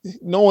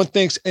 no one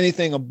thinks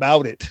anything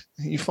about it.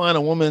 You find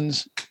a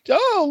woman's,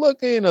 look,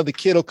 the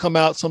kid will come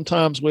out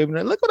sometimes waving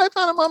at, look what I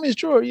found in mommy's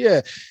drawer. Yeah.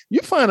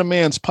 You find a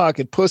man's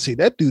pocket pussy,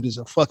 that dude is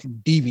a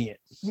fucking deviant.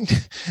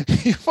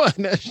 You find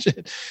that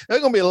shit, there's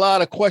going to be a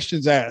lot of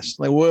questions asked.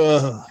 Like,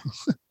 whoa,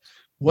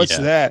 what's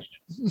that?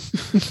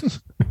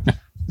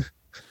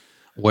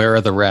 Where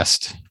are the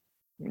rest?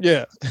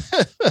 Yeah.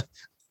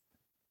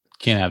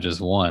 Can't have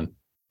just one.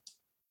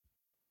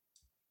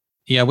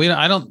 Yeah,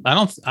 I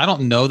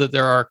don't know that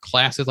there are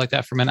classes like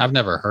that for men. I've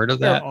never heard of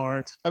that. There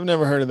aren't. I've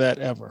never heard of that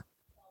ever.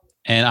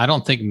 And I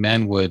don't think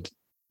men would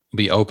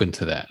be open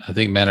to that. I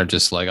think men are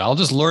just like, I'll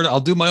just learn. I'll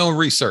do my own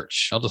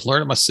research. I'll just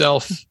learn it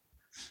myself.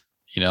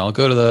 I'll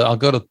go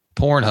to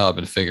Pornhub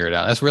and figure it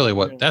out. That's really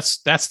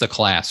that's the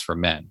class for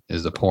men,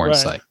 is the porn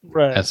site.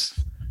 Right.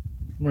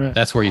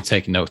 That's where you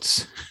take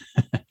notes.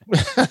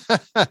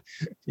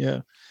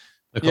 Yeah.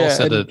 Nicole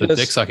said that the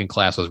dick sucking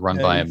class was run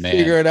by a man.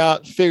 Figure it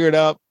out.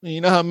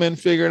 You know how men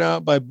figure it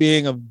out? By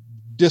being of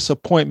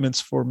disappointments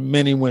for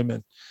many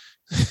women.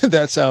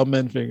 That's how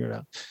men figure it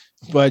out.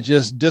 By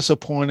just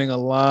disappointing a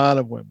lot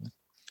of women.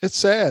 It's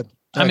sad.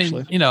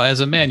 Actually. I mean, as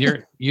a man,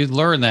 you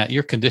learn that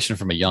you're conditioned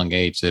from a young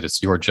age that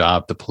it's your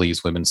job to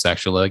please women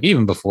sexually. Like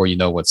even before you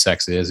know what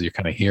sex is, you're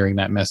kind of hearing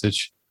that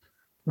message.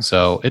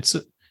 So it's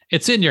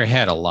in your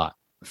head a lot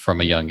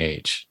from a young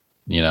age,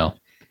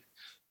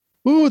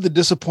 Ooh, the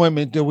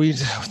disappointment that we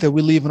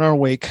leave in our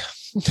wake.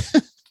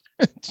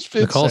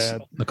 Nicole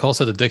said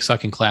the dick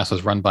sucking class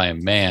was run by a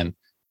man.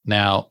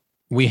 Now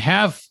we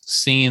have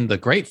seen the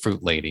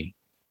Grapefruit Lady,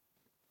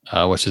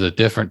 which is a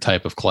different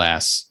type of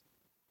class.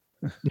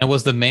 Now,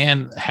 was the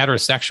man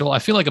heterosexual? I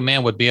feel like a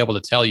man would be able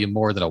to tell you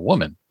more than a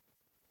woman,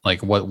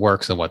 like what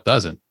works and what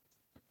doesn't.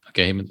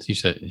 Okay, he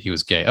said he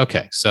was gay.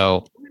 Okay,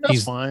 so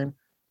he's fine.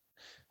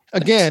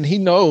 Again, he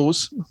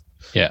knows.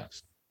 Yeah.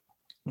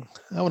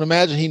 I would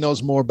imagine he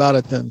knows more about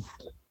it than,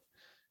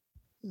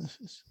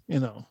 Hey,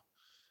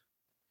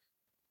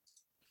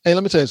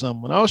 let me tell you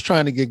something. When I was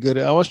trying to get good,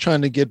 I was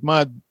trying to get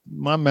my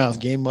mouth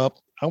game up.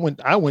 I went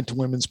to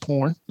women's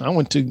porn. I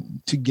went to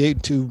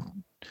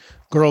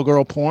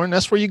girl porn.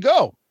 That's where you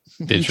go.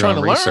 Did your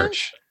own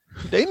research.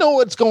 They know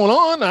what's going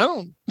on. I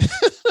don't.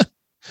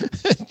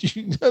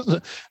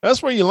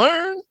 That's where you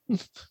learn.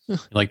 You're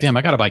like, damn,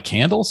 I got to buy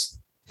candles.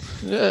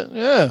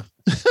 Yeah.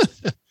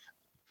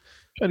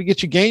 Trying to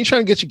get your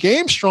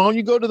game strong.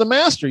 You go to the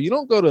master. You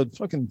don't go to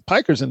fucking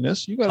pikers in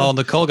this. You got. Oh,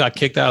 Nicole got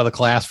kicked out of the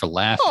class for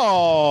laughing.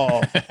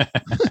 Oh.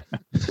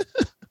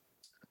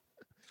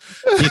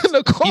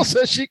 Nicole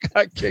says she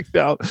got kicked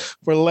out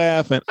for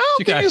laughing. I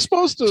don't think you're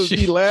supposed to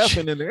be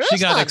laughing in there.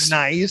 That's not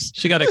nice.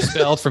 She got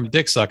expelled from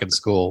dick sucking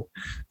school.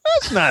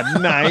 That's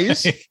not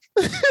nice.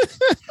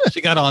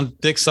 She got on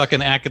dick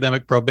sucking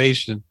academic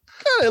probation.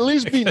 Gotta at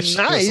least be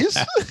nice.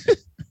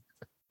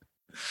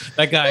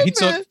 That guy,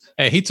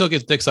 he took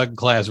his dick sucking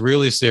class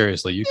really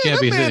seriously. You can't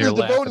be sitting here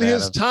laughing at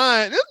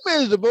him. This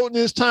man is devoting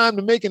his time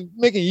to making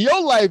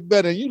your life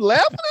better. You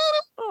laughing at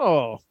him?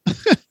 Oh.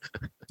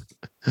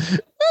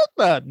 That's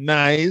not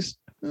nice.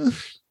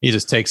 He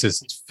just takes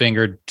his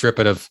finger, drip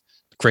it of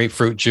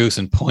grapefruit juice,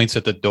 and points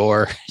at the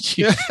door.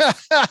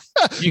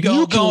 You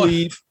go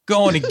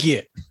on and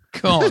get.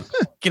 Go on.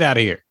 Get out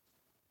of here.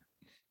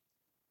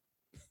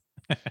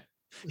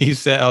 He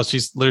said, she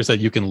literally said,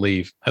 you can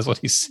leave. That's what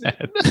he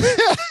said.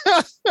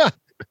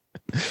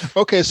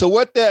 Okay, so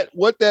what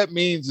that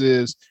means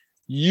is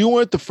you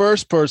weren't the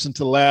first person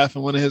to laugh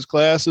in one of his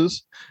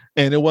classes,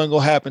 and it wasn't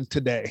gonna happen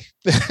today.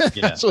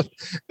 Yeah.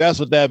 That's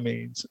what that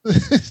means.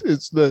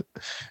 It's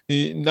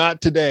not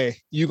today.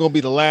 You're gonna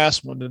be the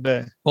last one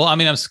today. Well, I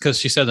mean, because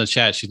she said in the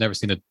chat she'd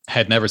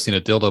had never seen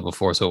a dildo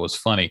before, so it was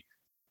funny.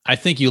 I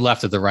think you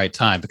left at the right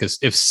time, because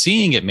if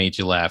seeing it made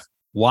you laugh,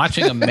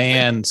 watching a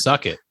man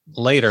suck it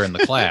later in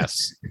the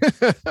class,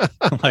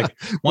 like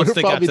once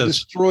they got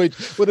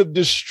would have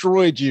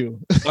destroyed you.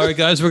 All right,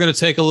 guys, we're gonna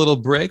take a little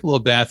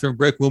bathroom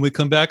break. When we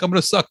come back, I'm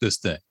gonna suck this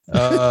thing.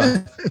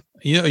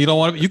 You don't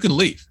want to. You can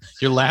leave.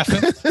 You're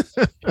laughing.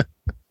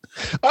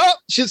 Oh,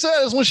 she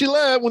says when he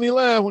laughed.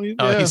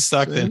 He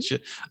sucked and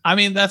shit. I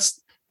mean,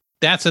 that's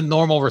a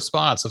normal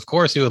response. Of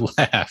course, he would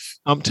laugh.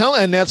 I'm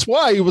telling, and that's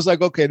why he was like,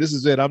 "Okay, this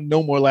is it. I'm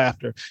no more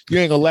laughter. You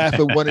ain't gonna laugh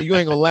at one. You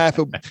ain't gonna laugh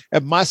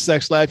at my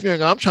sex life.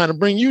 I'm trying to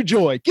bring you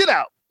joy. Get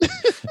out."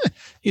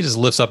 He just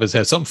lifts up his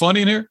head. Something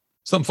funny in here?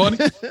 Something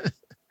funny?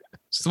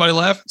 Somebody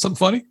laugh? Something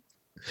funny?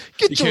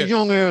 Get your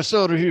young ass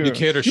out of here. You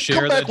care to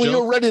share that joke? When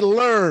you're ready to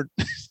learn.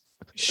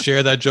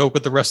 Share that joke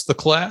with the rest of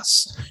the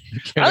class.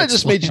 I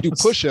just made you do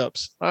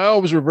push-ups. I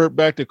always revert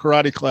back to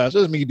karate class. It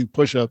doesn't make you do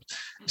push-ups.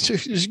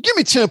 Just give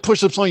me 10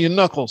 push-ups on your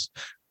knuckles.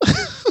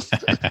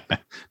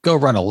 Go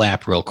run a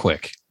lap real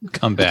quick.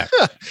 Come back.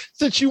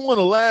 Since you want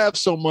to laugh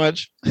so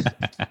much.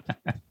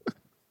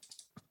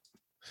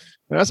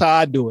 That's how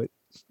I do it.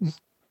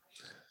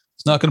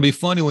 It's not going to be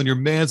funny when your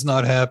man's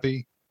not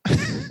happy.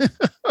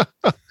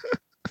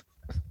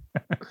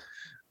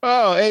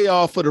 Oh, hey,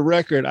 y'all, for the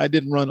record, I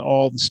didn't run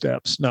all the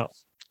steps. No,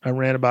 I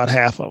ran about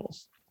half of them.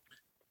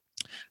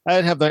 I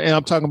didn't have the, and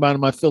I'm talking about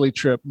in my Philly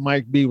trip,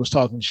 Mike B was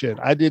talking shit.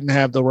 I didn't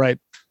have the right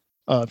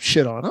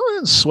shit on. I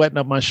wasn't sweating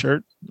up my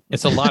shirt.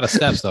 It's a lot of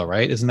steps though,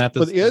 right? Isn't that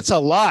it's a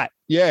lot.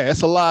 Yeah,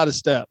 it's a lot of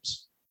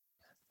steps.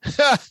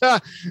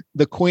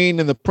 The queen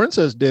and the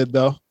princess did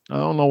though. I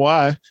don't know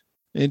why.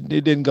 It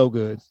didn't go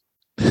good.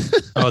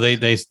 Oh,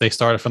 they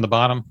started from the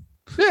bottom?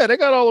 Yeah, they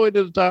got all the way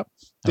to the top.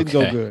 Didn't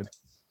go good.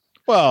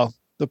 Well,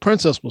 the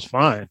princess was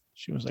fine.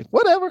 She was like,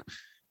 whatever.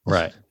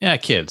 Right. Yeah,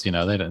 kids, they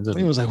don't.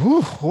 He was like,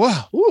 whoo,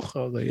 wow, whoo. I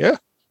was like, yeah.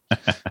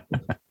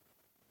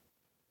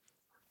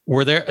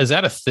 Is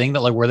that a thing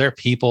that were there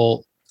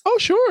people? Oh,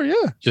 sure.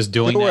 Yeah. Just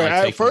doing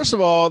that. First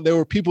of all, there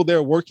were people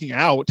there working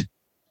out,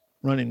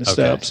 running the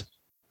steps.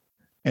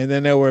 And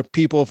then there were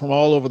people from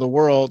all over the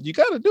world. You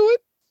got to do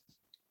it.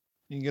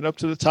 You get up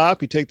to the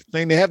top, you take the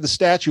thing. They have the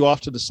statue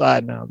off to the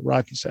side now, the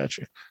Rocky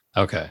statue.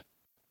 Okay.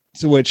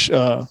 To which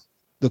the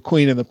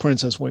Queen and the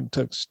Princess went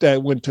and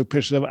took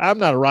pictures of it. I'm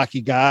not a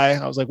Rocky guy.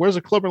 I was like, where's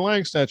the Clubber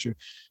Lang statue?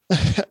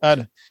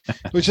 It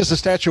was just a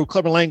statue of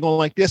Clubber Lang going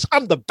like this.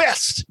 I'm the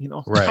best.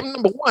 Right. I'm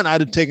number one.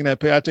 I'd have taken that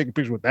picture. I'd take a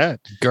picture with that.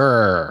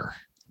 Grr.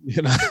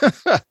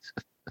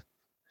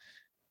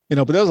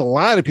 But there was a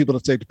lot of people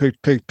to take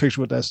the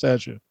picture with that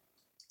statue.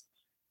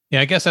 Yeah,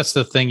 I guess that's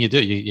the thing you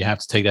do. You have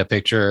to take that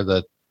picture,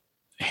 the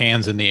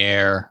hands in the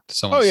air.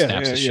 Someone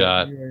snaps a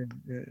shot.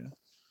 Yeah.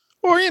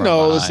 Or,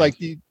 it's like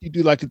you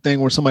do like the thing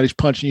where somebody's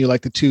punching you,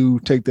 like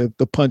take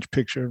the punch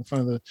picture in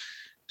front of the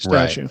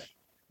statue. Right.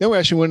 Then we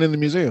actually went in the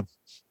museum.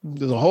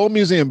 There's a whole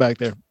museum back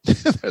there.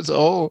 There's a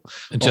whole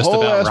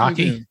about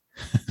Rocky.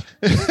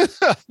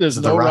 There's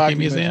no Rocky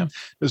museum.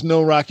 There's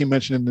no Rocky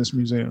mentioned in this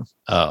museum.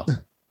 Oh,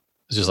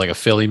 it's just like a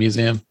Philly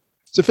museum.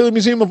 It's a Philly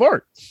Museum of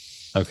Art.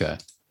 Okay.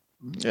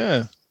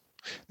 Yeah.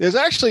 There's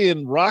actually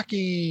in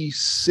Rocky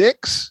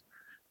 6,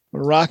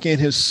 where Rocky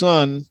and his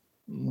son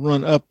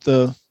run up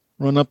the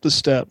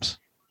steps.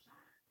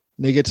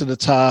 And they get to the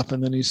top,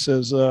 and then he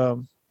says,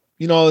 all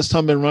this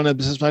time I've been running, I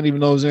didn't even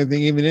know there's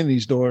anything even in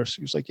these doors.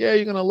 He was like, yeah,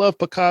 you're going to love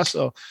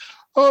Picasso.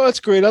 Oh, that's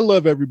great. I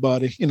love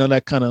everybody.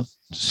 That kind of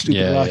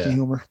stupid Rocky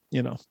humor,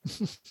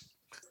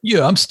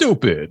 Yeah, I'm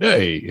stupid.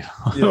 Hey,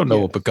 I don't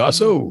know a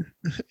Picasso.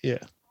 Yeah.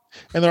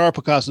 And there are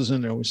Picassos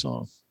in there. We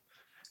saw them.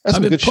 That's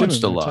some good shit.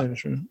 There's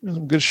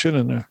some good shit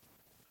in there.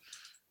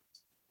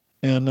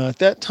 And at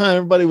that time,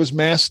 everybody was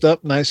masked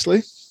up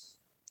nicely.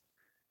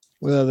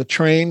 With the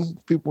train,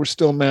 people were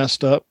still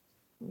masked up.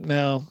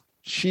 Now,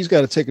 she's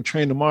got to take a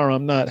train tomorrow.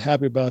 I'm not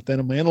happy about that.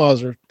 And my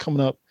in-laws are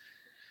coming up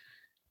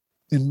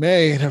in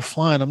May and they're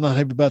flying. I'm not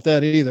happy about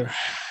that either.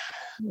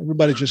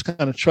 Everybody just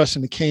kind of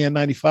trusting the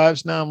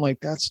KN95s now. I'm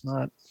like, that's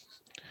not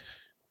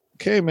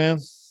okay, man.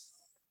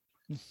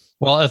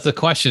 Well, if the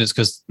question is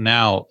because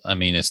now,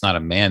 it's not a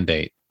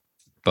mandate,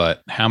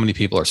 but how many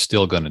people are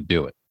still going to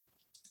do it?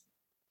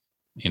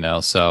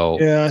 So.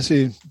 Yeah, I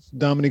see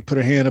Dominique put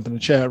her hand up in the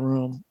chat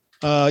room.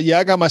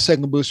 I got my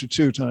second booster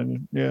too, Tanya.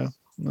 Yeah,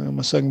 I got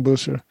my second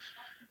booster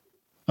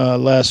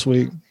last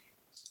week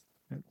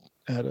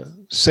at a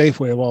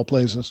Safeway of all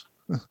places.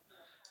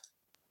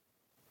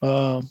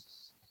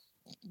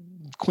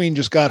 Queen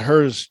just got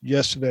hers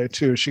yesterday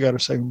too. She got her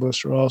second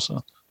booster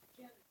also.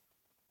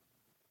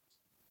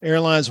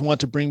 Airlines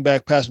want to bring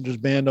back passengers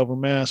banned over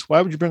masks.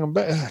 Why would you bring them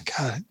back? Oh,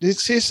 God,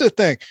 it's the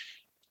thing.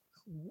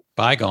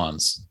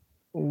 Bygones.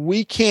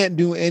 We can't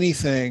do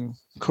anything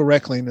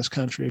correctly in this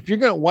country.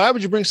 Why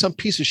would you bring some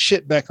piece of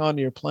shit back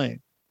onto your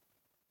plane?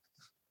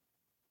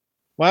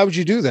 Why would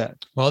you do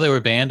that? Well, they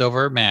were banned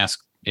over mask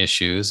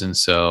issues, and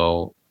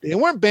so they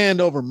weren't banned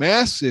over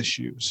mask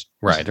issues.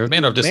 Right, they were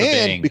banned over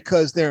disobeying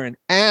because they're an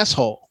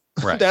asshole.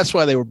 Right, that's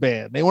why they were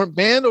banned. They weren't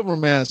banned over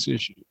mask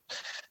issues.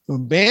 They were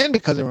banned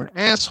because they were an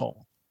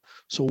asshole.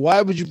 So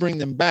why would you bring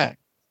them back?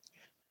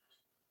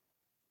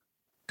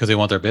 Because they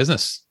want their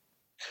business.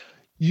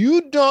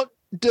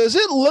 Does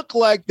it look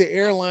like the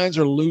airlines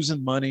are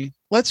losing money?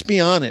 Let's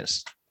be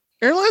honest.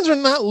 Airlines are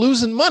not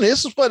losing money.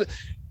 This is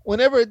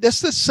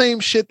that's the same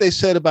shit they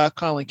said about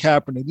Colin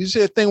Kaepernick. You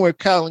see a thing where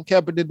Colin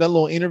Kaepernick did that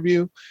little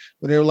interview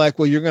where they were like,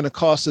 well, you're going to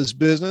cost us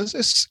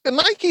business.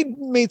 Nike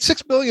made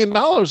 $6 billion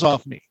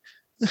off me.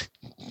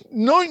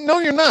 No,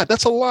 you're not.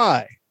 That's a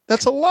lie.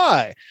 That's a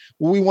lie.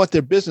 We want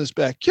their business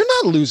back. You're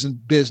not losing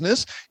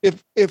business.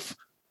 If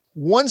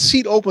one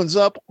seat opens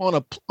up on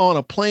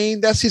a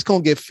plane, that seat's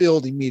going to get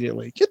filled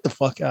immediately. Get the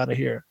fuck out of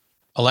here.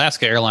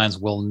 Alaska Airlines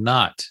will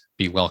not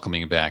be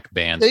welcoming back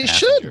banned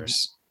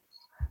passengers.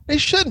 They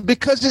shouldn't,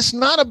 because it's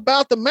not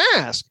about the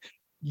mask.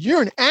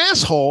 You're an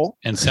asshole.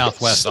 And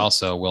Southwest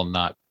also will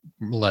not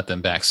let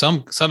them back.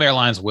 Some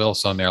airlines will,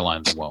 some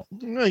airlines won't.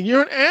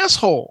 You're an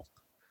asshole.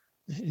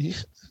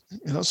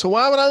 So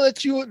why would I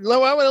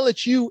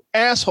let you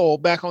asshole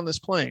back on this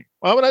plane?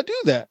 Why would I do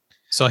that?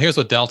 So here's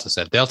what Delta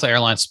said. Delta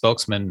Airlines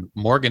spokesman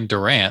Morgan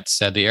Durant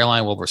said the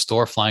airline will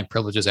restore flying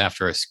privileges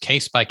after a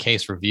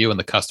case-by-case review and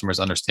the customer's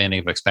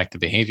understanding of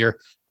expected behavior.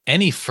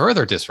 Any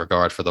further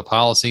disregard for the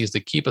policies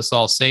that keep us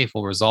all safe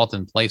will result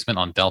in placement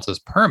on Delta's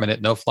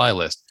permanent no-fly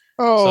list.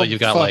 Oh, so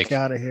you've got fuck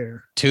out of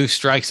here. 2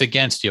 strikes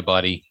against you,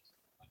 buddy.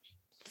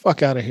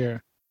 Fuck out of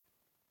here.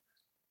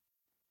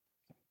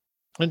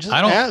 They're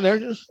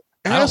just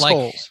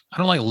assholes. I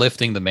don't like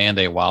lifting the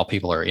mandate while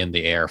people are in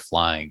the air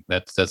flying.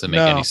 That doesn't make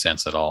any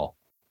sense at all.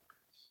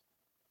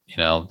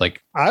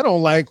 I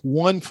don't like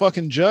one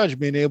fucking judge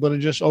being able to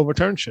just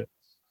overturn shit.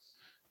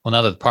 Well,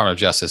 now the Department of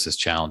Justice is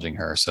challenging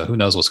her, so who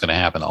knows what's going to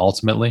happen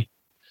ultimately?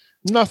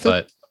 Nothing.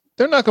 But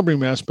they're not going to bring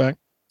masks back.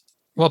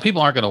 Well,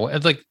 people aren't going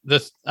to like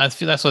this. I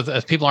feel that's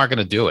what people aren't going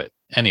to do it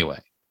anyway.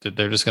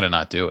 They're just going to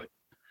not do it.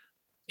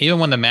 Even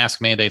when the mask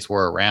mandates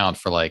were around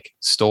for like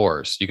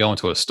stores, you go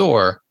into a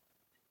store,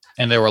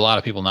 And there were a lot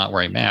of people not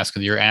wearing masks,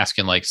 and you're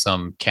asking like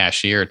some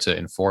cashier to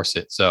enforce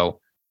it. So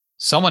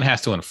someone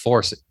has to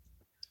enforce it.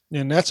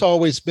 And that's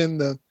always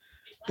been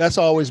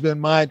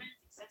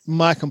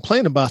my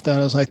complaint about that.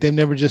 I was like, they've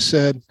never just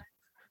said,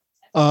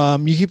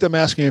 you keep the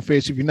mask on your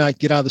face. If you're not,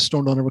 get out of the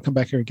store. Don't ever come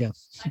back here again.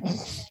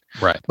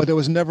 Right. But there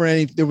was never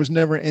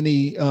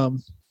any,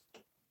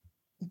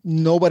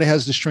 nobody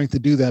has the strength to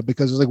do that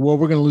because it's like, well,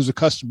 we're going to lose a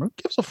customer. Who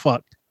gives a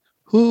fuck?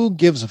 Who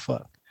gives a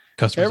fuck?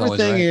 Customer's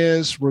Everything right.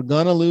 is, we're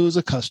going to lose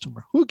a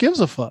customer. Who gives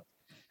a fuck?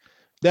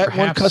 That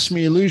Perhaps, one customer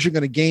you lose, you're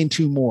going to gain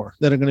 2 more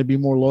that are going to be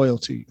more loyal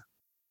to you.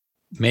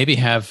 Maybe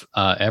have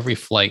every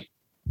flight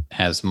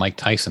has Mike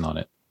Tyson on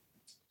it.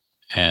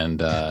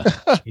 And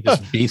he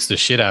just beats the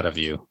shit out of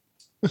you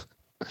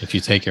if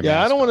you take your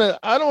mask I don't want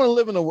to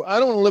live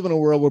in a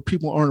world where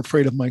people aren't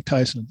afraid of Mike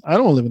Tyson. I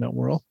don't want to live in that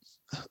world.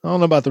 I don't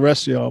know about the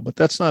rest of y'all, but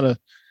that's not a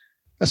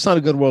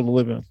good world to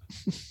live in.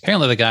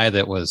 Apparently the guy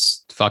that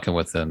was fucking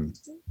with him,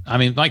 I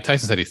mean, Mike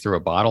Tyson said he threw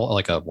a bottle,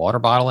 like a water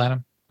bottle at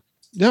him.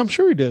 Yeah, I'm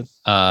sure he did.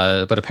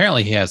 But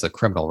apparently he has a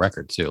criminal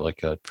record too,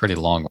 like a pretty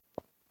long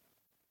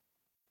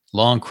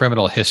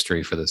criminal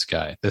history for this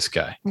guy.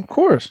 Of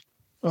course.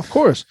 Of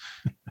course.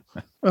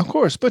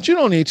 But you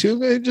don't need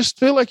to. You just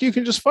feel like you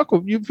can just fuck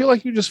with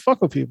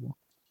people.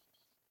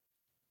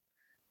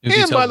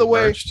 And by the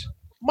way,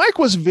 Mike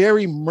was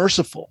very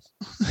merciful.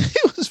 He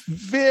was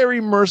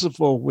very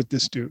merciful with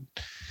this dude.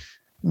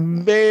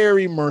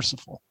 Very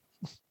merciful.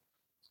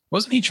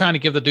 Wasn't he trying to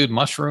give the dude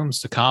mushrooms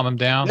to calm him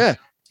down? Yeah.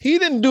 He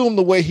didn't do him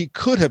the way he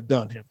could have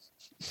done him.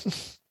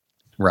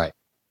 Right.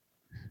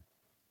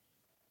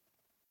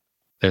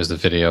 There's the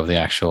video of the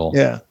actual.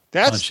 Yeah.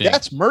 Punching.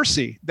 That's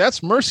mercy.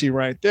 That's mercy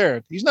right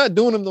there. He's not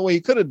doing him the way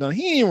he could have done.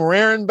 He ain't even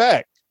rearing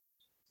back.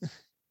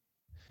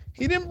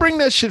 He didn't bring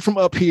that shit from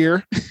up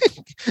here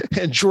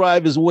and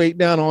drive his weight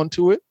down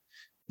onto it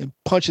and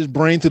punch his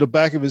brain through the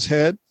back of his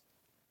head.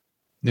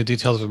 New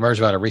details have emerged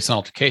about a recent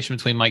altercation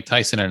between Mike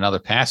Tyson and another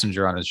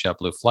passenger on his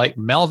JetBlue flight.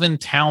 Melvin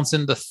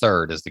Townsend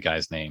III is the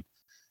guy's name.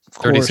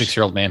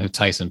 36-year-old man who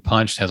Tyson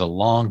punched has a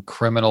long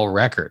criminal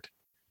record.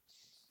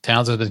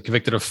 Townsend has been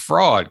convicted of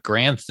fraud,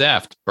 grand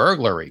theft,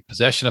 burglary,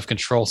 possession of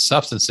controlled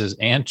substances,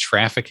 and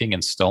trafficking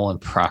in stolen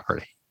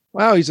property.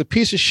 Wow, he's a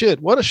piece of shit.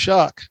 What a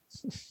shock.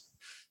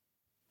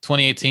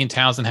 2018,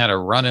 Townsend had a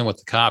run-in with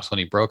the cops when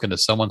he broke into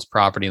someone's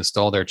property and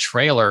stole their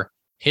trailer,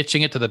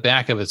 hitching it to the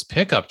back of his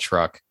pickup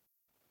truck.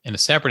 In a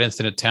separate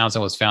incident,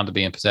 Townsend was found to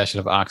be in possession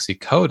of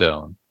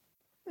oxycodone.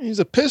 He's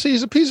a piece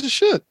of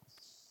shit.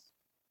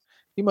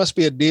 He must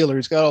be a dealer.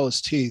 He's got all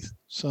his teeth.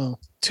 So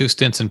 2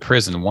 stints in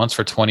prison, once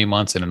for 20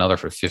 months and another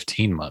for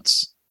 15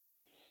 months.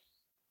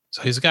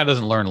 So he's a guy who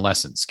doesn't learn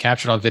lessons.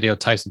 Captured on video,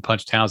 Tyson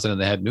punched Townsend in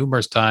the head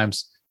numerous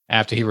times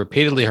after he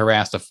repeatedly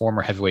harassed a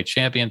former heavyweight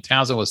champion.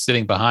 Townsend was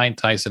sitting behind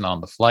Tyson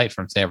on the flight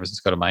from San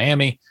Francisco to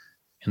Miami.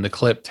 In the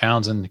clip,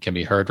 Townsend can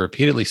be heard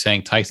repeatedly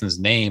saying Tyson's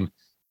name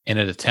in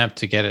an attempt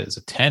to get his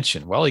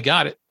attention. Well, he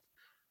got it.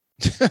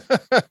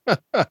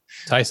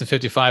 Tyson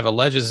 55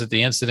 alleges that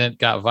the incident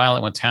got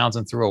violent when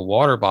Townsend threw a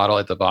water bottle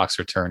at the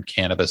boxer turned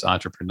cannabis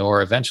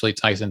entrepreneur. Eventually,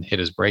 Tyson hit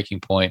his breaking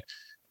point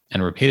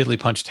and repeatedly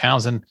punched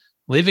Townsend,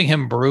 leaving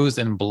him bruised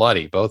and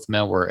bloody. Both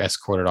men were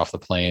escorted off the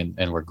plane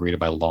and were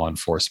greeted by law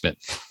enforcement.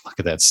 Look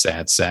at that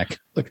sad sack.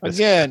 Look at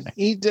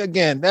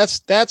again,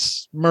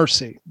 that's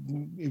mercy.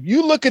 If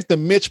you look at the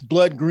Mitch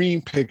Blood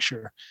Green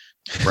picture,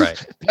 right,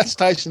 that's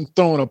Tyson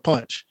throwing a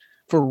punch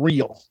for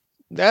real.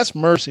 That's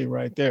mercy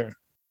right there.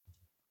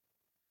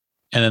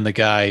 And then the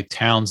guy,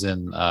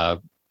 Townsend,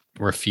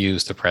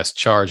 refused to press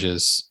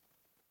charges.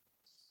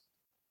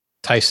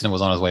 Tyson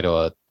was on his way to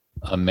a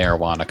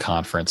marijuana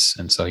conference,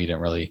 and so he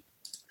didn't really.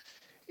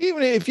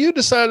 Even if you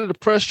decided to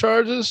press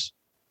charges,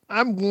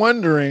 I'm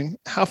wondering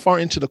how far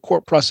into the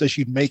court process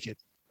you'd make it.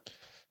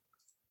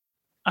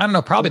 I don't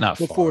know, probably not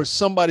before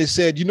somebody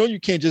said, you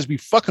can't just be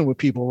fucking with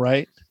people,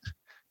 right?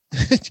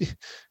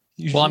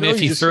 Well, I mean,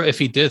 if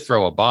he did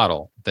throw a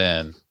bottle,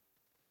 then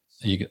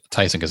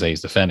Tyson could say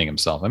he's defending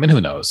himself. I mean,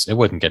 who knows? It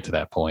wouldn't get to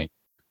that point.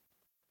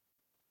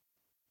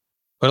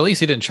 But at least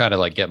he didn't try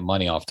to get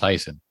money off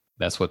Tyson.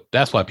 That's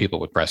why people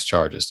would press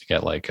charges, to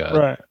get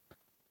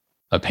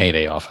a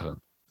payday off of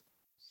him.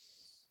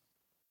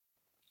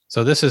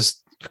 So this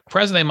is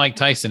President Mike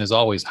Tyson is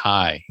always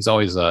high. He's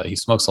always he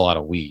smokes a lot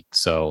of weed.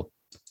 So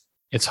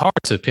it's hard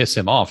to piss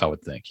him off, I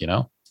would think,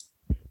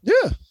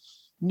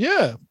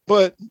 Yeah.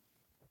 But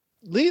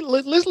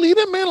let's leave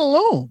that man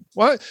alone.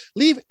 Why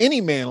leave any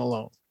man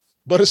alone?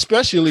 But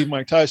especially leave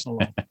Mike Tyson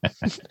alone.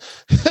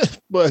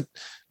 But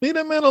leave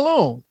that man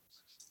alone.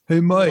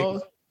 Hey,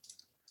 Mike.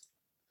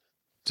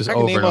 I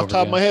can name off the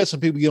top of my head some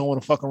people you don't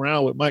want to fuck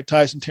around with. Mike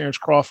Tyson, Terrence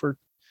Crawford,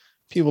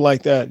 people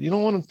like that. You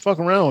don't want to fuck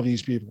around with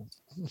these people.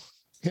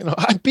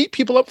 I beat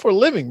people up for a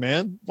living,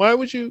 man. Why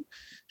would you?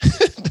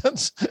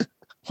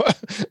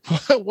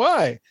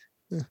 Why?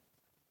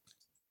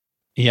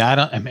 Yeah, I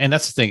don't, and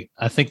that's the thing.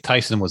 I think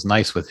Tyson was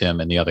nice with him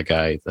and the other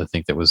guy, I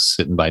think, that was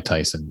sitting by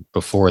Tyson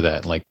before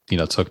that,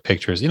 took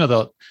pictures.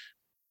 They'll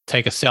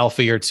take a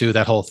selfie or two,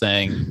 that whole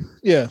thing.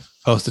 Yeah.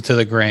 posted to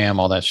the gram,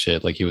 all that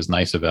shit. Like he was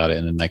nice about it.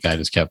 And then that guy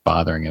just kept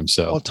bothering him.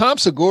 So, well, Tom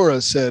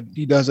Segura said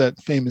he does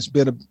that famous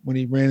bit of when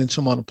he ran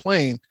into him on a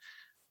plane.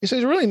 He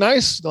says, really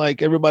nice.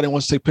 Like everybody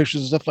wants to take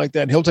pictures and stuff like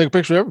that. And he'll take a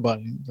picture of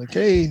everybody. He's like,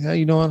 hey, how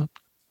you doing?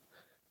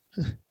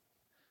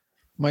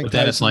 Mike but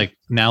then it's like,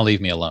 now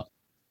leave me alone.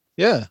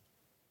 Yeah.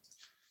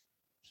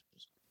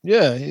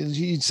 Yeah.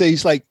 He'd say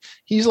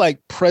he's like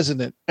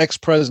president,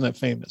 ex-president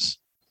famous.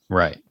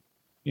 Right.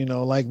 You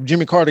know, like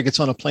Jimmy Carter gets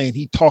on a plane.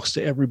 He talks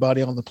to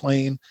everybody on the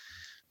plane.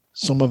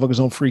 Some motherfuckers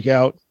don't freak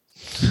out.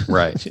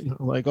 Right. You know,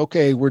 like,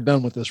 okay, we're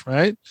done with this,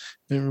 right?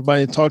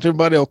 Everybody talk to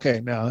everybody.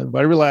 Okay, now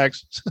everybody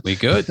relax. We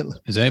good?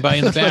 Is anybody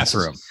in the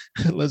bathroom?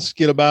 let's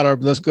get on about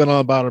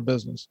our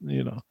business,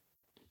 you know.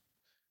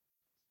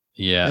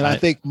 Yeah. And I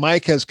think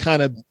Mike has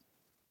kind of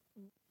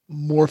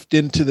morphed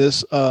into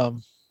this. I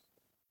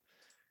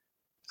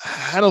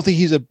don't think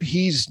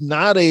he's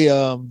not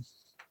a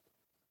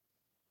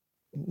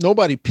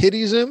nobody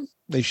pities him.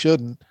 They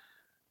shouldn't.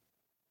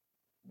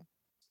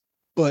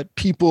 But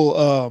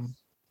people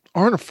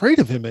aren't afraid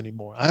of him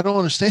anymore. I don't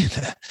understand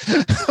that.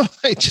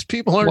 Like, just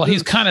people aren't. Well,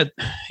 he's kind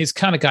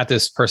of got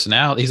this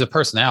personality. He's a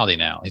personality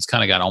now. He's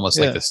kind of got almost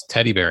like this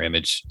teddy bear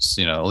image,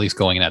 you know, at least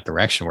going in that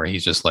direction where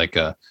he's just like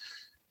a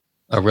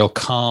real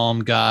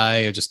calm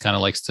guy who just kind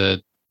of likes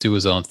to do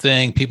his own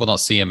thing. People don't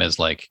see him as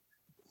like,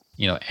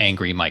 you know,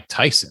 angry Mike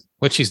Tyson,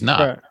 which he's not.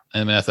 Right.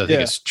 I mean, I think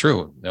it's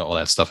true, all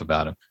that stuff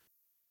about him.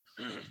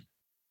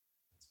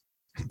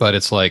 But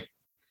it's like,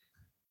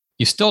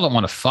 you still don't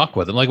want to fuck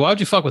with him. Like, why would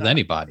you fuck with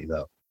anybody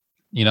though?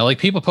 You know, like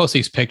people post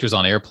these pictures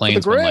on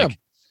airplanes when like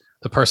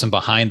the person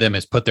behind them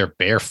has put their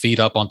bare feet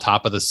up on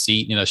top of the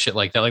seat, you know, shit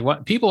like that. Like,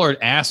 what? People are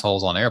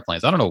assholes on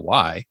airplanes. I don't know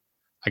why.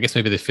 I guess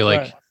maybe they feel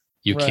like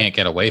you can't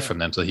get away from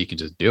them, so he can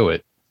just do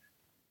it.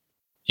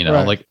 You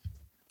know, like,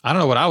 I don't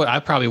know what I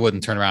probably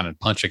wouldn't turn around and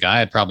punch a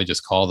guy. I'd probably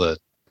just call the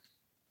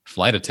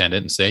flight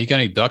attendant and say, you got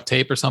any duct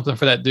tape or something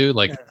for that dude?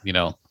 Like, you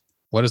know,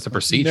 what is the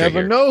procedure? You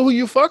never know who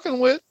you fucking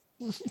with.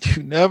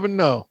 You never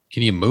know.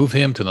 Can you move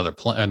him to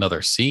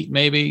another seat?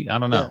 Maybe. I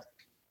don't know.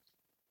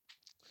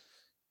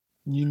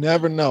 You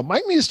never know.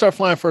 Mike needs to start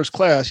flying first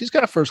class. He's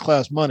got first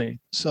class money.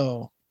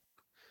 So,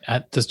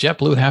 does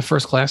JetBlue have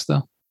first class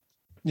though?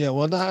 Yeah.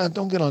 Well,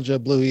 don't get on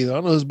JetBlue either. I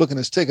don't know who's booking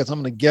his tickets.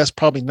 I'm going to guess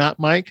probably not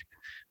Mike.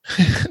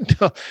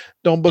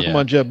 Don't book him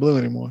on JetBlue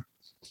anymore.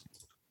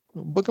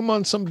 Book him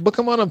on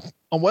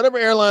on whatever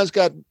airline's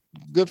got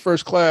good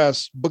first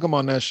class. Book him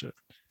on that shit.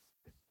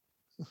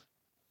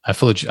 I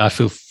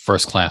flew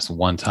first class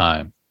one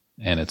time,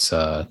 and it's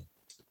a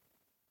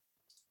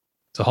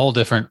whole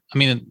different. I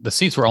mean, the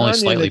seats were only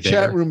slightly bigger.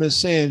 The chat room is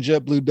saying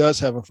JetBlue does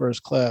have a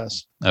first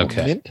class.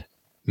 Okay,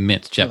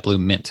 Mint JetBlue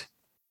Mint.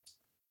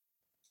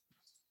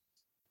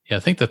 Yeah, I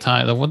think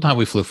the one time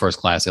we flew first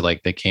class,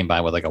 they came by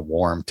with like a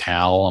warm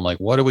towel. I'm like,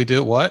 what do we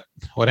do? What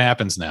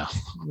happens now?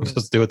 We're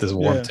supposed to do with this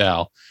warm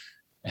towel,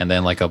 and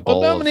then like a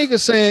bowl. Well, Dominique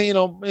is saying, you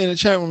know, in the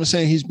chat room is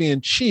saying he's being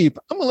cheap.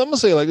 I'm gonna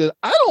say it like this.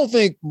 I don't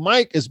think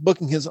Mike is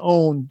booking his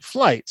own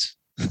flights.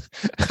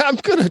 I'm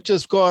gonna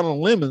just go out on a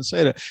limb and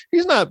say that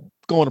he's not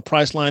going to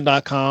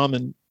Priceline.com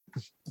and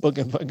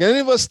booking. Any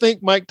of us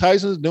think Mike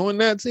Tyson's doing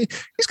that? See,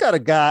 he's got a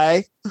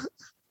guy.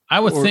 I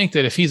would think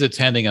that if he's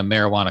attending a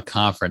marijuana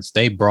conference,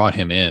 they brought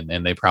him in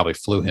and they probably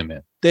flew him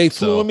in. They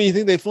flew him in. You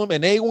think they flew him in?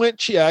 And they went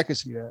cheap. I could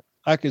see that.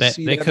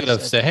 They could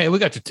have said, "Hey, we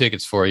got your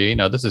tickets for you. You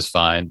know, this is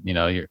fine. You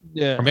know,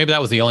 or maybe that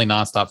was the only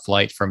nonstop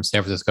flight from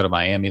San Francisco to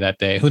Miami that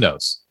day. Who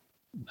knows?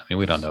 I mean,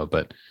 we don't know,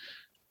 but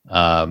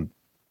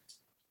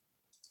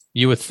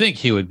you would think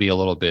he would be a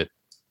little bit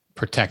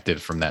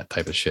protected from that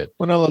type of shit."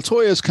 When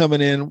Latoya's coming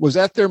in, was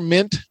that their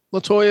Mint,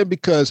 Latoya?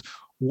 Because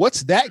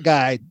what's that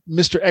guy,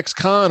 Mr.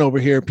 Ex-Con over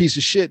here, piece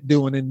of shit,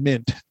 doing in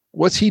Mint?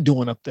 What's he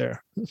doing up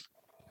there?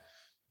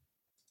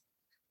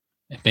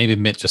 Maybe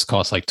Mint just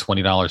costs like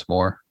 $20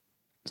 more.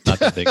 It's not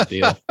that big a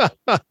deal.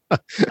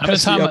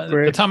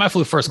 The time I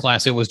flew first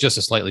class, it was just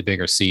a slightly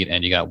bigger seat,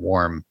 and you got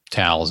warm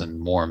towels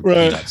and warm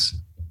peanuts.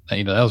 And,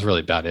 you know, that was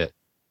really about it.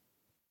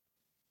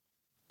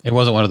 It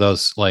wasn't one of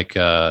those like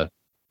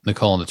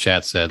Nicole in the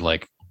chat said,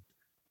 like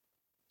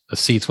the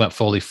seats went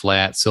fully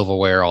flat,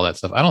 silverware, all that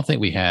stuff. I don't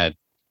think we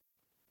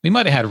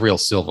might have had real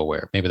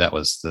silverware. Maybe that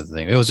was the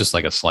thing. It was just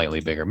like a slightly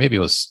bigger. Maybe it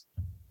was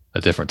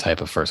a different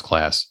type of first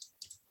class.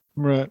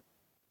 Right.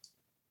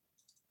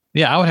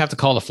 Yeah, I would have to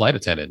call the flight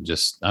attendant and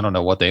just, I don't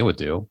know what they would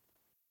do.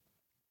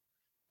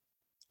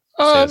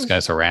 Say this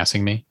guy's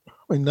harassing me. I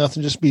mean,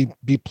 nothing. Just be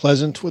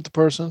pleasant with the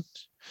person.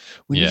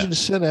 We need you to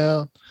sit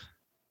down.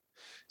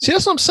 See,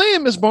 that's what I'm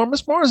saying, Miss Barnes.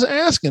 Miss Barnes is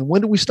asking,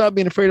 when do we stop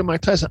being afraid of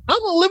Mike Tyson? I'm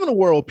going to live in a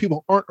world where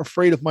people aren't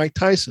afraid of Mike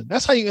Tyson.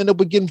 That's how you end up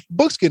with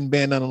books getting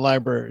banned out of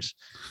libraries.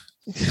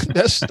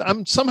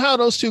 Somehow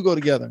those two go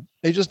together.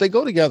 They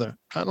go together.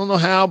 I don't know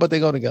how, but they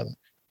go together.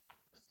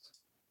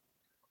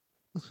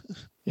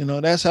 You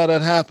know, that's how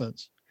that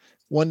happens.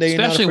 One day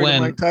you're not afraid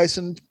of Mike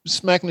Tyson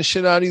smacking the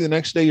shit out of you. The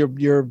next day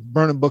you're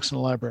burning books in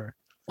the library.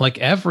 Like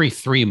every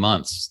 3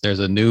 months, there's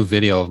a new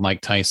video of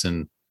Mike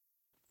Tyson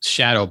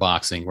shadow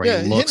boxing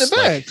where he looks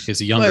like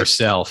his younger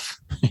self.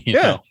 You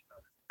know?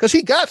 Because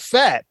he got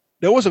fat.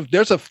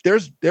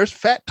 there's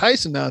Fat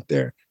Tyson out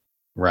there.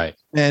 Right.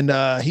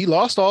 And he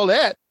lost all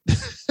that.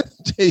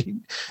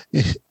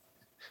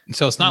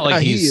 So it's not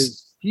like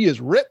he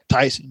is ripped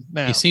Tyson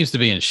now. He seems to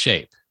be in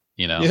shape,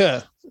 you know?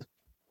 Yeah.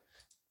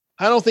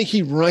 I don't think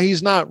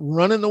he's not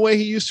running the way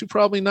he used to,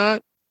 probably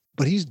not,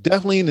 but he's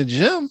definitely in the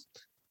gym.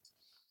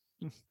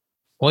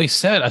 Well, he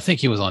said, I think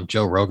he was on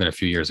Joe Rogan a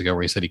few years ago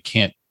where he said he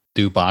can't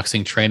do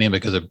boxing training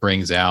because it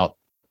brings out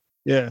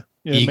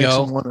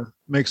ego.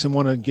 Makes him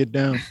want to get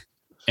down.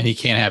 And he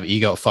can't have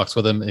ego. It fucks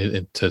with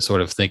him to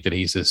sort of think that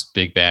he's this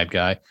big bad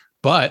guy.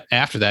 But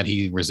after that,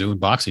 he resumed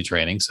boxing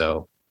training.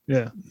 So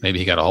maybe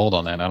he got a hold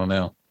on that. I don't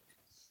know.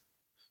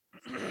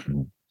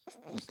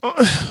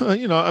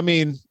 I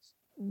mean,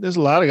 there's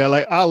a lot of guys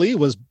like Ali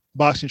was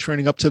boxing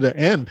training up to the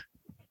end.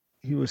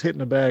 He was hitting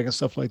the bag and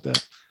stuff like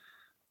that.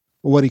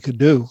 What he could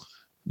do.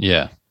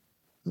 Yeah.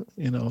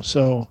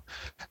 So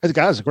as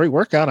guys, a great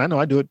workout. I know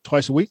I do it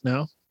twice a week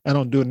now. I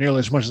don't do it nearly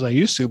as much as I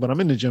used to, but I'm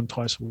in the gym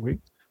twice a week.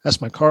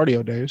 That's my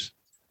cardio days.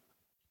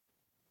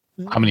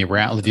 How many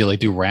rounds do you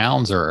do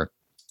rounds or?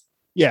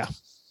 Yeah.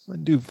 I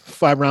do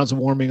 5 rounds of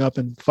warming up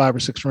and 5 or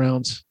 6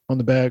 rounds on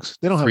the bags.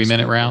 They don't have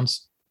 3-minute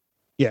rounds.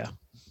 Yeah.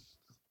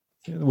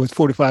 With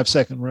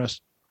 45-second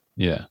rest.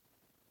 Yeah.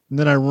 And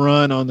then I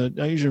run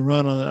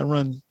I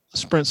run a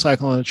sprint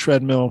cycle on a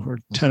treadmill for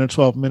 10 or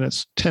 12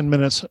 minutes, 10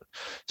 minutes,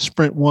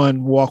 sprint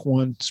 1, walk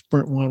 1,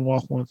 sprint 1,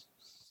 walk 1.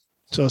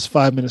 So it's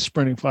 5 minutes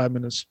sprinting, 5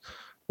 minutes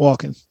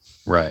walking.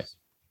 Right.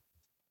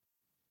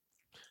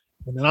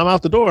 And then I'm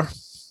out the door.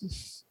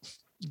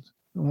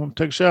 I want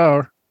to take a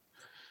shower.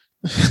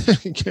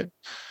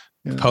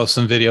 Post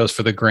some videos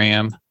for the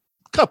gram.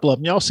 A couple of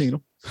them. Y'all seen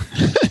them.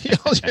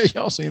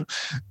 Y'all seen them.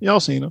 Y'all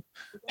seen them.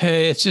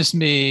 Hey, it's just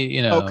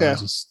me, okay.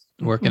 Just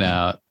working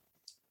out.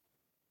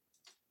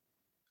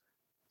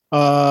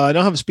 I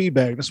don't have a speed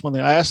bag. That's one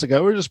thing. I asked the guy,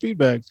 where's the speed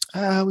bag?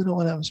 We don't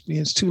want to have a speed.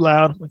 It's too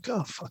loud. I'm like,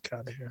 oh, fuck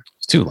out of here.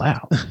 It's too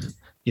loud.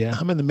 Yeah,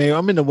 I'm in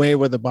the way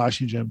with the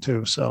boxing gym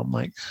too. So I'm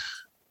like,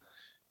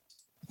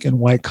 getting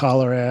white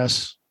collar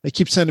ass. They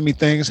keep sending me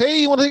things.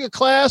 Hey, you want to take a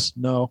class?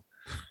 No.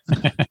 You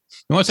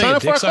want to take a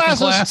dick sucking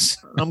class?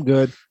 I'm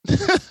good.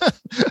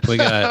 We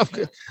got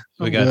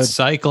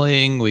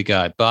cycling, we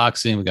got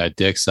boxing, we got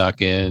dick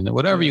sucking,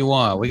 whatever you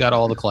want. We got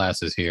all the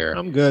classes here.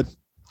 I'm good.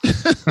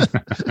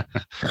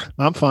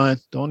 I'm fine.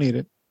 Don't need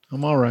it.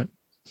 I'm all right.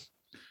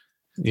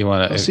 You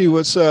want to see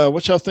what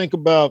y'all think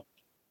about?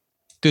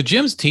 Do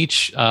gyms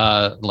teach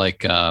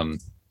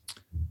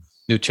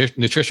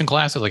nutrition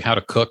classes, like how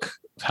to cook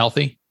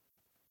healthy?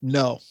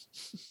 No.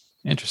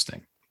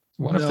 Interesting.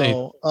 What if they?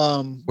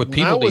 Would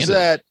people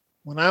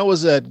when I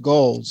was at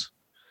Gold's,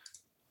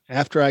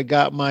 after I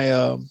got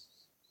my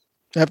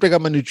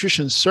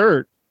nutrition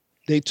cert,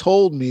 they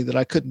told me that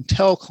I couldn't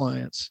tell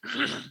clients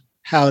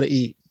how to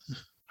eat.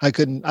 I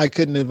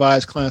couldn't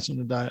advise clients on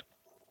the diet.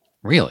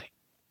 Really?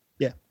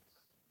 Yeah.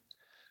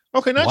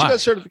 Okay, now that you got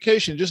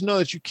certification, just know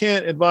that you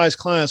can't advise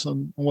clients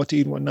on what to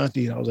eat and what not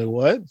to eat. I was like,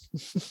 what?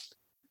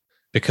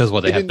 Because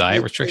they have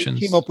diet restrictions?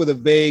 They came up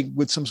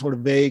with some sort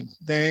of vague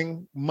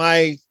thing.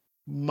 My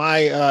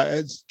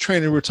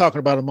trainer, we were talking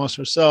about amongst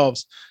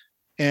ourselves,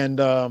 and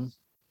our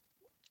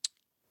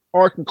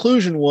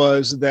conclusion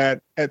was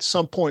that at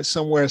some point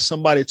somewhere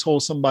somebody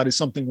told somebody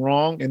something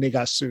wrong and they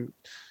got sued.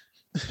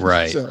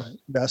 Right. So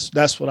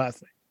that's what I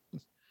think.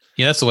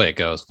 Yeah, that's the way it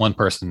goes. One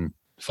person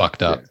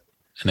fucked up and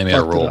they made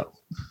a rule.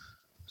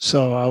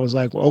 So I was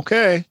like, well,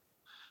 okay.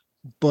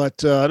 But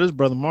this is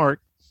Brother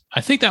Mark.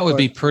 I think that would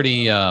be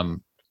pretty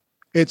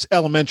it's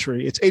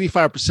elementary. It's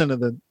 85%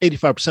 of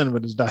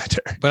it is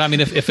dietary. But I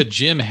mean, if a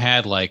gym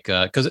had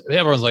because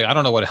everyone's like, I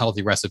don't know what a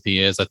healthy recipe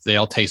is. They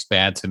all taste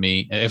bad to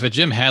me. If a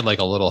gym had like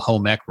a little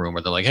home ec room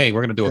where they're like, hey,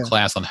 we're going to do a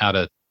class on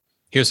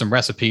here's some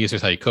recipes.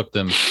 Here's how you cook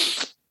them.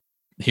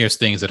 Here's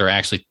things that are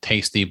actually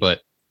tasty,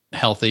 but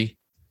healthy.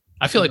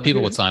 I feel like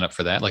people would sign up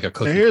for that. Like a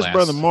cooking here's class.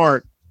 Brother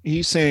Mark.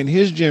 He's saying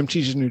his gym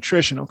teaches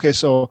nutrition. Okay.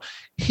 So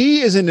he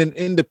is in an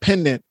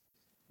independent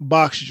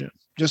box gym,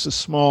 just a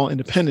small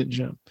independent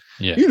gym.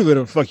 Yeah. You do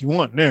whatever the fuck you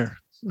want there.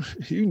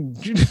 You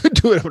do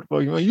whatever the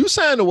fuck you want. You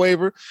sign the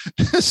waiver.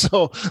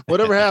 So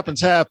whatever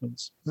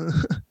happens.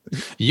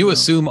 You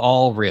assume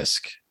all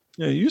risk.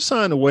 Yeah, you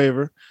sign the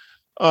waiver.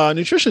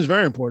 Nutrition is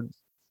very important.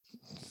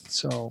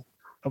 So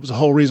that was the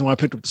whole reason why I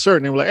picked up the cert.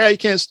 And they were like, hey, you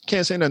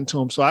can't say nothing to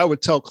them. So I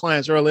would tell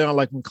clients early on,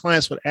 like when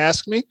clients would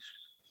ask me,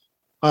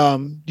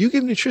 do you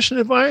give nutrition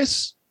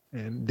advice?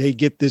 And they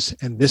get this,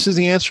 and this is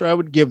the answer I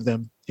would give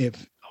them.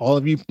 If all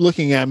of you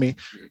looking at me,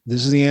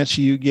 this is the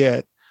answer you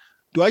get.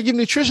 Do I give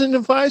nutrition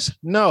advice?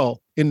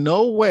 No, in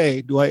no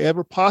way do I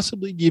ever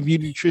possibly give you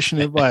nutrition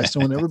advice.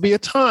 There will never be a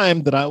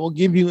time that I will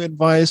give you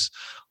advice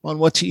on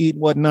what to eat,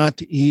 what not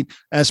to eat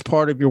as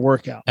part of your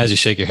workout. As you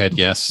shake your head,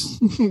 yes.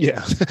 Yeah,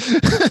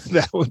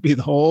 that would be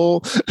the whole.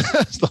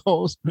 That's the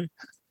whole.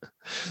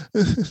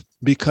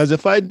 Because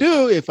if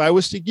I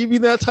was to give you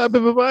that type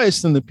of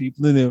advice, then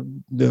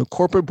the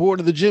corporate board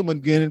of the gym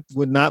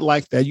would not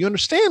like that. You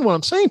understand what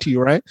I'm saying to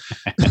you, right?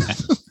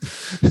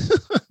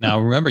 Now,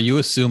 remember, you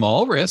assume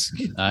all risk.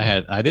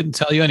 I didn't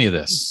tell you any of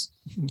this.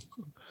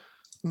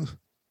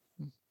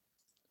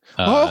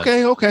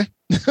 Okay.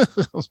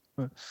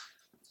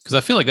 Because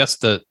I feel like that's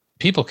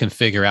people can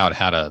figure out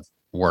how to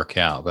work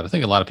out, but I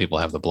think a lot of people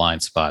have the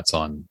blind spots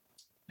on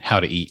how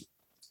to eat,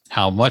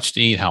 how much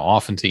to eat, how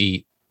often to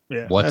eat,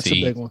 what that's to a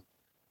eat, big one.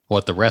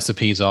 what the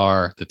recipes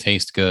are to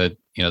taste good.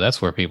 That's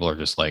where people are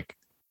just like,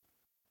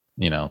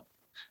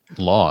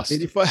 lost.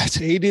 80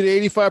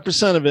 to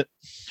 85% of it.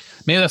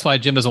 Maybe that's why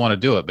Jim doesn't want to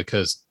do it,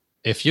 because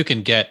if you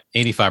can get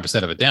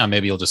 85% of it down,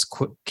 maybe you'll just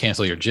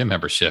cancel your gym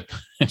membership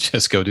and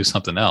just go do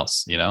something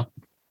else, Yeah,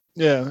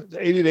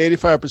 80 to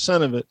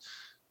 85% of it,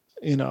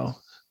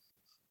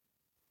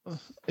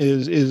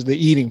 is the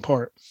eating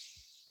part.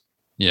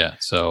 Yeah.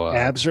 So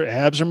abs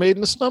are made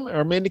in the stomach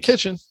or made in the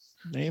kitchen.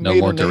 No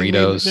more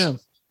Doritos.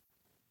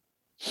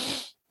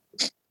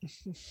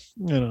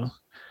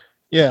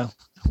 Yeah.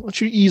 Why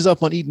don't you ease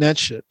up on eating that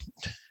shit?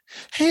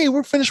 Hey,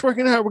 we're finished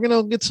working out. We're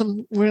gonna get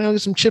some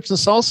chips and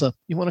salsa.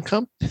 You want to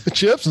come?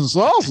 Chips and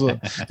salsa.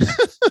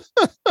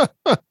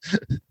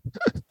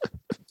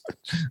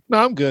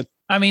 No, I'm good.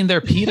 I mean,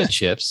 they're pita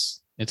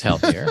chips. It's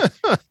healthier.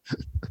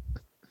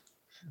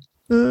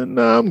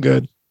 No, I'm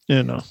good.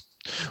 What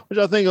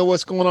y'all think of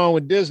what's going on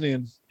with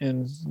Disney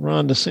and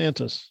Ron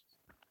DeSantis?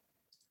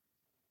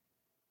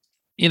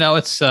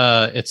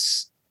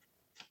 It's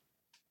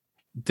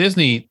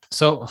Disney.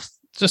 So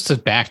just to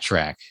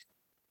backtrack,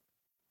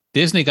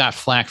 Disney got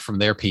flack from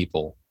their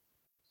people,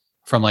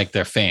 from like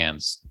their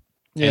fans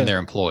and their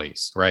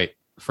employees, right?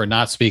 For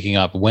not speaking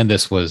up when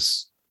this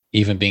was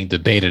even being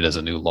debated as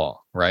a new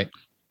law, right?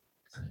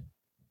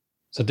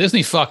 So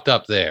Disney fucked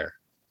up there.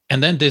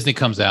 And then Disney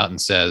comes out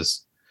and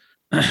says,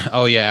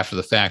 oh yeah, after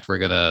the fact, we're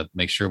going to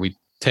make sure we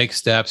take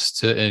steps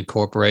to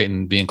incorporate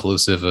and be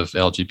inclusive of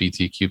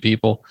LGBTQ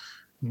people.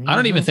 Mm-hmm. I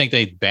don't even think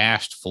they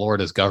bashed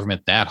Florida's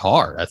government that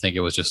hard. I think it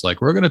was just like,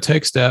 we're going to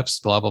take steps,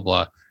 blah, blah,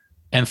 blah.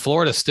 And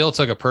Florida still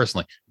took it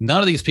personally. None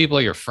of these people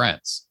are your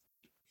friends.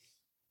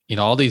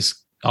 All this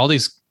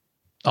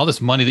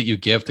money that you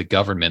give to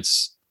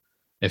governments,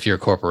 if you're a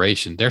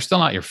corporation, they're still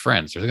not your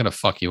friends. They're going to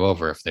fuck you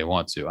over if they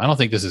want to. I don't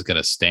think this is going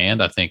to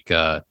stand. I think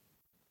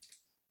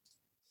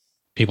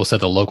people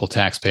said the local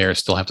taxpayers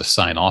still have to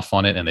sign off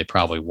on it, and they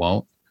probably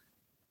won't.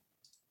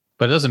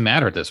 But it doesn't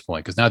matter at this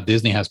point, because now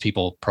Disney has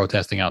people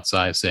protesting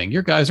outside saying,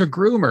 your guys are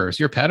groomers,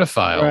 you're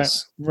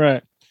pedophiles.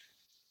 Right.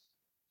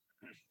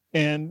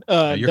 And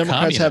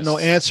Democrats have no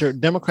answer.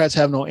 Democrats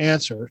have no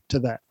answer to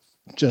that.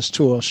 Just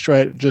to a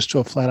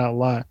flat out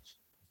lie.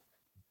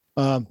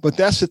 But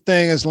that's the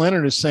thing, as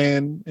Leonard is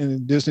saying,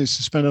 and Disney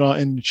suspended all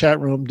in the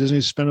chat room.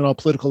 Disney suspended all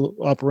political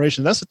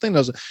operations. That's the thing.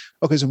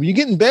 Okay, so when you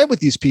get in bed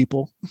with these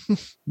people,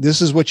 this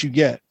is what you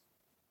get.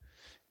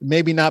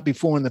 Maybe not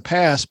before in the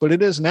past, but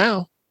it is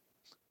now.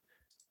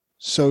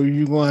 So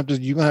you're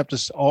gonna have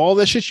to all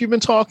that shit you've been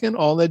talking,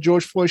 all that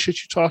George Floyd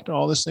shit you talked,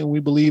 all this thing we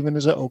believe in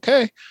is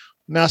okay.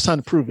 Now it's time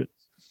to prove it.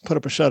 Put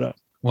up or shut up.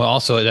 Well,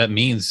 also that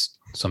means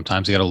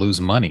sometimes you got to lose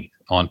money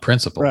on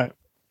principle, right?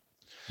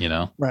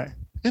 Right.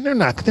 And they're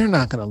not going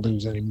to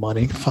lose any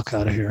money. Fuck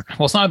out of here.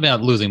 Well, it's not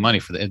about losing money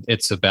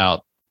it's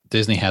about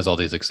Disney has all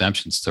these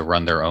exemptions to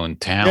run their own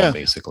town,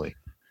 basically.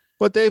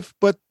 But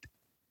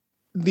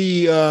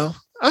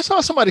I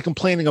saw somebody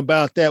complaining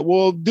about that.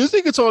 Well,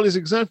 Disney gets all these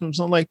exemptions.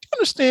 I'm like, do you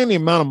understand the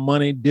amount of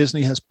money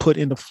Disney has put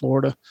into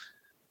Florida?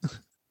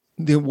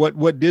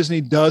 What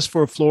Disney does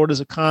for Florida's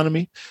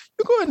economy?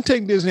 You go ahead and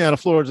take Disney out of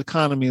Florida's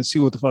economy and see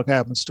what the fuck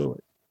happens to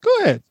it. Go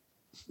ahead.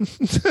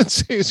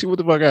 see what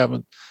the fuck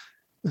happens.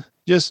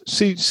 Just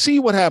see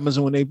what happens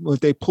when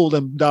they pull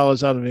them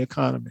dollars out of the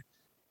economy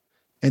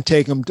and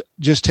take them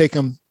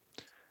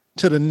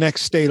to the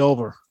next state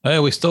over. Hey,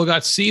 we still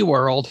got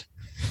SeaWorld.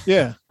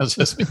 Yeah. That's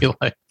just be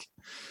like,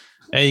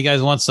 hey, you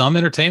guys want some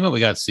entertainment? We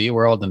got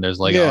SeaWorld, and there's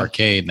like an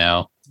arcade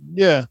now.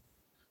 Yeah.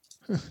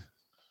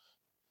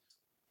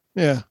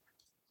 Yeah.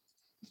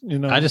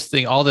 I just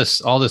think all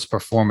this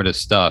performative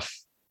stuff,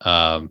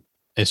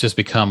 it's just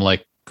become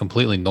like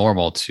completely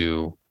normal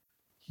to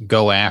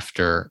go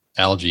after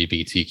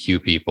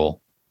LGBTQ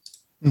people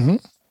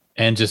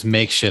and just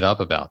make shit up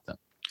about them.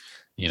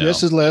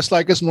 Just as less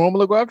like it's normal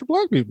to go after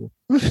black people.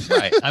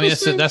 Right. I mean,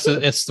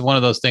 it's one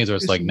of those things where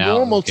it's like now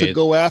normal to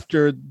go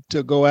after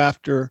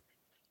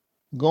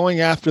going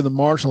after the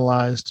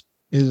marginalized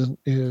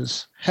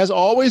has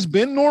always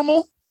been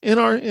normal in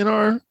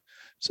our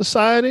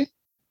society.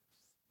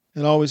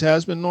 It always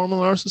has been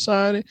normal in our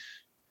society,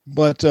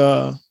 but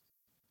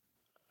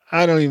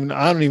I don't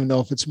even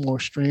know if it's more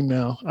extreme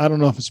now. I don't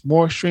know if it's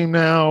more extreme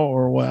now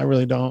or what. I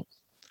really don't.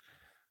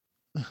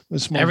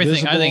 It's more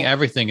everything. I think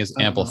everything is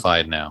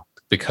amplified now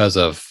because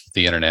of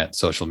the internet,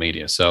 social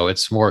media. So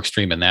it's more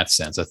extreme in that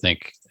sense. I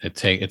think it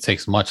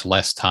takes much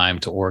less time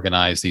to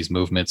organize these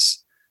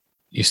movements.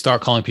 You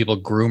start calling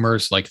people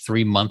groomers like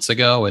 3 months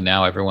ago, and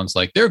now everyone's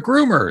like, they're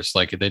groomers.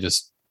 Like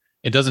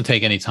it doesn't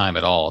take any time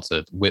at all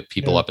to whip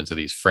people up into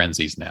these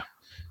frenzies now.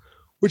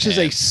 Which is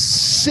a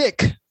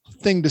sick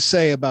thing to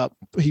say about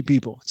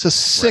people. It's a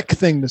sick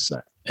thing to say.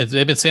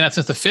 They've been saying that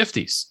since the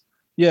 50s.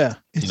 Yeah.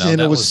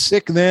 And it was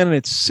sick then, and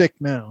it's sick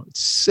now. It's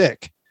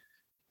sick.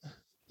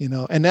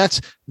 and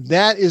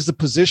that is the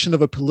position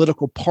of a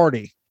political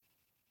party.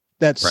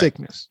 That's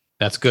sickness.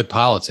 That's good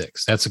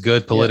politics. That's a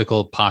good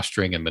political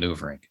posturing and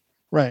maneuvering.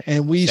 Right.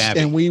 And there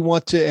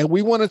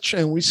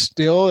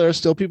are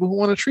still people who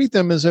want to treat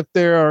them as if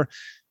they're a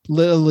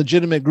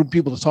legitimate group of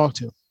people to talk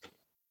to.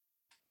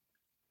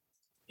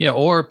 Yeah.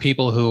 Or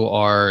people who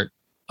are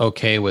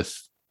okay with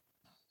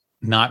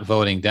not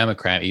voting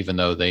Democrat, even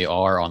though they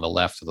are on the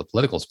left of the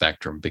political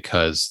spectrum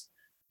because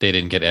they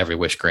didn't get every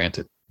wish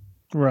granted.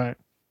 Right.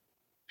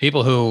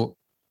 People who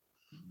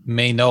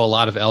may know a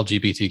lot of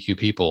LGBTQ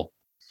people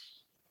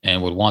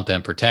and would want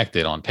them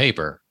protected on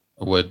paper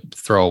would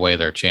throw away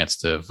their chance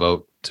to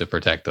vote to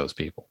protect those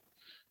people.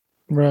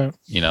 Right.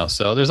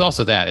 So there's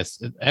also that.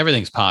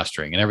 Everything's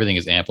posturing and everything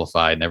is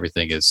amplified and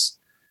everything is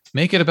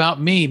make it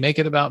about me.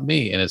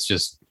 And it's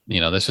just,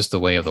 that's just the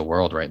way of the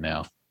world right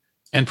now.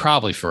 And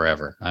probably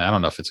forever. I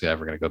don't know if it's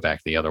ever going to go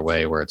back the other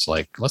way where it's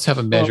like, let's have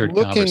a measured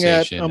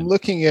conversation.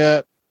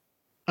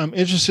 I'm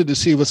interested to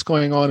see what's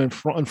going on in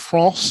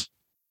France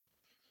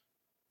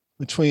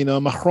between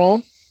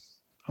Macron.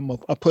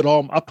 I put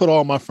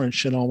all my French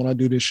shit on when I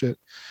do this shit.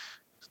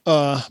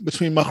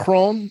 Between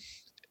Macron,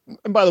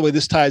 and by the way,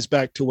 this ties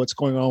back to what's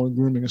going on with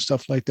grooming and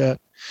stuff like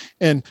that,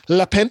 and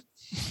Le Pen.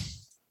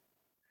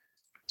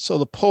 So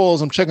the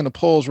polls, I'm checking the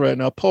polls right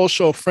now. Polls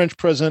show French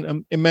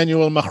President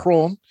Emmanuel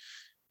Macron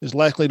is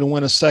likely to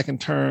win a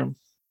second term,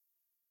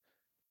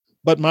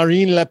 but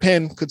Marine Le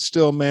Pen could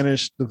still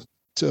manage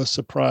to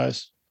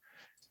surprise.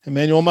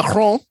 Emmanuel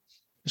Macron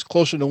is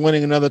closer to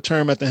winning another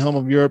term at the helm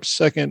of Europe's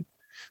second.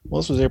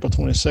 Well, this was April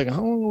 22nd.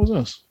 How long was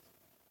this?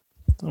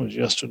 That was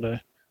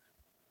yesterday.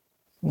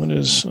 What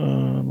is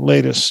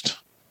latest?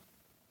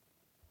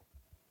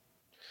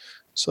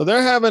 So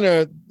they're having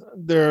an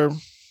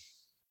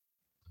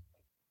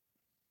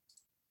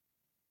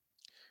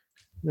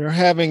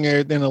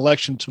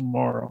election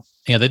tomorrow.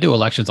 Yeah, they do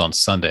elections on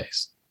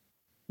Sundays.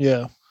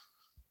 Yeah.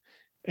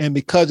 And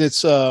because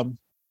it's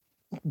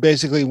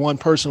basically one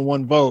person,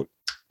 one vote,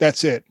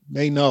 that's it.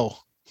 They know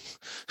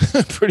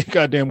pretty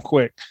goddamn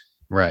quick.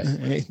 Right.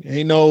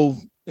 Ain't no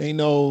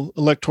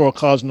electoral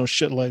college, no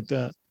shit like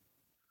that.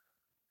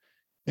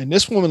 And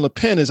this woman, Le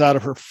Pen, is out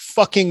of her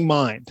fucking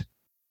mind,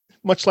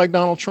 much like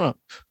Donald Trump,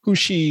 who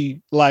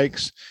she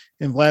likes,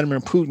 and Vladimir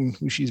Putin,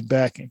 who she's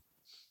backing.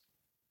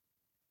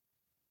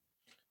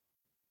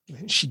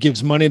 She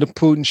gives money to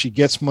Putin. She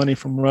gets money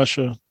from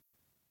Russia.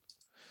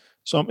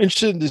 So I'm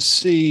interested to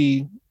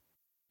see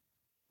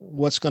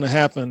what's going to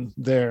happen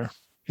there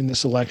in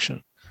this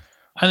election.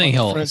 I think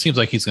it seems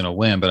like he's going to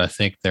win, but I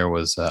think there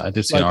was, I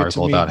did see an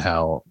article about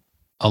how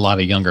a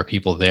lot of younger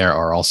people there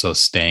are also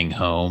staying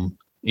home,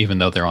 even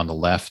though they're on the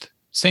left.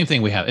 Same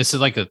thing we have. It's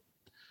like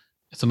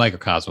it's a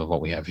microcosm of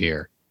what we have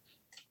here.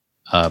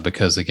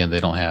 Because again, they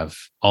don't have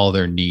all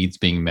their needs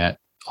being met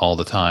all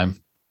the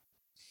time.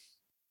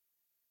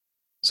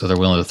 So they're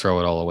willing to throw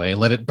it all away.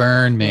 Let it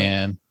burn,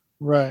 man.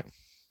 Right.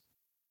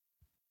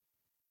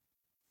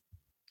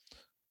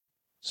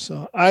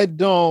 So I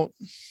don't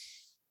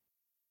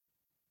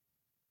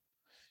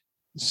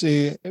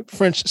see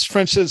French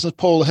citizens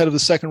poll ahead of the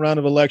second round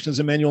of elections.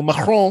 Emmanuel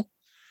Macron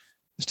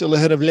is still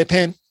ahead of Le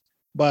Pen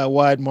by a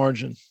wide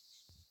margin.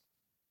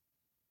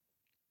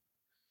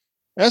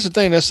 That's the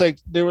thing. That's like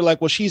they were like,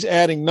 well, she's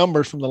adding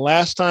numbers from the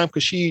last time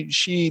because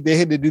they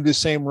had to do the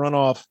same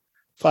runoff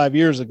 5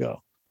 years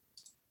ago.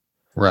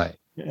 Right.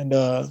 And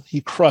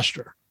he crushed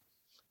her.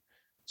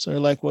 So they're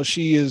like, well,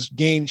 she's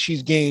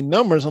gained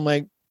numbers. I'm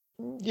like,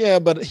 yeah,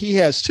 but he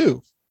has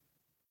too.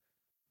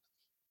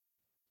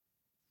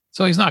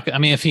 So he's not, I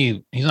mean,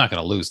 he's not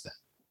going to lose that.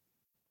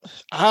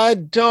 I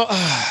don't,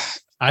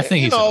 I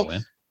think he's going to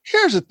win.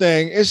 Here's the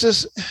thing. It's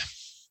just,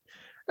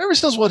 ever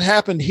since what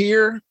happened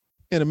here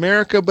in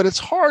America, but it's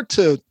hard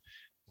to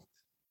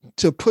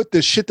put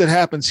the shit that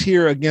happens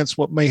here against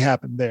what may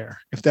happen there,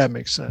 if that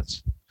makes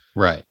sense.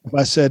 Right. If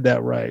I said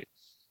that right.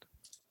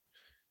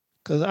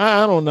 Because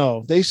I don't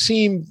know. They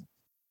seem,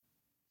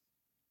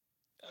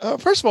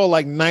 first of all,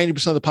 like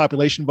 90% of the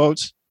population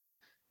votes.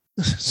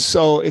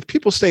 So if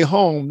people stay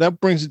home, that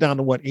brings it down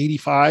to what,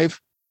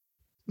 85?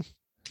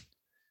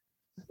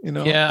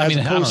 Yeah, as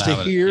opposed to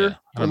here,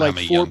 where like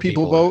 4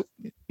 people vote,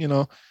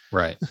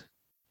 Right.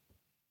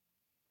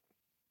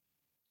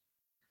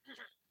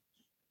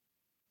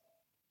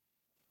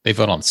 They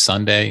vote on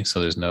Sunday,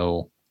 so there's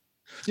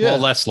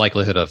less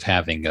likelihood of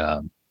having,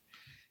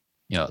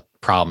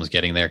 problems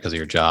getting there because of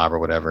your job or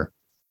whatever.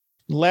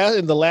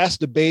 In the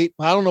last debate,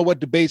 I don't know what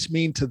debates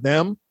mean to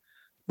them,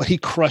 but he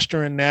crushed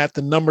her in that.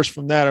 The numbers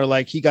from that are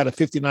like he got a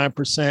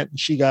 59% and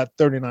she got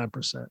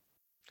 39%,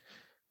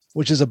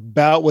 which is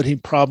about what he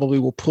probably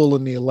will pull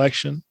in the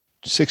election,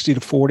 60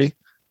 to 40.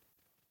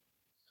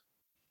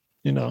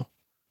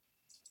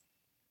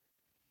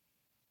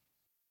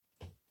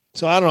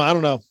 So I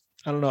don't know.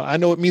 I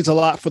know it means a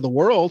lot for the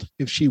world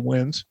if she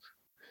wins.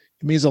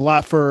 It means a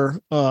lot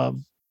for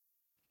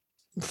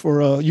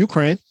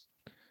Ukraine,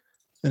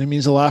 and it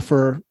means a lot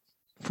for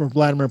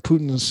Vladimir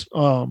Putin's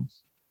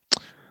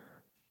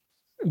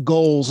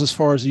goals as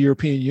far as the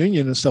European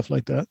Union and stuff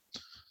like that.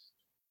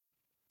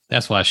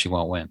 That's why she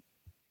won't win.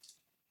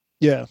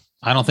 Yeah.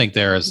 I don't think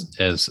they're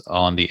as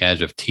on the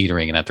edge of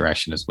teetering in that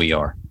direction as we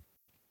are.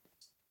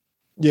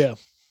 Yeah.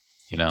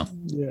 Yeah.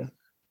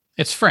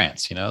 It's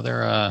France, they're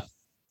all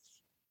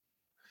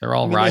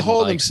riding. They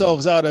hold bikes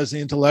themselves out as the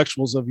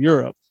intellectuals of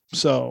Europe.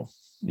 So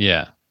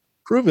yeah.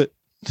 Prove it.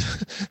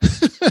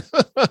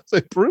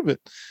 Say prove it.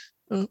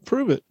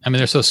 Prove it. I mean,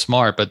 they're so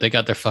smart, but they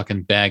got their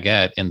fucking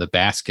baguette in the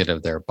basket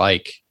of their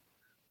bike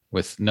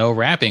with no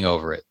wrapping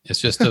over it. It's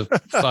just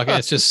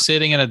it's just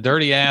sitting in a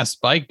dirty ass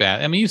bike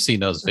bat. I mean, you've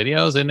seen those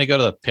videos. Then they go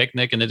to the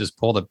picnic and they just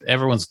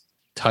everyone's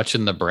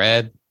touching the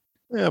bread.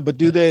 Yeah, but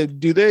do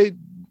they?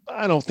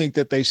 I don't think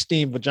that they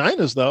steam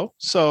vaginas though.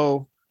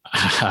 So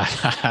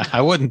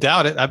I wouldn't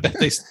doubt it. I bet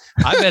they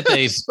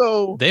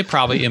they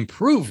probably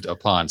improved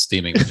upon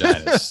steaming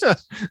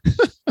vaginas.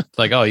 It's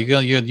like, oh,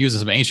 you're using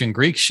some ancient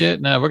Greek shit?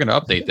 No, we're gonna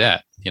update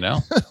that,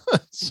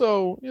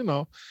 So,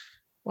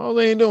 well,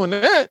 they ain't doing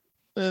that.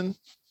 Then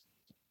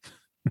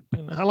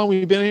how long have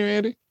you been here,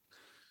 Andy?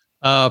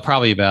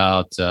 Probably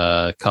about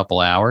a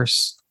couple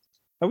hours.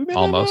 Have we been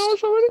almost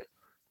hours already?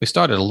 We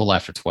started a little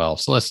after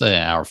 12, so let's say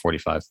an hour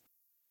 45.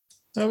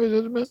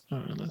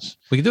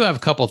 We do have a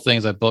couple of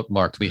things I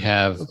bookmarked. We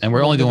have, and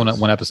we're only doing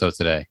one episode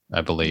today,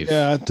 I believe.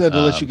 Yeah, I had to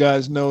let you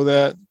guys know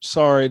that.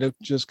 Sorry to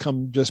just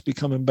be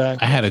coming back.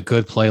 I had a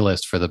good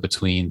playlist for the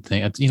between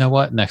thing. You know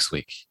what? Next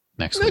week.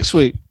 We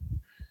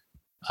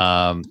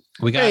got.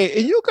 Hey,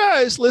 and you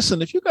guys,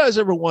 listen. If you guys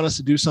ever want us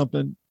to do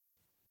something,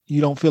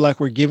 you don't feel like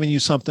we're giving you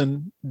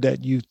something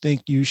that you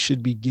think you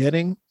should be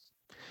getting,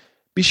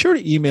 be sure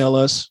to email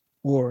us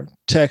or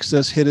text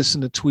us, hit us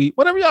in the tweet,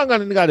 whatever y'all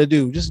got to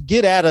do. Just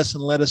get at us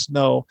and let us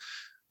know.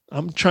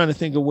 I'm trying to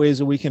think of ways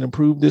that we can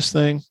improve this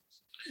thing.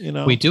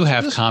 We do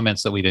have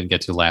comments that we didn't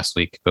get to last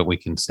week, but we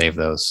can save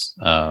those.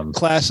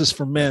 Classes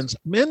for men's.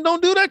 Men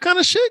don't do that kind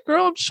of shit,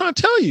 girl. I'm just trying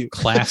to tell you.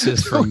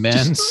 Classes for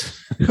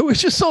men's. We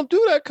just don't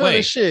do that kind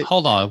of shit.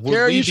 Hold on,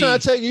 Carrie. You trying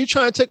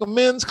to take a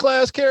men's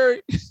class,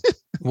 Carrie?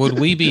 Would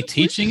we be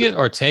teaching it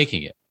or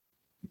taking it?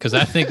 Because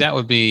I think that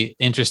would be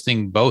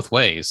interesting both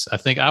ways. I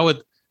think I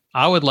would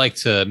like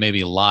to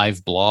maybe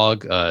live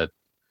blog a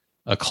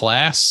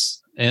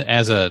class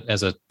as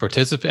a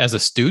participant, as a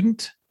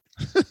student,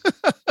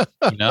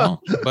 but I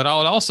would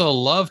also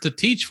love to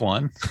teach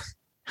one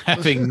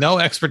having no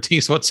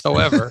expertise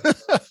whatsoever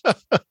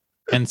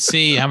and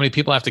see how many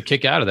people I have to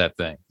kick out of that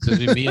thing. So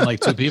it'd be me and like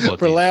two people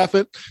for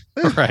laughing.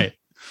 Right.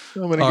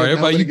 All right,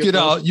 everybody, you get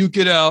out. You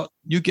get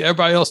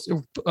everybody else.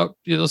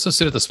 Let's just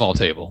sit at the small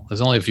table.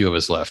 There's only a few of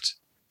us left.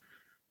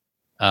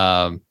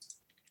 I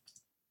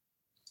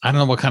don't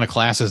know what kind of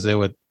classes they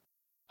would.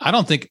 I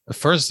don't think,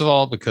 first of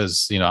all,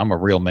 because I'm a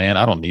real man,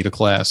 I don't need a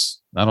class.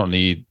 I don't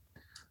need.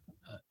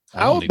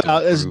 How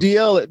about, as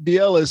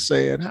DL is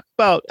saying,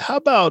 how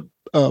about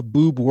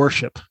boob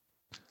worship?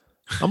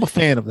 I'm a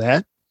fan of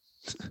that.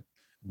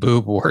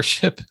 Boob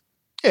worship?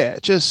 Yeah,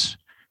 just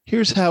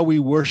here's how we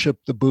worship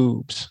the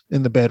boobs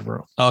in the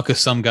bedroom. Oh, because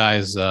some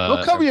guys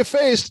don't cover your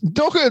face.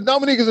 Don't.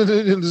 Dominique is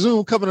in the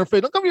Zoom covering her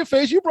face. Don't cover your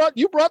face. You brought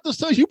this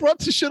stuff. You brought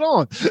this shit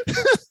on.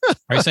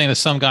 Are you saying that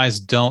some guys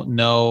don't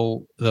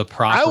know the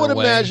proper way? I would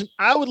imagine.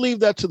 I would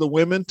leave that to the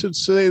women to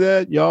say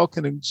that. Y'all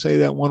can say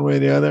that one way or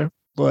the other,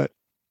 but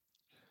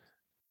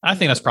I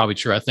think that's probably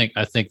true. I think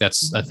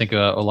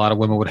a lot of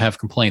women would have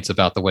complaints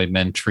about the way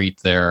men treat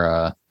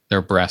their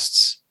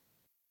breasts.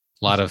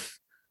 A lot of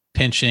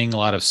pinching, a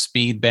lot of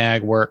speed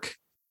bag work.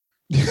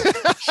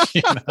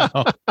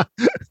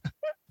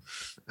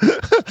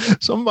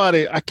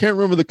 Somebody, I can't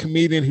remember the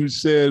comedian who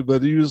said,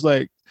 but he was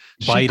like,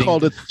 she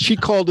called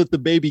it the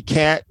baby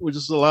cat, which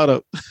is a lot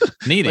of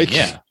kneading,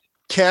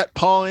 cat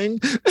pawing,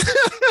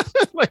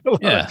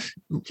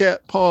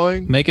 cat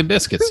pawing, making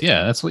biscuits.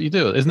 Yeah, that's what you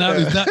do. It's not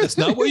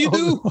what you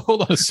do.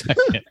 Hold on a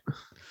second.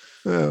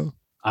 Yeah.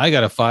 I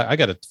gotta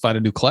find a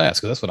new class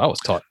because that's what I was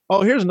taught.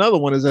 Oh, here's another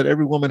one: is that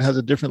every woman has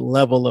a different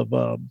level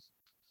of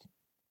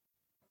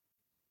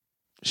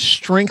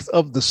strength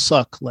of the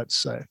suck. Let's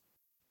say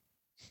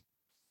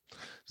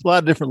it's a lot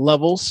of different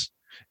levels,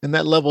 and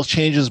that level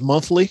changes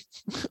monthly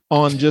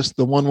on just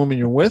the one woman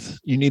you're with.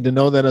 You need to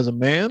know that as a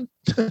man.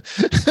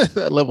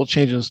 That level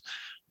changes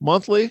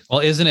monthly.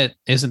 Well, isn't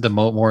the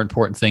more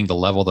important thing the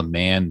level the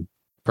man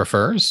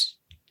prefers?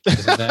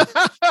 Isn't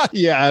that?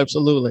 Yeah,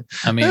 absolutely.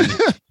 I mean.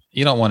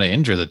 You don't want to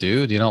injure the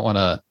dude. You don't want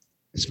to.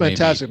 It's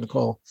fantastic,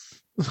 Nicole.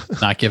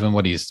 Not give him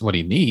what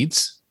he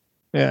needs.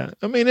 Yeah,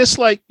 I mean, it's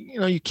like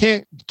you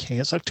can't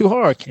suck too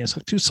hard, can't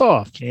suck too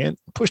soft, can't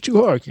push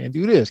too hard, can't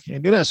do this,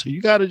 can't do that. So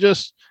you got to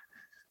just,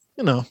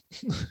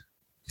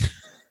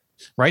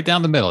 right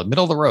down the middle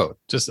of the road,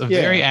 just a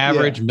very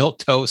average milk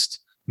toast.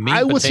 Meat,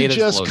 I would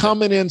suggest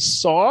coming in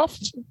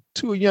soft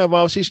to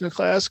while teaching the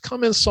class.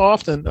 Come in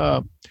soft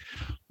and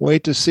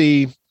wait to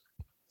see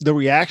the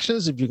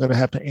reactions. If you're going to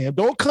have to amp,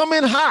 don't come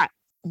in hot.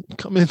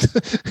 Come in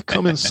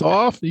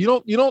soft.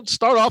 You don't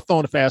start off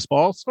throwing a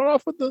fastball. Start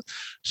off with the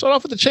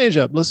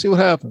changeup. Let's see what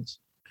happens.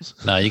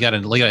 No, you got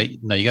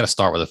to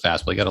start with a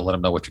fastball. You got to let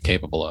them know what you're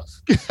capable of.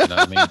 You know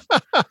what I mean?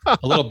 A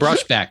little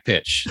brush back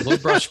pitch, a little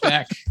brush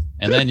back,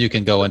 And then you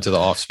can go into the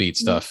off-speed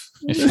stuff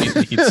if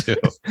you need to.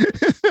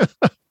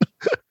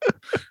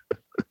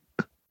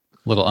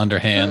 Little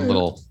underhand,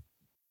 little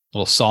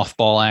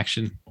softball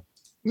action.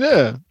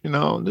 Yeah,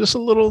 just a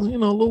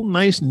little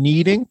nice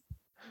kneading,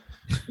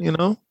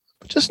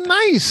 just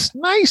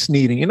nice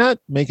kneading. You're not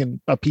making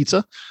a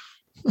pizza.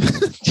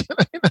 You're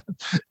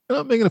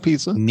not making a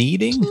pizza.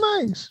 Kneading?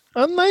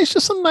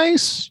 Just a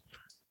nice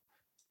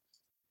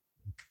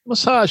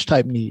massage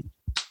type knead,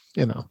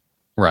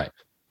 Right.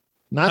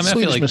 Not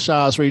Swedish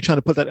massage where you're trying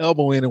to put that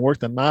elbow in and work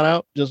the knot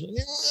out. Just.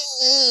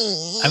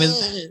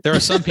 There are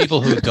some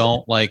people who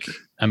don't like.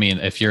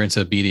 If you're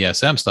into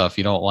BDSM stuff,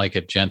 you don't like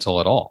it gentle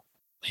at all.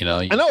 I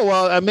know.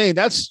 Well,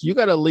 you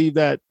got to leave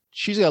that.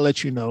 She's got to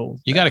let you know.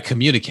 You got to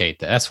communicate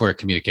that. That's where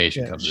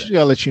communication comes in. She's got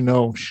to let you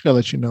know. She's got to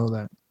let you know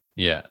that.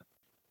 Yeah.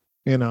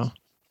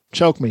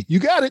 Choke me. You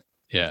got it.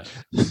 Yeah.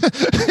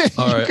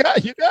 All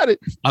right. You got it.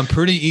 I'm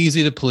pretty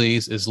easy to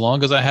please as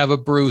long as I have a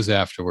bruise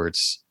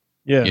afterwards.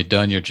 Yeah. You've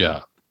done your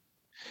job.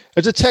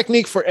 There's a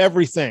technique for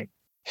everything.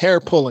 Hair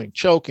pulling,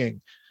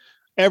 choking,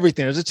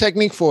 everything. There's a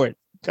technique for it.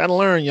 Got to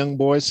learn, young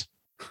boys.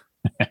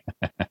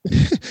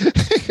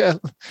 Gotta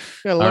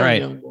learn, all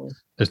right. Young boys.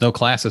 There's no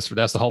classes for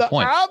that's the whole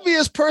point. The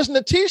obvious person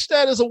to teach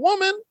that is a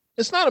woman.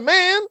 It's not a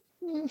man.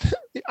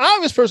 The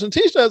obvious person to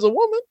teach that is a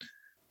woman.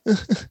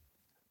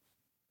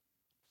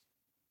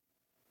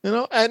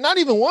 And not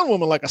even one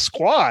woman, like a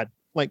squad,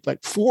 like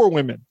 4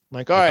 women.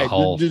 Like, all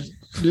right, this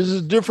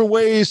is different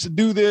ways to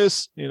do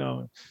this.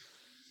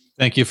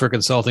 Thank you for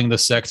consulting the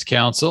Sex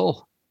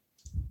Council.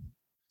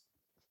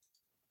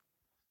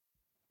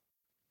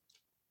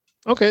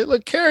 Okay,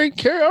 look, Carrie,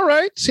 all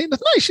right. See,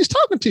 that's nice. She's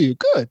talking to you.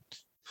 Good.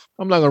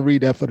 I'm not gonna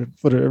read that for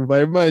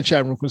everybody. Everybody in the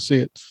chat room can see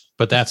it.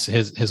 But that's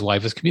his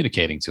wife is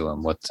communicating to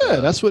him.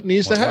 That's what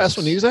needs to happen. That's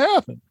what needs to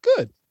happen.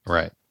 Good.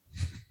 Right.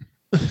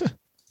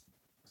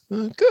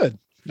 Good.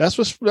 That's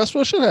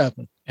what should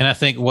happen. And I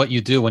think what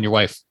you do when your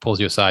wife pulls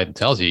you aside and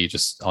tells you,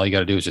 all you got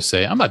to do is just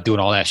say, "I'm not doing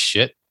all that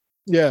shit."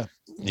 Yeah.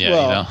 Yeah.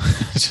 Well,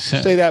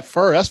 say that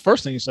first. That's the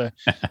first thing you say.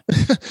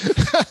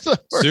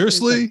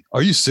 Seriously?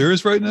 Are you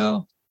serious right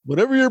now?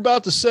 Whatever you're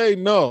about to say,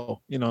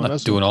 no. I'm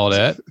not doing all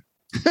that.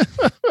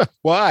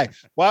 Why?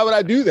 Why would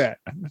I do that?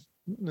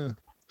 No.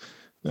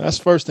 That's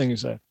the first thing you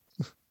say.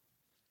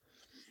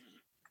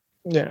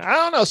 Yeah, I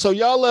don't know. So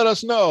y'all let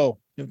us know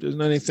if there's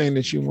anything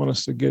that you want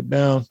us to get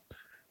down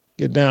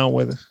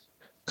with,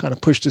 kind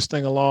of push this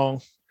thing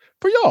along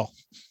for y'all.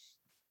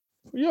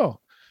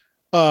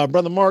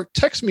 Brother Mark,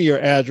 text me your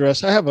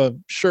address. I have a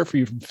shirt for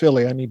you from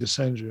Philly I need to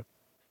send you.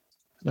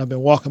 And I've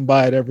been walking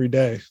by it every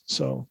day.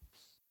 So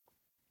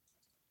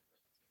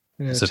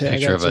it's a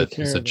picture of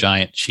it's a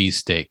giant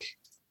cheesesteak.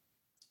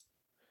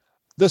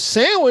 The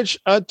sandwich,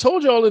 I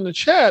told y'all in the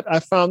chat, I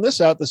found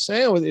this out. The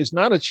sandwich is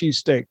not a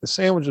cheesesteak. The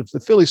sandwich of the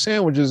Philly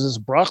sandwiches is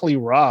broccoli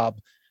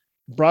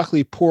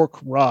pork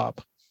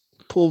rob.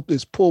 Pulled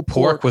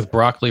pork with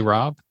broccoli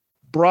rob?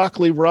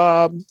 Broccoli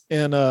rob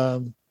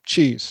and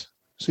cheese.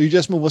 So you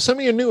just move. Well, send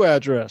me your new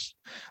address.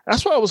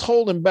 That's why I was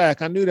holding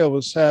back. I knew that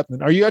was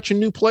happening. Are you at your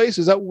new place?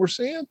 Is that what we're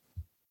seeing?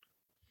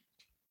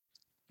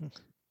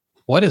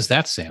 What is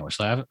that sandwich?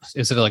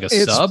 Is it like a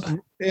sub?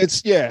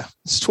 It's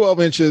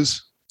 12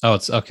 inches. Oh,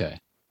 it's okay.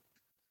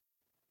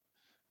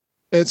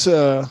 It's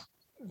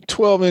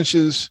 12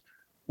 inches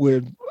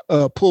with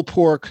pulled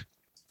pork,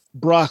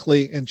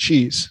 broccoli, and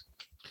cheese.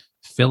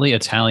 Philly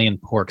Italian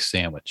pork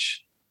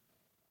sandwich.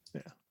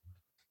 Yeah.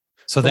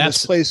 So from that's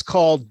this place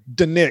called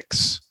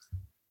Dinick's.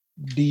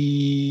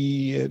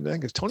 I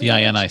think it's Tony.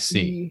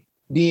 DINIC.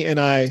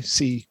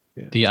 DNIC.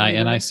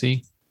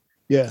 DINIC.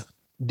 Yeah.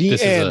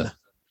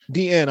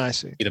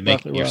 DNIC. To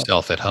make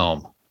yourself at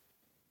home.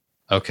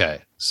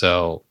 Okay.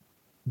 So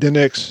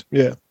Dinick's.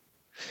 Yeah.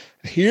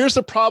 Here's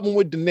the problem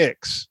with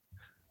Dinick's.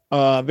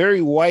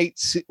 Very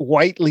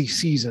whitely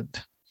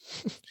seasoned.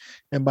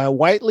 And by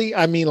whitely,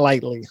 I mean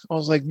lightly. I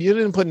was like, you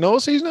didn't put no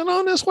seasoning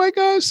on this, white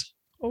guys?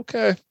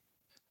 Okay.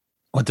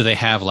 What do they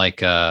have?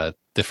 Like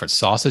different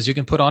sauces you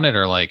can put on it,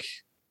 or like?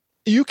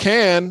 You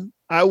can.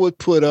 I would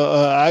put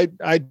I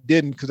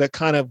didn't, because that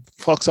kind of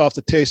fucks off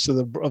the taste of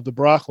the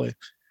broccoli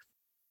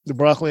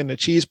and the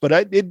cheese. But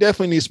it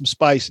definitely needs some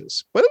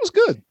spices. But it was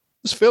good. It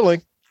was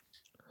filling.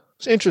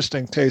 It's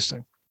interesting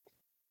tasting.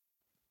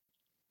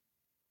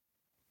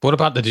 What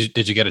about did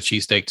you get a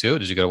cheesesteak too?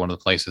 Did you go to one of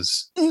the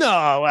places?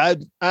 No,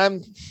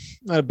 I'm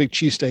not a big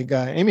cheesesteak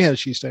guy. Amy had a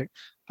cheesesteak.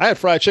 I had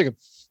fried chicken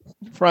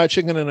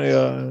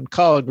and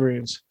collard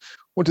greens.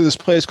 Went to this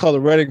place called the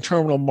Reading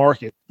Terminal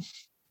Market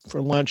for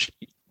lunch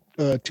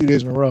 2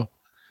 days in a row.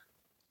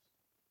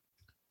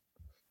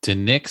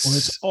 Dinick's. Well,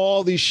 it's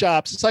all these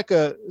shops. It's like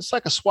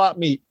a swap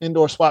meet,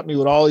 indoor swap meet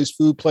with all these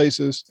food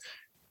places.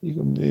 You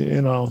can,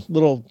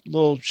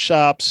 little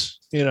shops,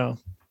 The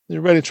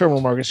Reading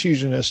Terminal Market is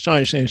huge in there. It's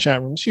Johnny saying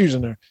chat room. It's huge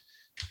in there.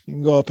 You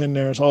can go up in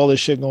there. There's all this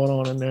shit going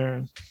on in there.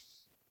 And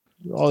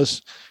all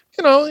this,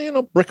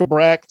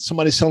 bric-a-brac.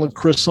 Somebody selling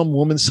some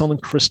woman selling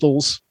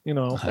crystals. That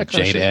kind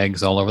jade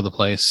eggs all over the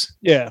place.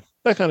 Yeah,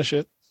 that kind of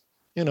shit.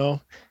 So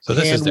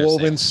this is their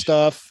hand-woven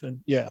stuff, and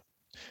yeah,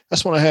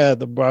 that's when I had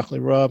the broccoli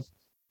rub.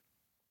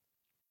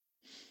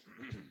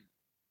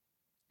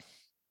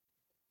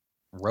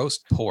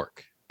 roast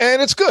pork.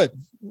 And it's good.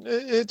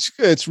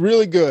 It's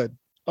really good.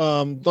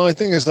 The only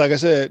thing is, like I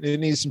said, it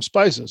needs some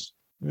spices.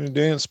 They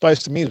didn't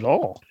spice the meat at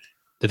all.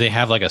 Did they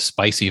have like a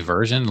spicy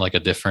version, like a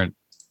different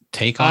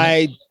take on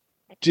it?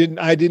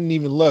 I didn't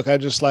even look. I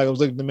was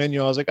looking at the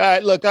menu. I was like, all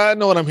right, look, I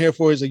know what I'm here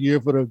for. He's like, you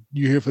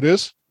here for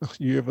this?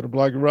 You here for the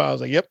Bloggy Raw? I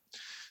was like, yep.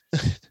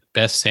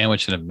 Best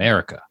sandwich in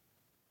America,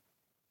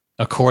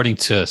 according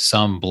to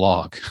some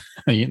blog.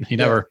 you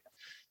never.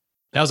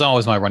 That was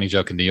always my running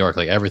joke in New York.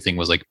 Like everything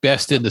was like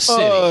best in the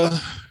city.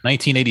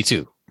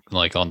 1982,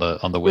 like on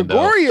the window.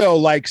 Gregorio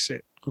likes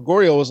it.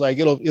 Gregorio was like,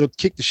 it'll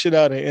kick the shit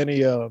out of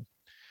any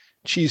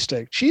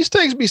cheesesteak.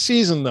 Cheesesteaks be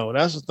seasoned though.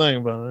 That's the thing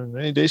about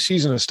it. They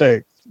season a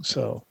steak.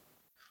 So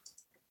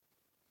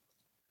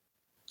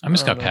I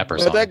just got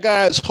peppers. But that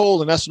guy's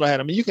holding. That's what I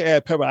had. I mean, you can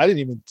add pepper. I didn't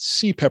even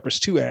see peppers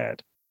to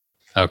add.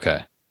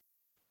 Okay.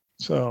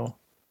 So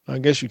I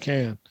guess you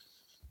can.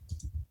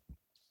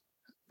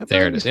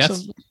 There it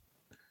is.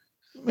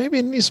 Maybe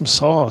it needs some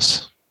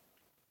sauce.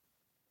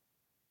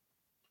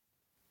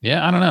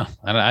 Yeah, I don't know.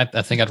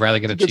 I think I'd rather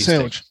get a cheese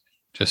sandwich.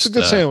 Just it's a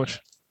good sandwich.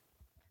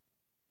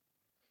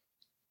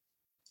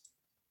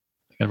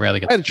 I'd rather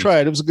get. I had to try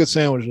it. It was a good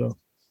sandwich, though.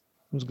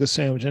 It was a good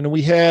sandwich, and then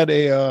we had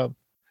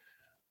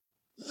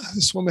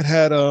this woman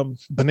had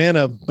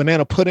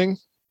banana pudding,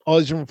 all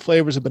these different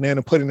flavors of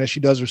banana pudding that she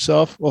does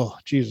herself. Oh,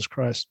 Jesus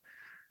Christ.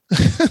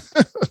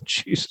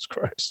 Jesus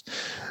Christ.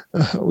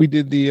 We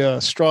did the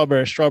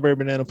strawberry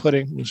banana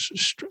pudding.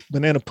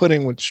 Banana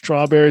pudding with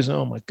strawberries.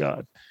 Oh my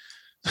God.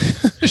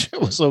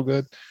 It was so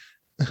good.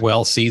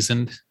 Well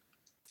seasoned.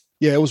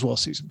 Yeah, it was well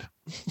seasoned.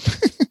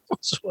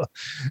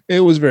 It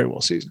was very well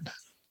seasoned.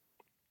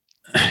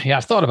 Yeah,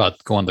 I've thought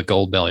about going the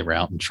Gold Belly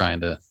route and trying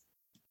to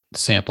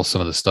sample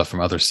some of the stuff from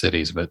other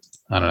cities, but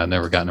I don't know. I've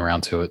never gotten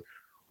around to it.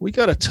 We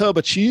got a tub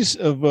of cheese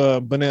of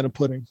banana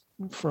pudding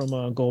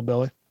from Gold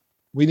Belly.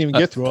 We didn't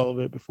even get through all of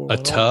it before. A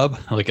tub?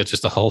 Like it's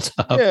just a whole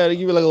tub? Yeah, they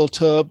give you like a little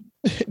tub.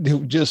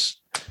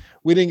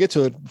 We didn't get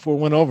to it before it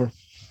went over.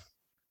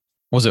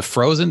 Was it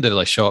frozen? Did it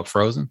like show up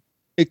frozen?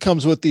 It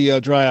comes with the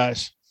dry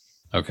ice.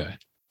 Okay.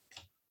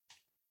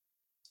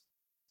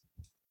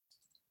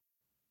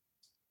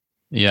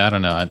 Yeah, I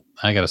don't know.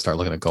 I got to start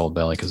looking at Gold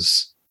Belly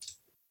because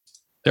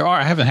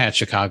I haven't had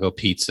Chicago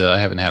pizza. I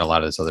haven't had a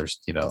lot of this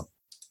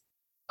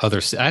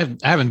others, I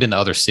haven't been to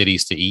other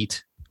cities to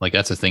eat. Like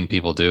that's a thing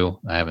people do.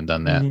 I haven't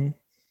done that. Mm-hmm.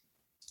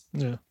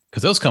 Yeah.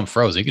 Because those come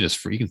frozen. You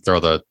can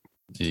throw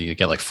you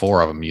get like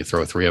 4 of them. You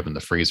throw 3 of them in the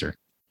freezer.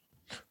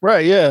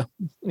 Right. Yeah.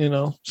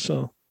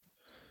 So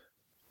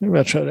maybe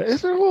I'll try that.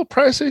 Is it a little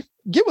pricey?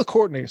 Give a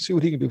Courtney, see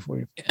what he can do for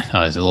you.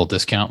 Is it a little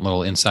discount,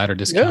 little insider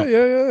discount?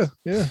 Yeah.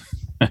 Yeah.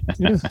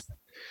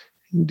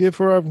 He did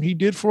for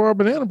our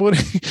banana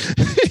pudding.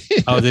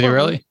 Oh, did he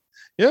really?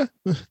 Yeah.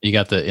 You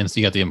got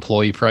the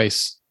employee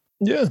price.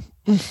 Yeah.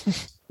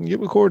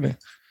 Give a Courtney.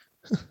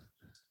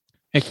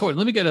 Hey, Courtney,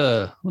 let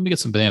me get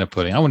some banana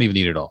pudding. I won't even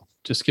eat it all.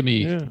 Just give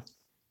me. Yeah.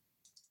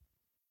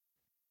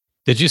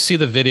 Did you see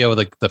the video of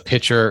the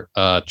pitcher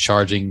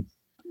charging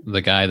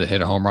the guy that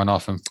hit a home run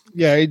off him?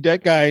 Yeah,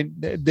 that guy.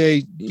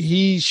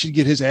 He should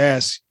get his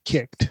ass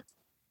kicked.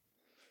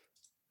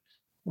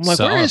 I'm like,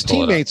 where are his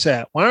teammates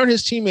at? Why aren't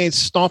his teammates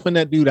stomping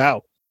that dude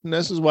out? And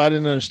this is why I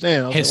didn't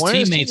understand. His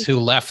teammates who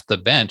left the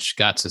bench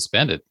got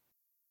suspended.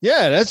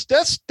 Yeah, that's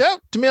that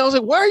to me. I was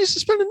like, why are you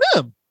suspending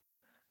them?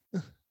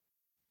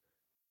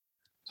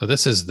 So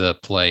this is the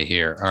play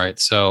here. All right.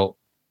 So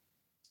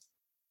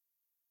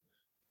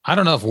I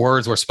don't know if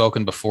words were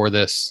spoken before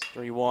this.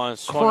 3-1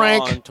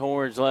 swung on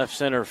towards left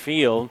center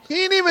field. He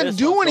didn't even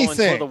do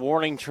anything. The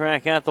warning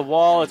track at the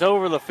wall. It's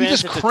over the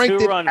fence. It's a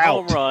 2-run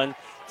home run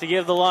to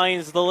give the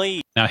Lions the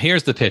lead. Now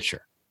here's the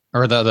pitcher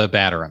or the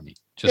batter. I mean,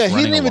 he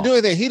didn't even do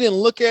anything. He didn't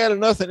look at it,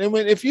 nothing. I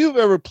mean, if you've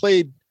ever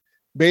played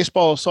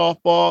baseball or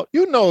softball,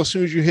 as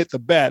soon as you hit the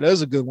bat, that's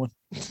a good one.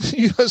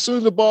 As soon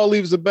as the ball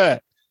leaves the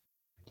bat.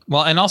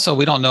 Well, and also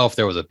we don't know if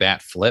there was a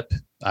bat flip.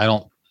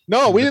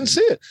 No, we didn't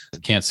see it.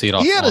 Can't see it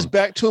off. He had his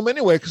back to him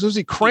anyway, because as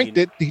he cranked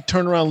it, he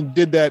turned around and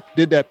did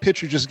that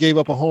pitcher just gave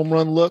up a home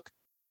run look.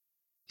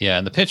 Yeah,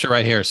 and the pitcher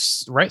right here,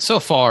 right so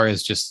far,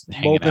 is just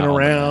moping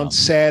around,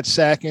 sad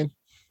sacking.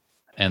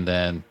 And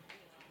then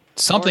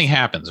something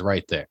happens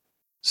right there.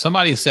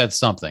 Somebody said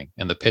something,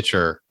 and the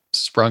pitcher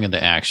sprung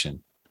into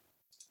action.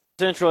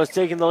 Central has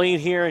taken the lead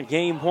here in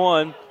game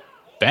 1.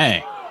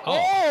 Bang.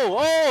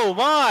 Oh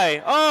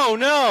my. Oh,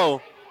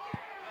 no.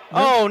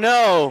 Oh,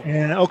 no.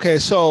 And okay,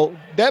 so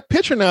that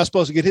pitcher now is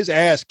supposed to get his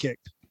ass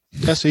kicked.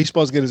 That's what he's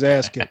supposed to get his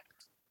ass kicked.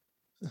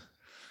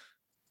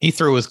 He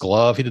threw his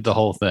glove. He did the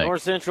whole thing.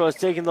 North Central has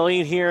taken the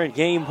lead here in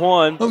game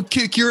 1. Oh,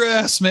 kick your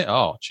ass, man.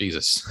 Oh,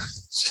 Jesus.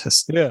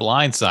 Just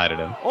blindsided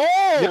him.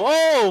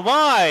 Oh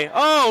my.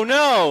 Oh,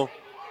 no.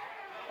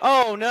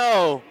 Oh,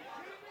 no.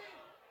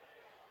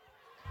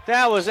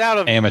 That was out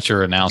of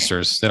amateur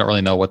announcers. They don't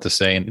really know what to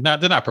say, and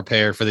they're not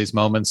prepared for these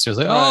moments. They're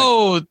like,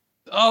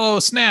 oh,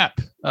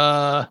 snap.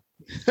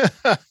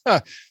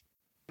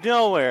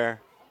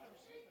 Nowhere.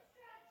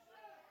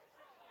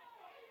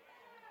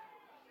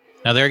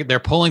 Now they're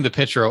pulling the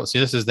pitcher. See,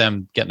 this is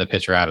them getting the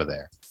pitcher out of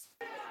there.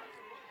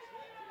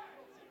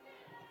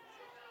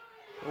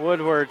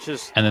 Woodward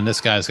just. And then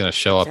this guy's going to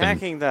show up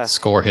and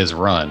score his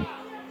run.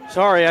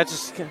 Sorry,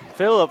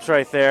 Phillips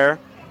right there.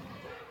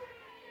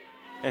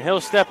 And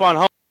he'll step on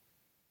home.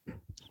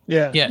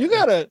 Yeah.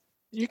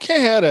 You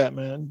can't have that,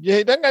 man.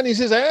 Yeah, that guy needs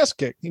his ass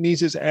kicked. He needs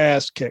his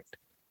ass kicked.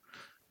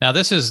 Now,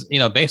 this is,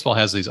 baseball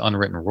has these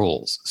unwritten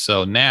rules.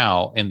 So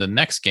now in the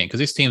next game, because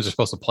these teams are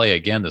supposed to play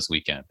again this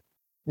weekend.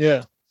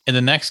 Yeah. In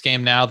the next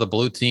game now, the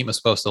blue team is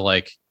supposed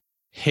to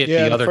hit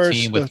the other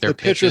team with their pitches.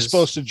 The pitcher's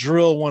supposed to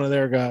drill one of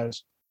their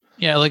guys.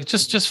 Yeah,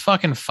 just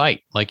fucking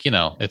fight.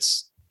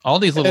 It's all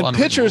these little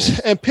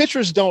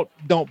pitchers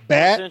don't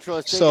bat.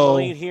 Central so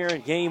lead here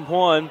in game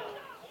 1.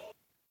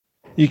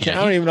 You can.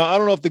 I don't even know. I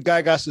don't know if the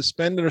guy got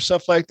suspended or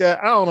stuff like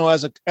that. I don't know.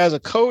 As a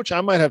coach,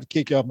 I might have to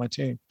kick you off my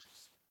team.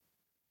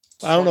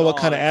 I don't know what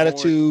kind of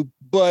attitude,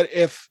 but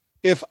if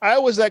I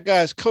was that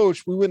guy's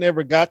coach, we would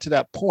never got to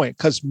that point.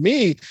 Because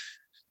me,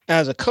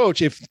 as a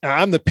coach, if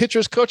I'm the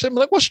pitcher's coach, I'm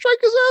like, well, strike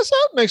his ass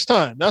out next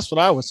time. That's what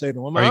I would say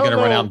to him. Are you going to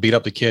run out and beat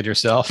up the kid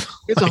yourself?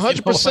 It's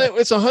 100%.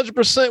 It's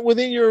 100%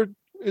 within your.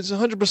 It's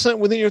 100%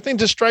 within your thing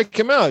to strike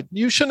him out.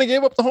 You shouldn't have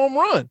gave up the home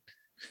run.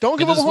 Don't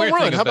give up a home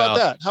run. How about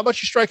that? How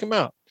about you strike him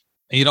out?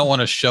 You don't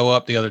want to show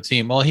up the other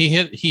team. Well,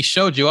 he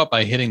showed you up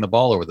by hitting the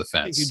ball over the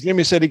fence.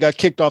 Jimmy said he got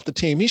kicked off the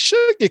team. He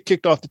should get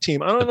kicked off the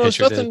team. I don't know.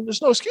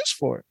 There's no excuse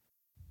for it.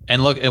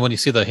 And look, and when you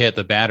see the hit,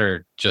 the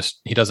batter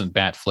he doesn't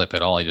bat flip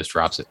at all. He just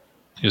drops it.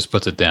 He just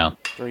puts it down.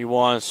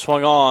 3-1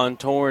 swung on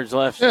towards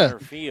left center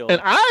field. And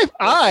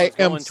I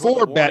am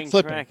for bat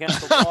flipping.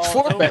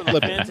 For bat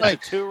flipping.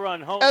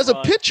 As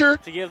a pitcher,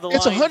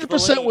 it's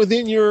 100%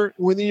 within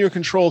your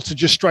control to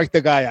just strike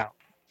the guy out.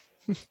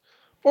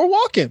 Or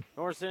walk him.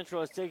 North Central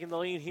has taken the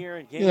lead here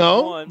in game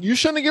 1. You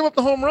shouldn't have given up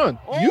the home run.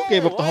 You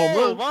gave up the home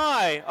run.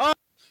 My.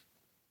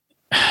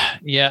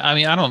 Yeah, I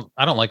mean, I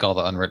don't like all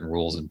the unwritten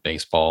rules in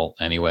baseball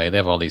anyway. They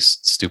have all these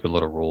stupid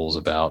little rules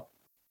about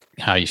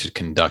how you should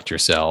conduct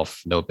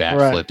yourself. No bat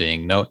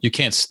flipping. No, you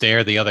can't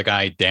stare the other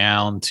guy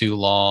down too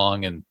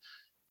long, and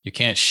you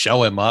can't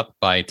show him up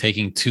by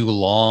taking too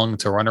long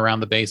to run around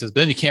the bases.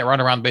 But then you can't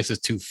run around the bases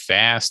too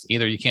fast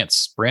either. You can't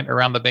sprint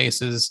around the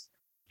bases.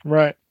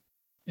 Right.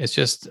 It's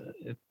just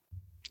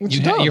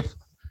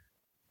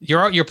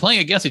you're playing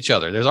against each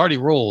other. There's already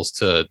rules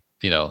to,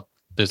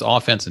 there's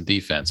offense and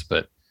defense,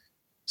 but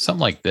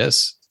something like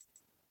this.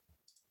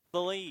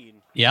 The lead.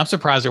 Yeah, I'm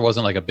surprised there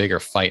wasn't a bigger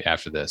fight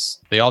after this.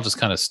 They all just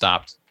kind of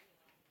stopped,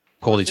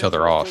 pulled each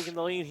other off. Taking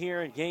the lead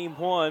here in game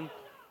 1.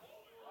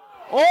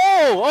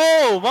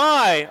 Oh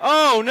my!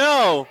 Oh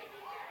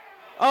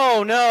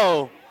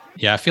no!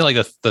 Yeah, I feel like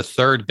the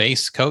third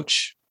base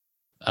coach,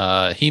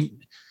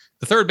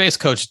 the third base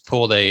coach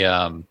pulled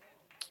a.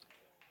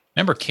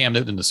 Remember Cam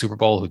Newton in the Super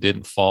Bowl who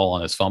didn't fall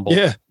on his fumble?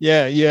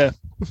 Yeah.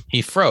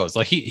 He froze.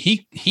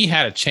 He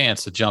had a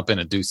chance to jump in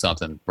and do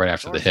something right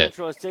after the hit.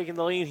 Central has taken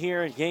the lead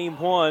here in game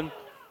 1.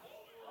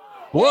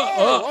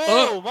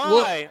 What?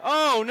 My!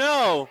 Oh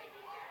no!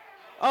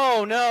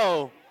 Oh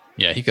no!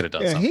 Yeah, he could have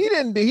done something. He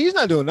didn't. He's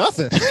not doing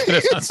nothing.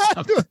 He's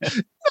not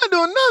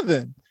doing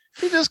nothing.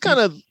 He just kind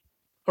of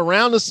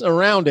around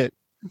it.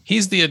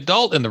 He's the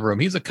adult in the room.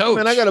 He's a coach.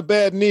 Man, I got a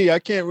bad knee. I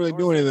can't really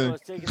do anything.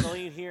 Taking the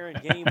lead here in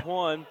game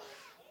 1.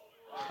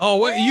 Oh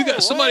wait, you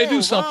got somebody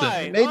do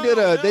something. They did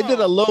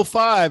a low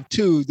 5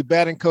 too. The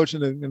batting coach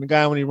and the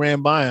guy when he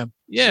ran by him.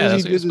 Yeah,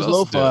 he did his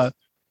low 5.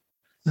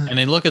 And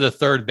then look at the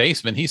third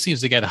baseman. He seems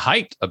to get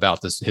hyped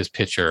about his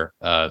pitcher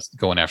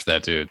going after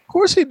that dude. Of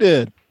course he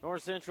did.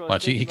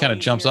 Watch, he kind of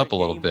jumps up a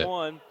little bit.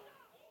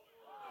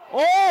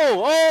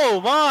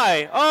 Oh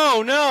my!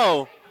 Oh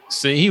no!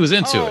 See, he was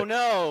into it. Oh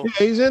no! Yeah,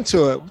 he's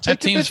into it. That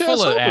team's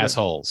full of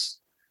assholes.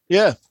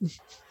 Yeah,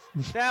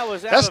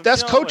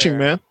 that's coaching,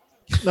 man.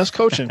 That's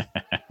coaching.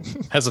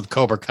 That's some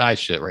Cobra Kai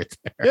shit right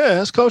there. Yeah,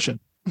 that's coaching.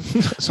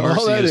 That's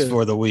all that is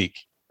for the week.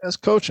 That's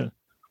coaching.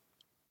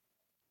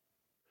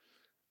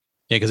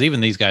 Yeah, because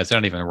even these guys, they're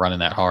not even running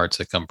that hard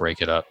to come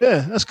break it up. Yeah,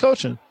 that's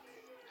coaching.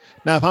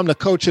 Now, if I'm the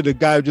coach of the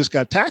guy who just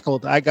got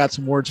tackled, I got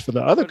some words for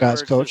the other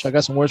guy's coach. I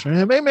got some words for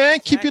him. Hey, man,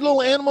 keep your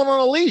little animal on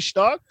a leash,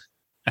 dog.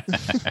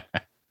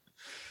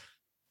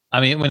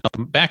 I mean,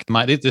 back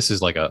in this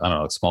is like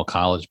a small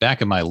college.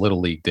 Back in my little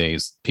league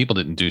days, people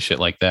didn't do shit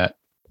like that.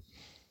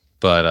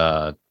 But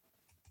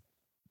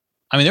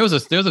I mean, there was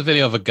a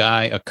video of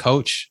a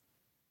coach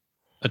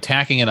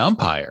attacking an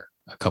umpire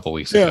a couple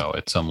weeks ago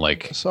at some I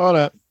saw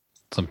that.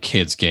 Some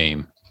kids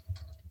game.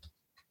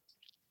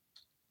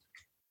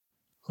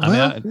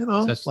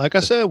 Well, like I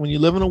said, when you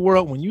live in a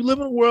world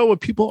where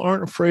people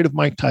aren't afraid of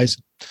Mike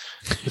Tyson,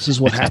 this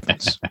is what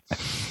happens.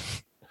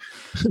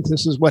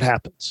 This is what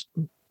happens.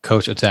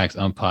 Coach attacks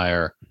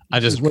umpire. I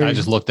just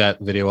looked that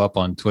video up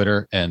on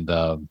Twitter, and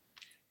the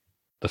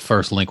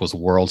first link was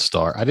World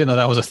Star. I didn't know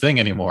that was a thing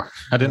anymore.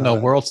 I didn't know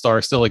World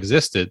Star still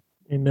existed.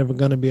 Ain't never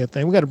gonna be a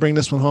thing. We got to bring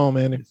this one home,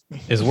 man.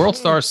 Is World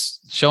Star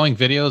showing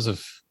videos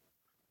of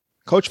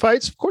coach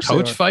fights? Of course,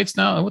 coach fights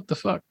now. What the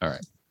fuck? All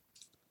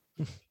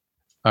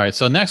right.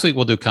 So next week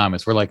we'll do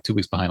comments. We're like 2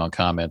 weeks behind on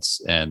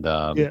comments, and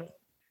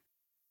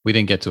we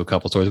didn't get to a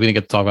couple stories. We didn't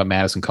get to talk about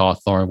Madison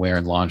Cawthorn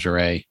wearing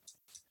lingerie.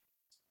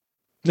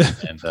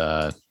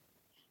 And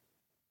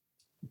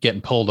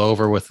getting pulled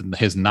over with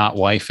his not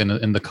wife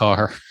in the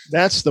car.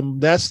 That's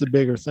the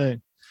bigger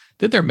thing.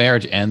 Did their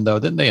marriage end though?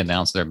 Didn't they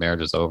announce their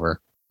marriage is over?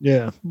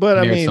 Yeah, but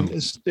I mean,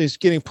 it's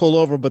getting pulled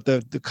over, but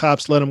the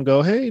cops let him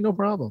go. Hey, no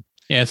problem.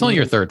 Yeah, it's only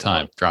your third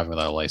time driving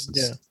without a license.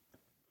 Yeah.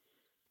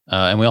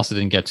 And we also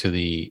didn't get to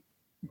the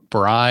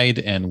bride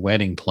and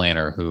wedding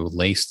planner who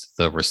laced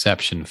the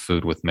reception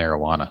food with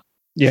marijuana.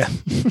 Yeah.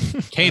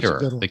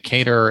 The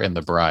caterer and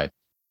the bride.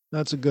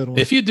 That's a good one.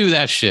 If you do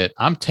that shit,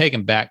 I'm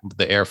taking back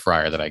the air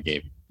fryer that I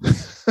gave you. You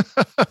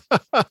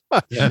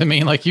know what I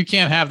mean? Like, you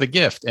can't have the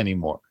gift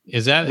anymore.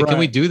 Is that, right. Can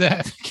we do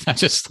that? Can I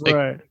just like,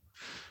 right.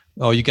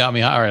 Oh, you got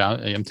me. All right.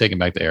 I'm taking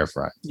back the air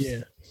fryer.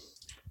 Yeah.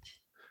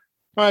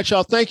 All right,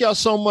 y'all. Thank y'all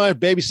so much.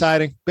 Baby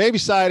sighting.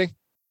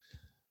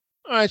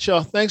 All right,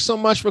 y'all. Thanks so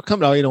much for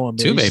coming. Oh, you don't want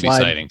two baby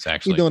sightings,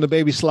 actually. We're doing the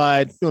baby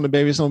slide. Doing the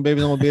baby. Some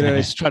babies don't be there.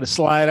 They try to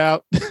slide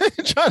out.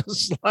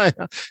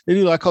 They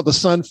do like called the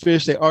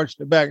sunfish. They arch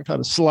their back and try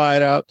to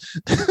slide out.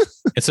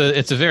 It's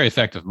a very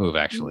effective move,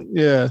 actually.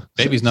 Yeah.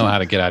 Babies know how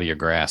to get out of your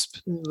grasp.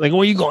 Like,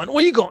 where you going? Oh,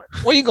 you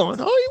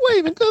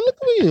waving. Good. Look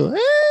at you.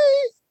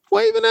 Hey,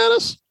 waving at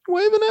us.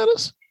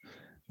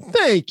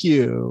 Thank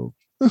you.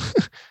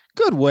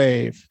 Good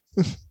wave.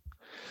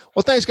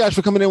 Well, thanks, guys,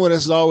 for coming in with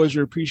us. As always,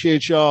 we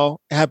appreciate y'all.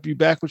 Happy to be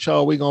back with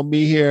y'all. We're going to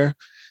be here.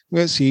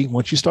 Let's see.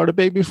 Once you start a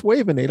baby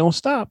waving, they don't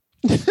stop.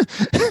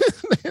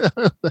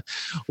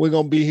 We're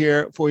going to be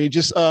here for you.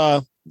 Just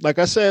like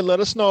I said, let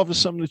us know if there's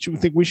something that you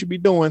think we should be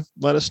doing.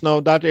 Let us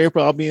know. Dr.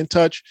 April, I'll be in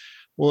touch.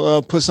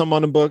 We'll put something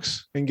on the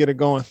books and get it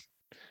going.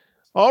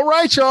 All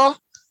right, y'all.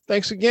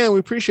 Thanks again. We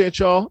appreciate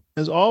y'all,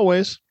 as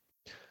always.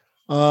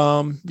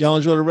 Y'all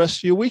enjoy the rest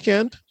of your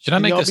weekend. Should I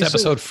make this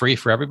episode free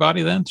for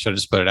everybody then? Should I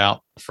just put it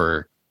out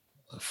for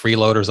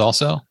freeloaders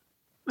also?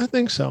 I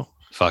think so.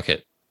 Fuck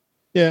it.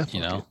 Yeah.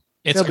 You know,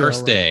 it's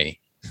Earth Day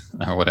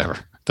or whatever.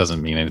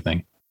 Doesn't mean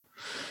anything.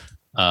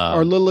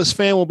 Our littlest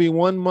fan will be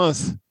 1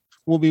 month.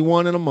 Will be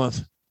one in a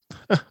month.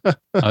 Oh,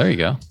 there you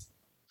go.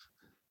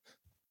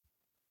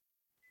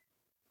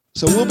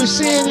 So we'll be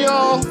seeing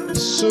y'all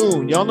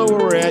soon. Y'all know where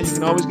we're at. You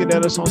can always get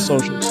at us on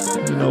socials.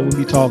 You know, we'll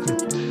be talking.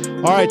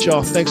 All right,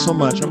 y'all. Thanks so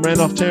much. I'm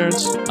Randolph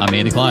Terrence. I'm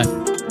Andy Klein.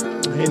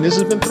 And this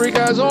has been Three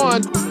Guys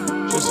On.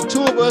 Just the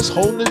two of us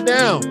holding it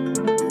down.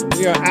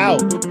 We are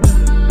out.